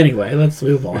up. Anyway, let's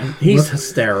move on. He's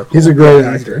hysterical. He's a great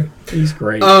actor. He's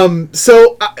great.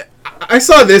 So I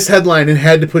saw this headline and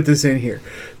had to put this in here.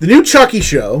 The new Chucky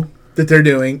show that they're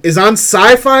doing is on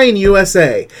Sci-Fi and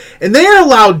USA, and they are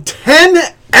allowed 10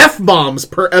 F-bombs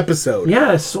per episode.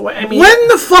 Yeah, so, I mean... When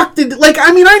the fuck did...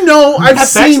 I know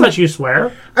FX lets you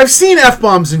swear. I've seen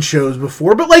F-bombs in shows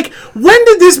before, but, when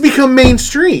did this become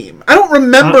mainstream? I don't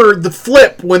remember the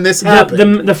flip when this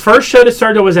happened. The first show that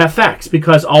started was FX,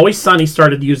 because Always Sunny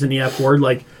started using the F word,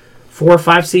 4 or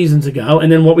 5 seasons ago,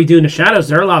 and then What We Do in the Shadows,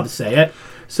 they're allowed to say it.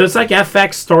 So it's like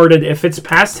FX started, if it's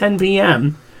past 10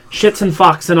 p.m., shits and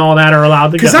fucks and all that are allowed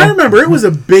to go. Because I remember it was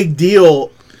a big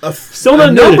deal a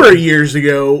number of years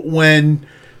ago when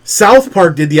South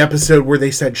Park did the episode where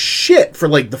they said shit for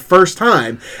the first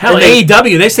time. Hell,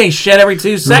 AEW, they say shit every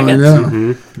 2 seconds. Oh,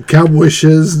 yeah. Cowboy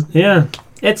shiz. Yeah.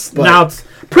 It's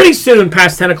pretty soon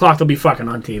past 10 o'clock they'll be fucking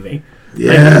on TV.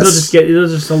 Yes. They'll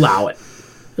just allow it.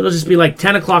 It'll just be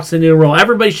 10 o'clock's the new rule.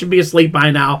 Everybody should be asleep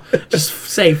by now. Just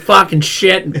say fucking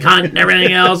shit and cunt and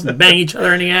everything else and bang each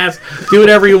other in the ass. Do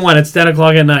whatever you want. It's 10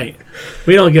 o'clock at night.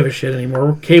 We don't give a shit anymore.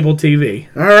 We're cable TV.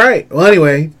 All right. Well,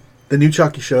 anyway, the new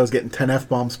Chucky show is getting 10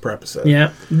 F-bombs per episode.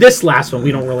 Yeah. This last one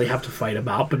we don't really have to fight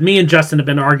about, but me and Justin have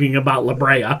been arguing about La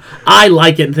Brea. I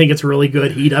like it and think it's really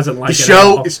good. He doesn't like it at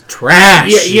all. The show is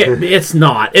trash. Yeah, it's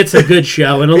not. It's a good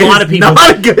show, and a lot of people...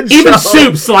 not a good even show.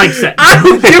 Soups likes it. I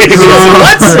don't give a shit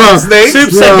what Soups thinks.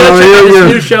 Soups said, go check out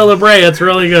this new show, La Brea. It's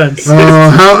really good.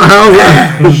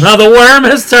 Now the worm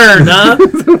has turned, huh?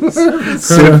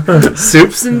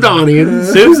 Soups and Donnie.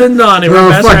 Soups and Donnie. We're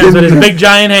best friends with his big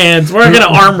giant hands. We're going to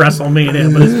arm wrestle me and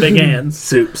him with his big hands.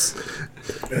 Soups.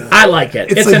 I like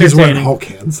it. It's like he's wearing entertaining. Hulk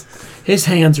hands. His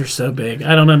hands are so big.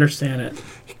 I don't understand it.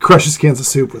 He crushes cans of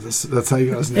soup with this. That's how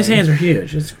you got his name. His hands are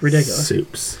huge. It's ridiculous.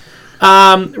 Soups.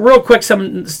 Real quick,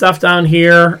 some stuff down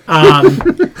here.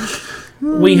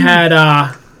 We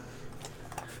had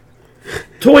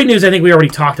toy news. I think we already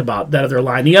talked about that other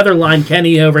line. The other line,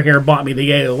 Kenny over here bought me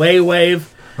the AOA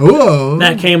Wave. Oh,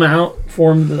 That came out.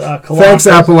 Formed Colossus. Thanks,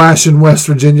 Appalachian, West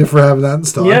Virginia, for having that in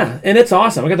stock. Yeah, and it's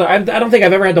awesome. I don't think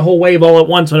I've ever had the whole wave all at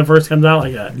once when it first comes out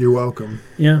like that. You're welcome.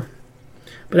 Yeah.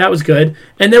 But that was good.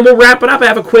 And then we'll wrap it up. I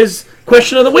have a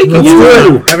question of the week. Let's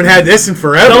do it. Haven't had this in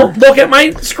forever. Don't look at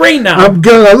my screen now. I'm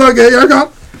good. I look at you. I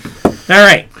got. All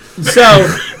right. So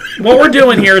what we're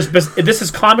doing here is this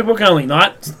is comic book only,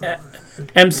 not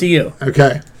MCU.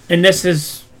 Okay. And this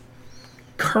is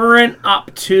current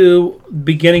up to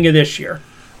beginning of this year.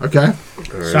 Okay.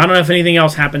 So I don't know if anything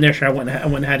else happened this year. I wouldn't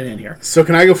have had it in here. So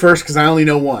can I go first because I only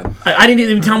know one? I didn't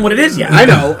even tell him what it is yet. I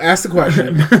know. Ask the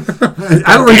question.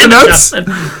 I don't read the notes.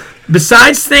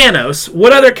 Besides Thanos,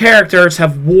 what other characters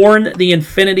have worn the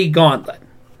Infinity Gauntlet?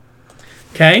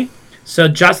 Okay, so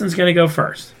Justin's going to go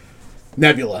first.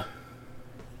 Nebula.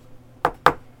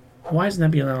 Why is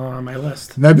Nebula on my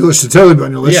list? Nebula should totally be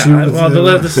on your list. Yeah,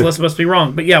 this list must be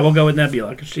wrong. But yeah, we'll go with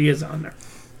Nebula because she is on there.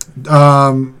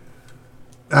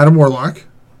 Adam Warlock.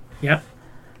 Yep.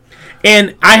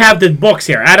 And I have the books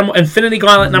here. Infinity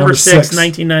Gauntlet number 6,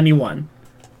 1991.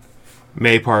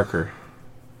 May Parker.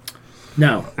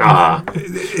 No.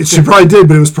 She probably did,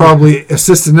 but it was probably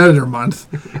assistant editor month,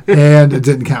 and it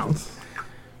didn't count.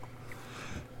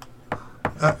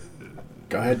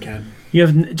 Go ahead, Ken. You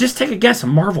have just take a guess.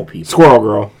 Marvel people. Squirrel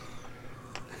Girl.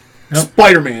 Nope.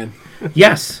 Spider-Man.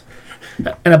 Yes.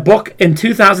 And a book in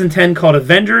 2010 called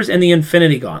Avengers and the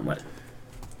Infinity Gauntlet.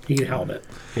 He held it.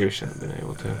 He should have been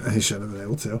able to. He should have been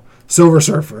able to. Silver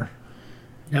Surfer.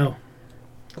 No.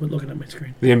 Quit looking at my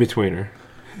screen. The In-Betweener.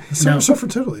 Silver Surfer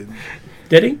totally.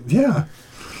 Did he? Yeah.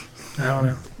 I don't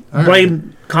know. All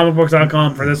Blame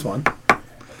comicbooks.com for this one.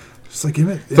 Just like, give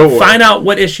it. Thor. Find out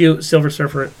what issue Silver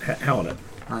Surfer held it.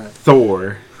 All right.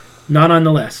 Thor. Not on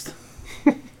the list.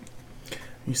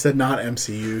 You said not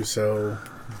MCU, so...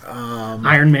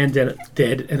 Iron Man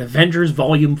did an Avengers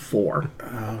Volume 4.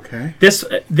 Okay.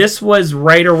 This was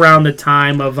right around the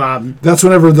time of... That's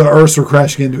whenever the Earths were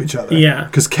crashing into each other. Yeah.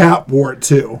 Because Cap wore it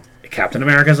too. Captain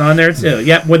America's on there too.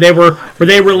 Yep, where they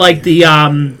were like the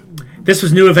this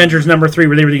was New Avengers number 3,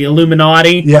 where they were the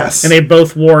Illuminati. Yes. And they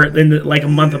both wore it in like a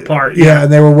month apart. Yeah,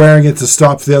 and they were wearing it to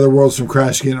stop the other worlds from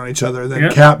crashing in on each other. Then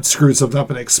Yep. Cap screwed something up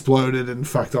and exploded and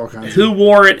fucked all kinds Who of...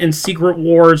 wore it in Secret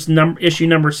Wars issue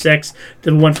number 6,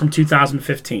 the one from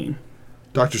 2015?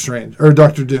 Dr. Strange. Or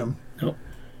Dr. Doom.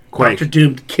 Quake. Dr.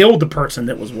 Doom killed the person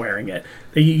that was wearing it.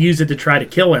 They used it to try to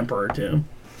kill Emperor Doom.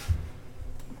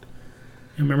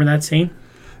 You remember that scene?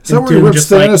 Is that where he Doom rips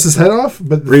just Thanos' head off?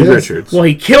 But Reed Thanos- Richards. Well,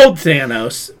 he killed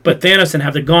Thanos, but Thanos didn't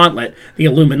have the gauntlet. The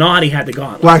Illuminati had the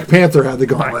gauntlet. Black Panther had the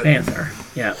Black gauntlet. Panther.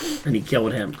 Yeah, and he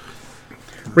killed him.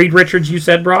 Reed Richards, you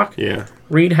said, Brock? Yeah.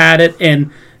 Reed had it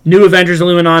in New Avengers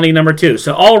Illuminati number 2.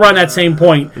 So all around that same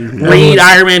point, Reed,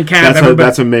 Iron Man, Cap,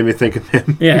 That's what made me think of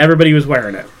him. yeah, everybody was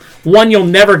wearing it. One you'll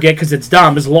never get because it's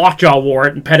dumb is Lockjaw wore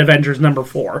it in Pet Avengers number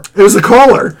 4. It was a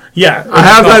collar. Yeah. I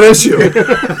have that issue.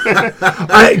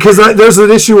 Because there's an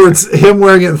issue where it's him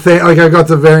wearing it. Like I got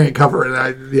the variant cover, and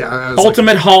I was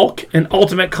Ultimate Hulk and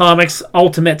Ultimate Comics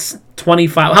Ultimates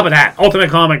 25. How about that? Ultimate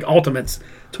Comic Ultimates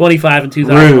 25 in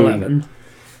 2011.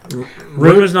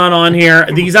 Rune is not on here.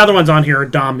 These other ones on here are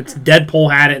dumb. It's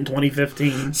Deadpool had it in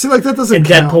 2015. See, like that doesn't In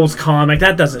count. Deadpool's comic,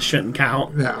 that shouldn't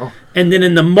count. No. And then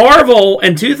in the Marvel,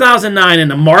 in 2009, in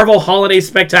the Marvel Holiday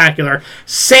Spectacular,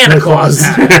 Santa Claus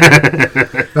had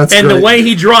it. That's And great. the way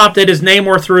he dropped it, his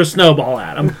Namor threw a snowball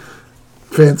at him,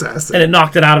 Fantastic. and it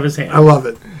knocked it out of his I hand. love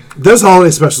it. Those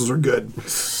holiday specials were good.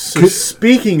 So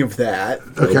speaking of that,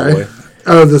 Okay.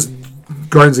 Oh, this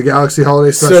Guardians of the Galaxy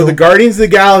holiday special. so the Guardians of the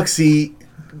Galaxy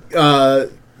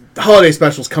holiday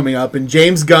special's coming up, and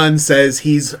James Gunn says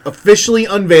he's officially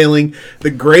unveiling the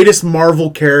greatest Marvel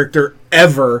character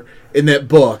ever in that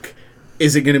book.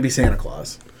 Is it going to be Santa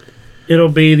Claus? It'll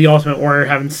be the Ultimate Warrior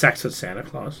having sex with Santa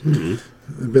Claus.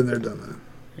 I've been there, done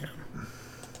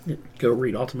that. Go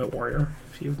read Ultimate Warrior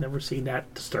if you've never seen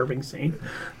that disturbing scene.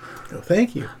 Oh,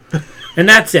 thank you. And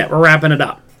that's it. We're wrapping it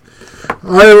up.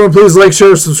 All right, everyone, please like,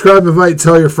 share, subscribe, invite,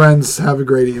 tell your friends. Have a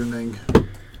great evening.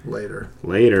 Later.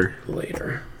 Later.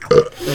 Later.